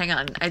 wait, hang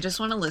on. I just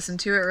want to listen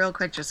to it real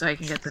quick just so I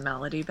can get the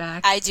melody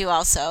back. I do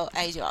also.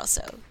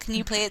 Can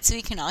you play it so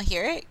we can all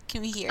hear it?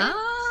 Can we hear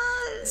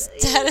it?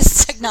 How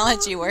does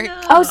technology work?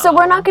 Oh, so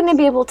we're not going to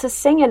be able to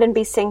sing it and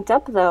be synced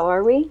up, though,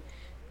 are we?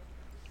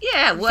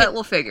 Yeah,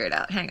 we'll figure it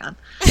out. Hang on.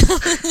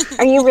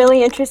 Are you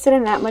really interested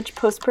in that much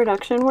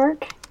post-production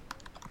work?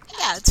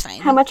 Yeah, it's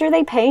fine. How much are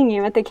they paying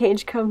you at the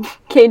Cage Club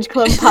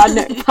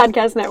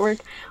Podcast Network?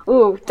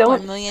 Ooh,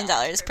 don't. $1 million per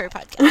I was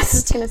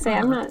podcast. going to say,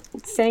 I'm not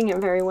saying it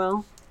very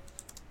well.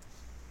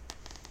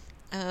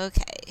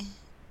 Okay.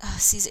 Oh,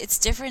 it's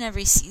different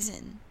every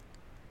season.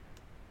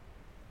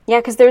 Yeah,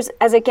 because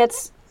as it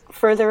gets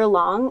further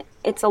along,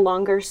 it's a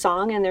longer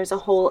song, and there's a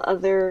whole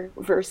other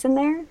verse in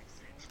there.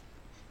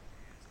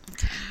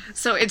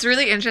 So it's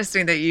really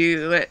interesting that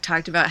you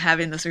talked about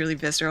having this really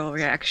visceral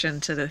reaction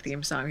to the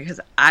theme song,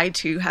 because I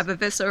too have a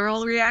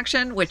visceral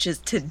reaction, which is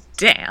to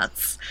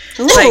dance.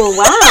 Ooh,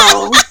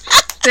 wow.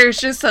 There's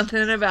just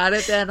something about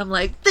it that I'm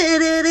like,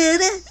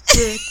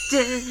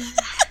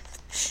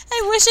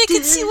 I wish I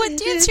could see what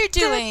dance you're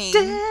doing.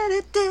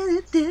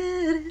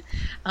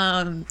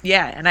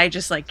 Yeah, and I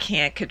just like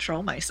can't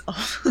control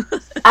myself.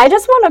 I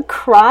just want to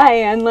cry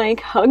and like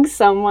hug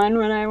someone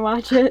when I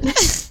watch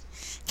it.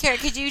 Kara,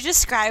 could you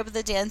describe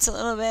the dance a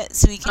little bit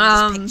so we can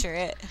just picture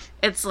it?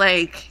 It's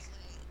like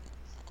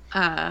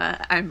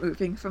I'm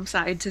moving from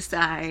side to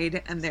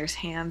side, and there's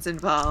hands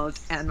involved,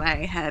 and my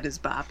head is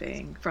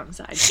bopping from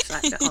side to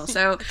side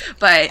also.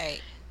 But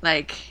Right.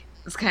 like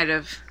it's kind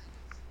of,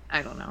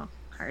 I don't know,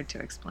 hard to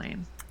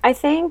explain. I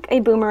think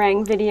a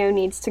boomerang video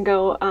needs to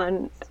go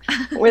on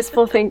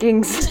Wistful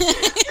Thinking's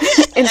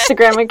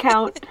Instagram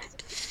account.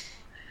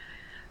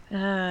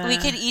 We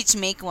could each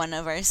make one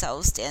of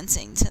ourselves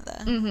dancing to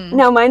the...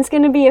 No, mine's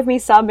going to be of me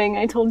sobbing,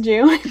 I told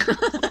you.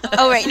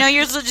 Oh, right. No,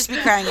 yours will just be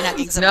crying and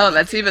hugging someone. No,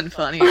 that's even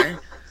funnier.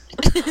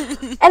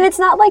 And it's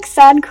not like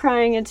sad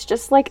crying, it's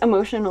just like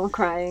emotional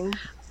crying.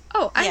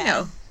 Oh, I Yeah.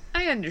 know.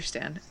 I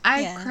understand.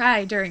 I Yeah.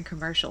 cry during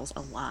commercials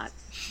a lot,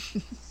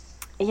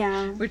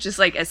 Yeah. which is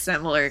like a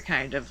similar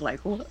kind of like,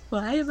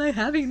 why am I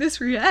having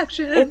this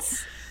reaction?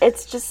 It's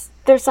just,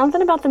 there's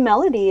something about the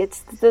melody. It's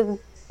the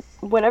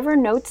whatever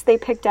notes they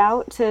picked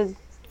out to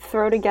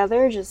throw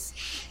together, just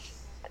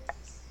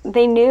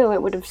they knew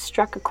it would have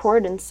struck a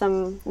chord in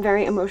some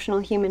very emotional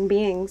human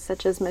being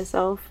such as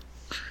myself.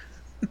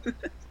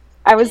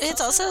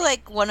 It's also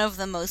like one of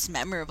the most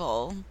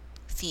memorable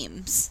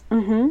themes,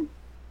 Mm-hmm.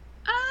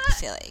 I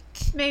feel like.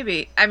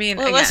 Maybe. I mean,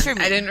 Well, it again, was for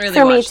me. I didn't really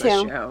For me watch the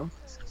too. show,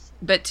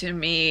 but to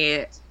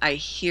me, I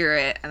hear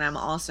it, and I'm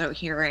also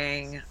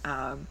hearing,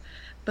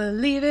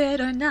 "Believe it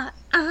or not,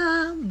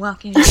 I'm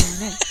walking in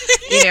it."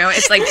 You know,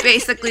 it's like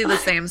basically the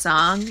same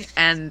song,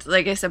 and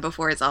like I said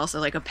before, it's also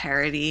like a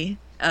parody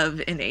of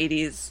an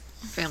 '80s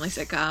family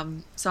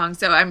sitcom song.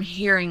 So I'm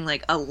hearing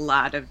like a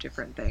lot of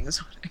different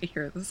things when I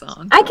hear the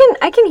song. I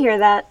can hear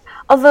that.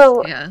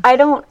 Although Yeah.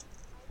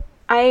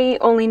 I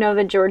only know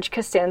the George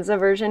Costanza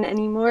version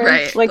anymore.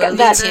 Right. Like Believe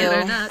that it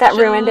or not, that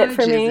ruined it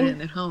for George me.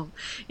 isn't at home.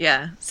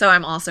 Yeah. So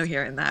I'm also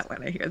hearing that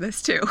when I hear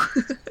this too.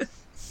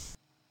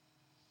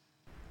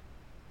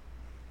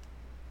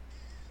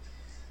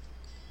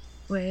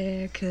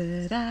 Where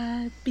could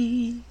I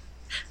be?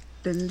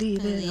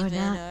 Believe it or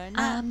not,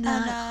 I'm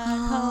not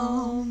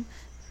home.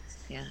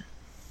 Yeah.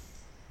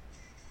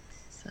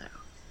 So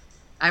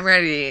I'm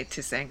ready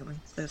to sing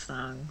this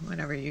song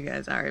whenever you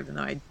guys are, even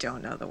though I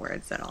don't know the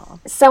words at all.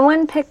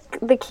 Someone pick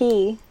the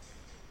key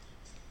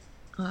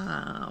or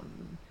the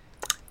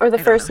I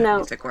don't first know how note.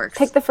 music works.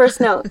 Pick the first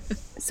note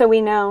so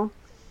we know.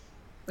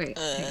 Wait,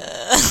 hang on.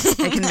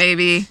 I can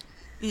maybe.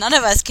 None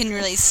of us can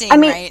really sing, I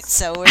mean- right?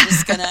 So we're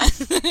just gonna...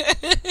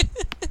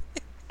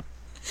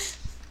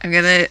 I'm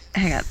gonna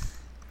hang on.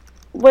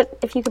 What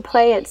if you could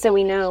play it so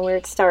we know where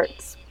it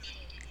starts?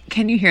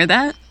 Can you hear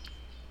that?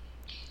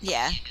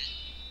 Yeah.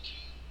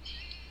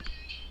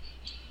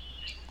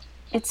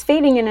 It's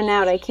fading in and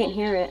out. I can't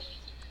hear it.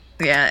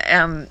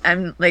 Yeah,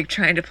 I'm like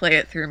trying to play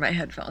it through my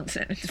headphones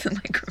and into the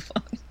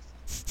microphone.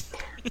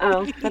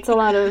 Oh, that's a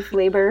lot of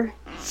labor.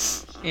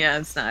 Yeah,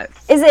 it's not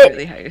Is it?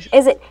 really high.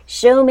 Is it?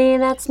 Show me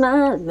that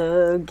smile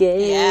again.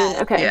 Yeah.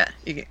 Okay. Yeah,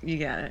 you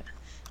got it.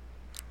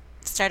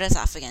 Start us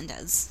off again,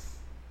 Des.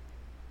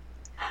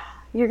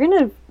 You're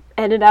gonna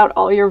edit out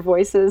all your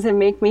voices and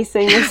make me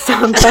sing this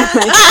song by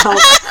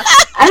myself.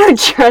 I don't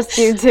trust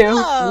you two.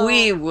 Oh,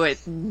 We would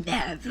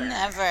never.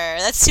 never.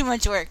 That's too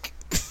much work.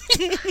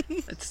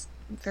 That's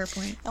a fair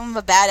point. I'm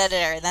a bad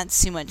editor, and that's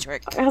too much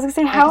work. I was gonna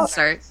say I how. can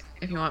start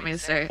if you want me to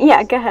start.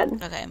 Yeah, go ahead.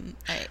 Okay,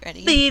 alright,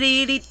 ready?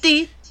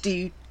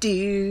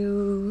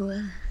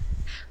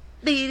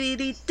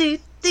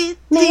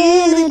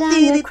 Minute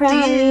I'm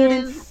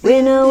crying.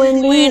 We know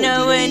when We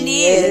know we're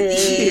near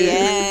the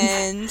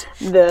end.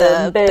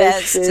 The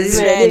best is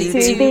ready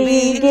to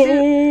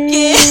begin.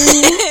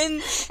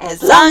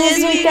 As long as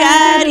we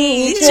got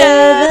each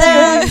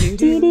other.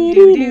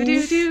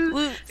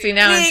 Do-do-do-do-do-do. See,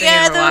 now I'm We singing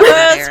got We're the Walking on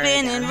world Air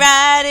spinning again.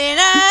 right in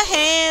our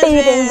hands.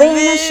 Baby,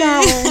 rain or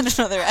shine. I don't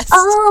know the rest.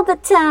 All the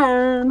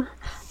time.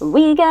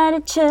 We got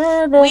each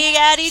other. We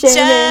got each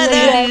Sharing other,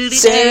 laughter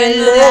sharing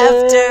and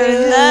laughter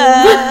and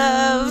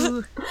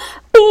love.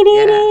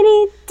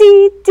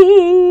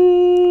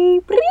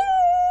 Dee-dee-dee-dee-dee-dee.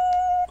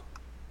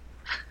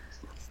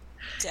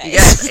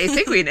 I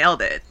think we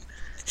nailed it.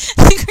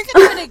 I think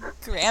we're gonna win a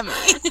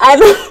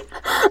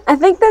Grammy. I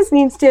think this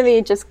needs to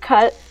be just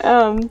cut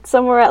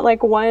somewhere at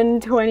like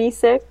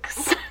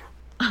 126.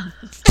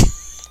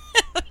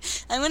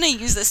 I'm gonna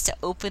use this to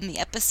open the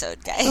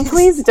episode, guys.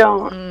 Please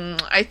don't.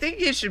 I think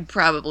you should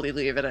probably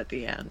leave it at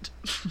the end.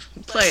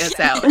 Play us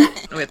out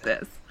with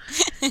this.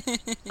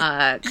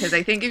 Because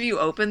I think if you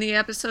open the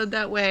episode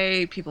that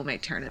way, people may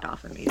turn it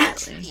off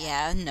immediately.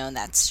 Yeah, no,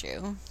 that's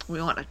true.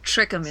 We want to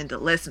trick them into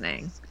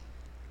listening.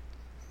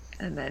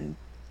 And then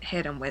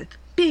hit them with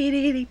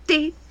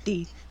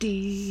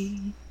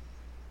dee-dee-dee-dee-dee-dee.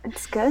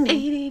 It's good.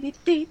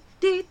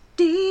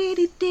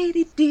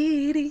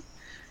 Dee-dee-dee-dee-dee-dee-dee-dee.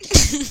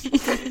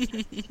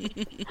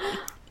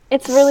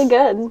 It's really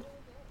good.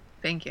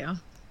 Thank you.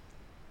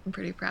 I'm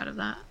pretty proud of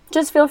that.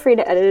 Just feel free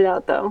to edit it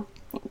out, though.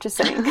 Just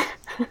saying.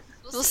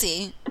 We'll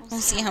see. We'll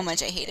see how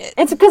much I hate it.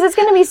 It's because it's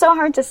going to be so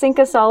hard to sync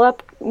us all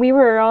up. We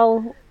were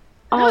all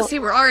Oh, see,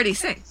 we're already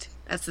synced.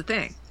 That's the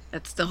thing.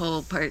 That's the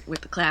whole part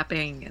with the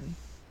clapping and...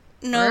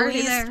 No,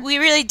 already there. we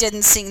really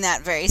didn't sing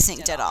that very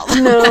synced at all.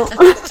 no.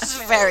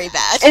 It's very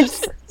bad.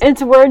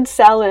 It's word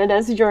salad,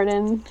 as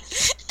Jordan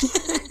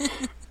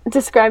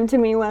described to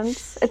me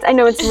once. I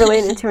know it's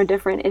related to a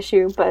different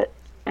issue, but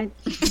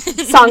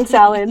song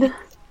salad.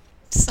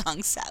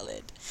 Song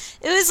salad.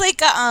 It was like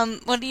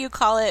what do you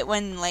call it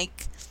when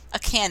like a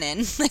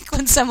cannon, like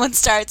when someone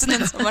starts and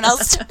then someone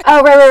else starts.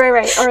 Oh,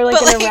 right. Or like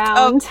But in like a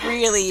round. a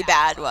really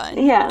bad one.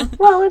 Yeah.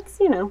 Well, it's,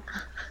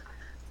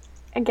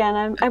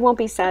 again, I won't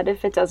be sad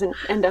if it doesn't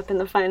end up in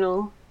the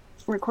final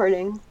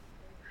recording.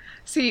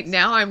 See,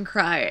 now I'm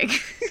crying.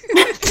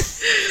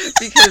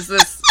 Because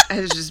this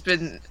has just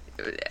been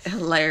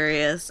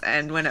hilarious,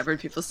 and whenever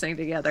people sing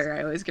together,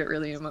 I always get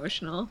really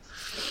emotional.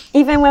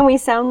 Even when we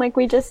sound like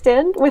we just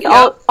did, with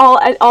Yep. all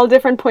at all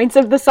different points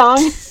of the song.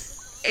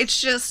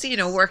 It's just,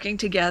 working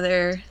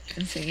together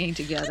and singing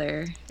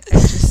together.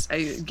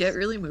 I get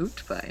really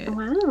moved by it.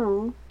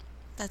 Wow.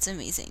 That's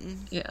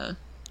amazing. Yeah.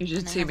 You should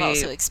And see I've me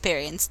also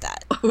experienced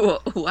that.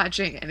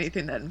 watching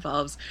anything that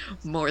involves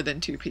more than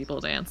two people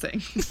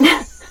dancing.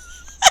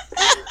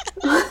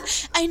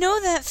 I know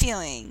that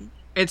feeling.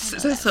 It's I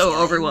know that so feeling.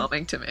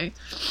 overwhelming to me.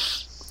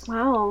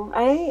 Wow.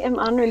 I am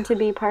honored to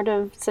be part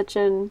of such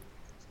an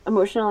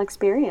emotional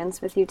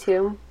experience with you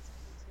two.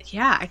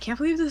 Yeah, I can't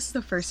believe this is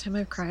the first time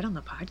I've cried on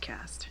the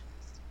podcast.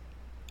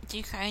 Do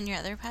you cry on your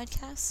other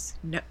podcasts?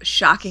 No,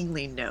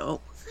 shockingly,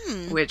 no.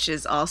 Hmm. Which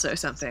is also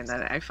something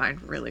that I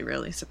find really,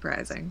 really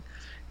surprising.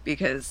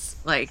 Because,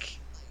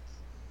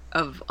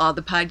 of all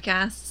the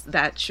podcasts,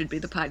 that should be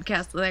the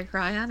podcast that I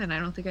cry on, and I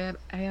don't think I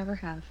ever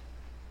have.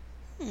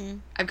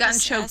 I've gotten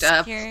Just choked ask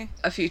up your-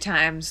 a few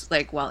times,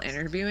 while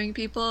interviewing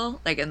people,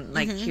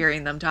 and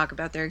hearing them talk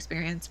about their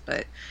experience,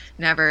 but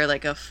never,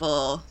 a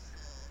full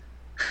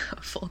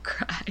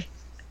cry.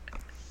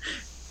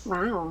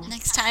 Wow.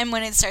 Next time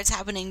when it starts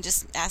happening,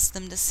 just ask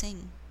them to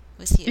sing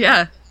with you.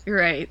 Yeah, you're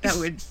right.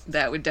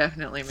 That would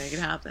definitely make it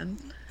happen.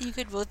 You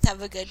could both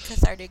have a good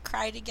cathartic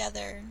cry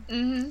together.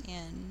 Mm-hmm.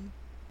 And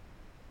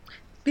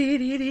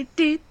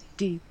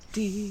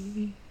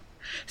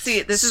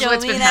See, this is show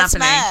what's me been that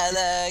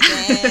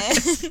happening.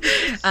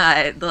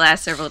 smile again. The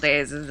last several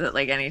days is that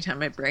anytime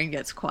my brain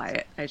gets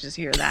quiet, I just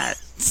hear that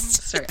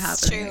start It's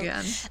happening true.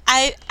 again.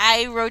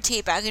 I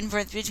rotate back and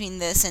forth between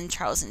this and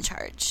Charles in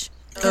Charge.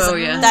 'Cause Oh,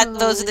 yeah.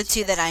 those are the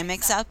two that I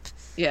mix up.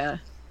 Yeah,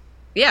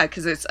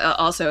 because it's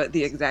also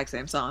the exact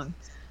same song.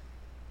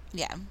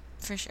 Yeah,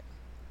 for sure.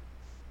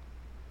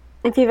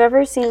 If you've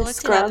ever I seen looked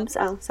it up. Scrubs,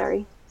 oh,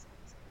 sorry.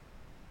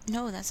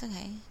 No, that's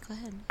okay. Go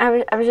ahead.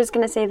 I was just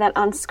going to say that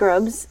on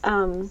Scrubs,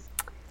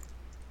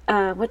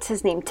 what's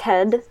his name?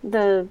 Ted,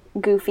 the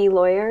goofy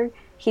lawyer.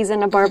 He's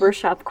in a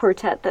barbershop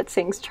quartet that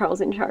sings Charles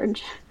in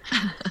Charge.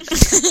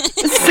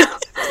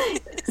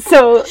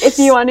 So if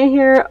you want to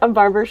hear a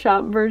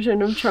barbershop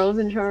version of Charles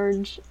in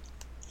Charge,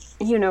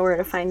 you know where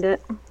to find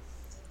it.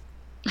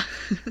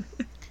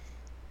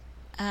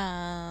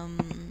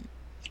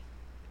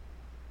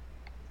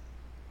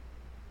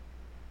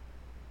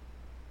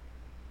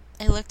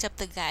 I looked up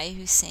the guy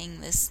who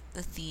sang the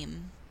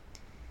theme.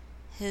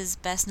 His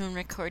best known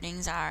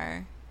recordings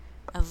are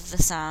of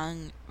the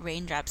song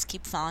Raindrops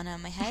Keep Falling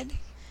on My Head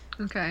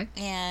Okay,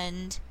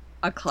 and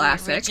a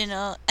classic.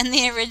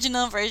 the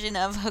original version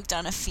of Hooked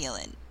on a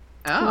Feelin'.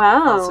 Oh,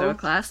 Wow. also a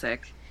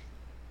classic.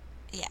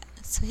 Yeah,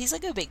 so he's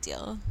like a big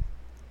deal.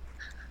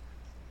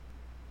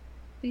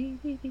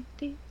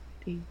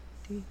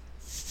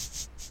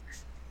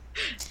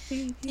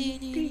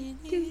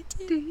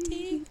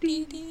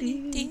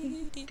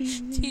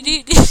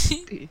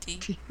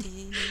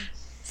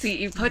 See,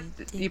 you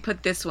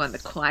put this one, the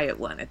quiet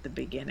one, at the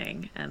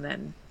beginning, and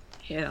then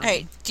hit 'em. All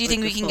right, do you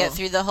think we can get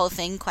through the whole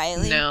thing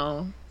quietly?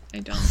 No, I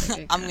don't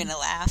think I I'm can. gonna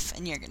laugh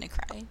and you're gonna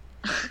cry.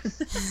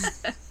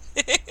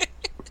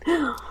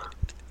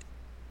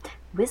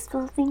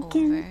 Wistful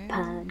Thinking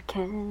Over.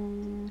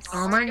 Podcast.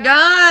 Oh my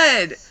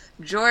god!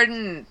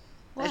 Jordan,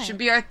 What? that should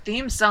be our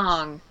theme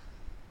song.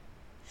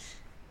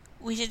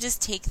 We should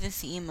just take the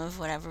theme of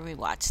whatever we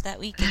watch that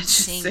week and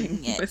Just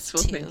sing it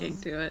wistful too. thinking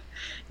to it.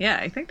 Yeah,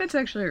 I think that's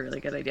actually a really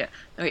good idea.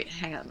 Oh, wait,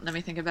 hang on. Let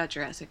me think about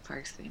Jurassic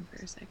Park's theme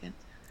for a second.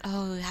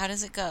 Oh, how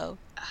does it go?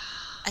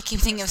 I keep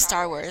thinking of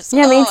Star Wars.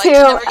 Yeah, me I too.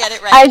 can never get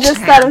it right. I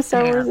just thought of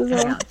Star Hang Wars on, as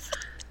hang well. on.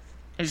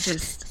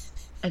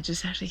 I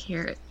just have to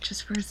hear it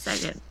just for a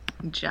second.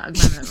 Jog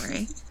my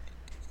memory.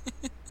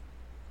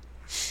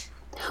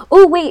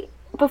 Oh, wait.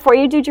 Before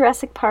you do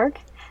Jurassic Park,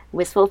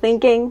 wistful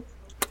thinking.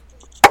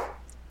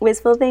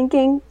 Wistful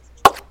thinking.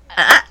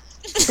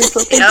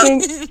 Wistful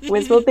thinking.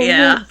 Wistful thinking.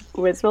 Yeah.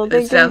 Wistful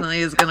This thinking. definitely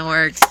is going to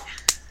work.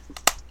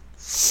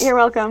 You're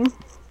welcome.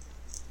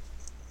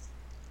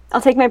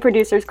 I'll take my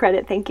producer's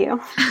credit. Thank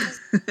you.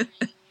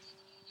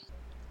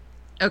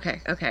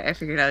 Okay, I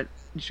figured out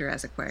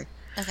Jurassic Park.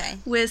 Okay.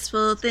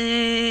 Wistful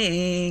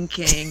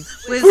thinking,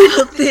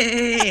 wistful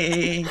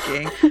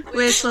thinking,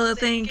 wistful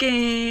thinking,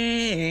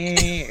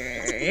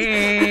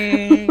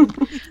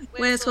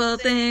 wistful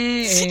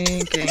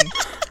thinking.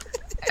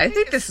 I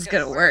think this is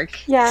gonna work.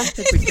 Yeah. I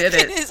think we did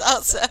It it. is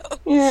also.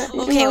 Yeah.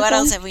 Okay, what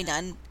else have we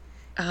done?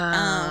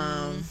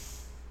 I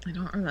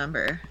don't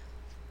remember.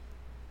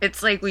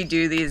 It's like we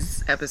do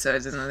these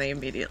episodes and then they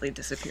immediately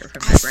disappear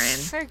from my I brain.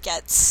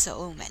 forget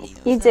so many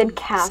of You them, did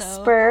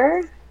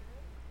Casper.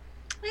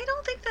 I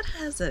don't think that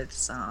has a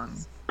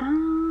song.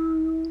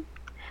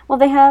 Well,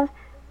 they have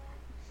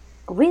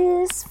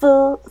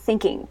Wistful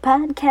Thinking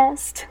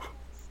Podcast.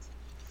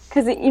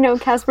 Because,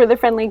 Casper the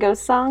Friendly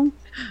Ghost song.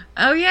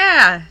 Oh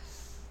yeah,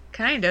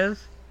 kind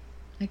of.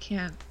 I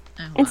can't.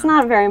 Oh, It's well.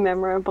 not very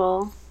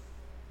memorable.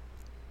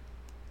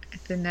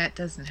 The Net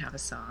doesn't have a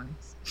song.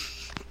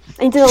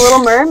 They did a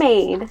Little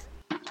Mermaid.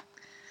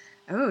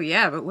 Oh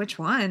yeah, but which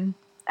one?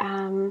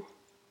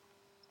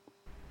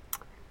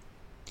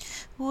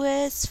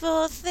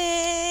 Wistful thinking.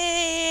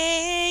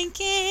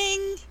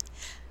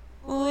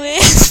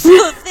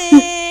 Wistful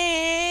thinking.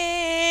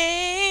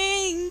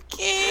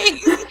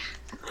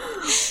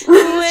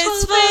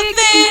 Wistful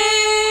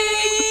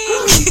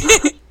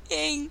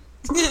thinking.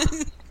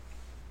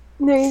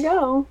 There you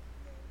go.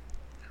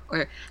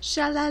 Or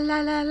sha la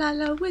la la la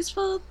la,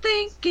 wistful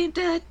thinking,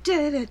 da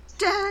da da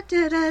da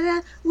da da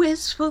da,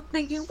 wistful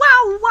thinking,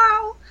 wow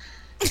wow.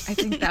 I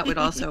think that would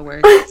also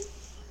work.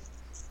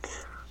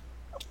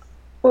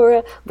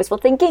 Or wistful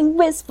thinking,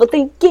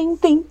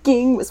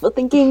 thinking, wistful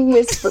thinking,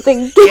 wistful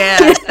thinking.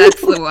 Yeah,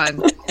 that's the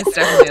one. It's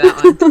definitely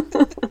that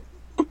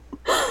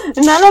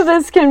one. None of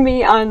this can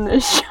be on the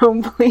show,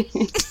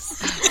 please.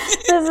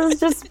 This is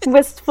just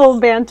wistful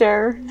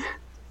banter.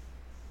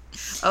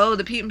 Oh,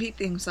 the Pete and Pete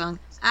theme song.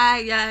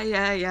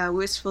 Yeah,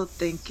 wistful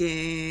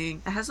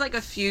thinking. It has like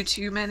a few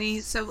too many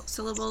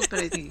syllables, but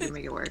I think you can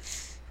make it work.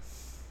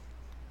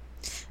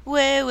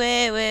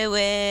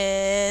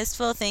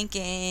 Wistful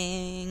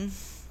thinking.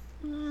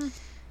 I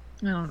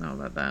don't know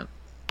about that.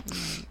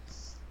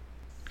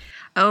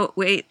 Oh,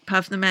 wait,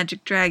 Puff the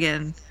Magic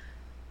Dragon.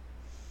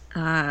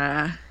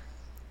 The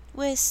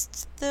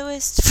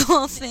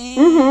wistful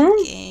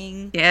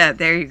thinking. Yeah,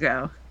 there you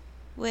go.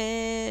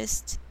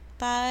 Whist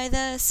by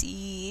the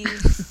sea.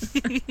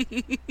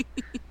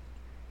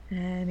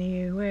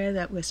 Anywhere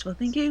that wistful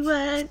thinking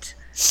went.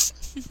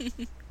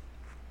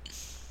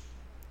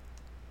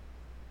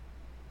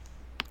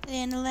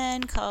 In a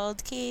land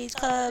called Cage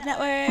Club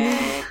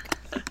Network.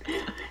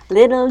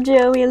 Little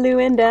Joey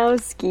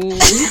Lewandowski.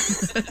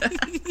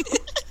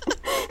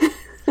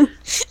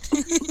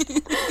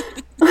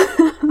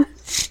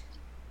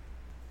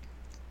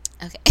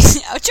 Okay,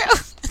 outro.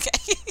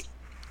 Okay.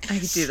 I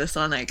could do this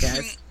all night,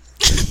 guys.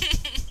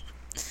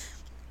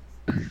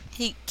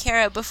 Hey,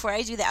 Kara, before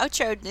I do the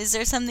outro, is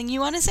there something you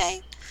want to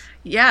say?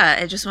 Yeah,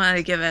 I just wanted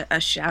to give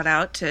a shout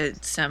out to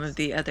some of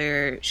the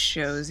other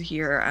shows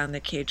here on the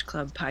Cage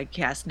Club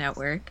Podcast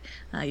Network.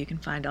 You can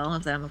find all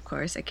of them, of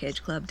course, at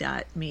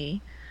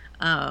cageclub.me.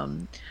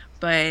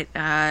 But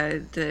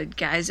the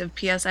guys of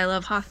P.S. I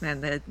Love Hoffman,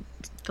 the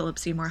Philip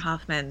Seymour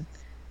Hoffman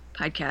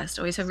podcast,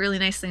 always have really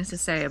nice things to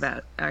say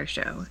about our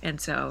show.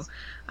 And so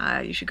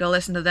you should go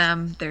listen to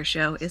them. Their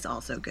show is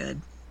also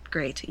good.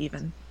 Great,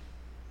 even.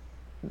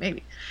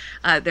 Maybe.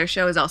 Their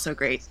show is also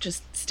great.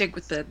 Just stick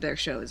with their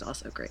show is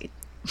also great.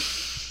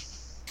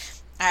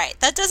 All right,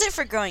 that does it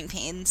for Growing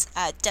Pains.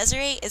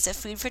 Desiree is a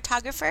food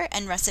photographer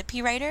and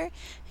recipe writer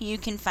who you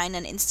can find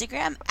on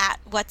Instagram at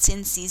What's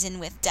in Season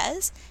with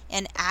Des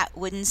and at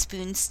Wooden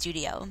Spoon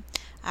Studio.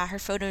 Her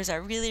photos are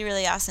really,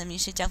 really awesome. You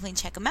should definitely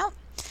check them out.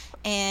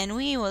 And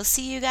we will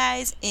see you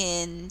guys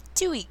in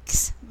 2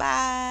 weeks.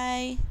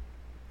 Bye.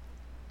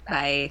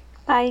 Bye.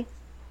 Bye.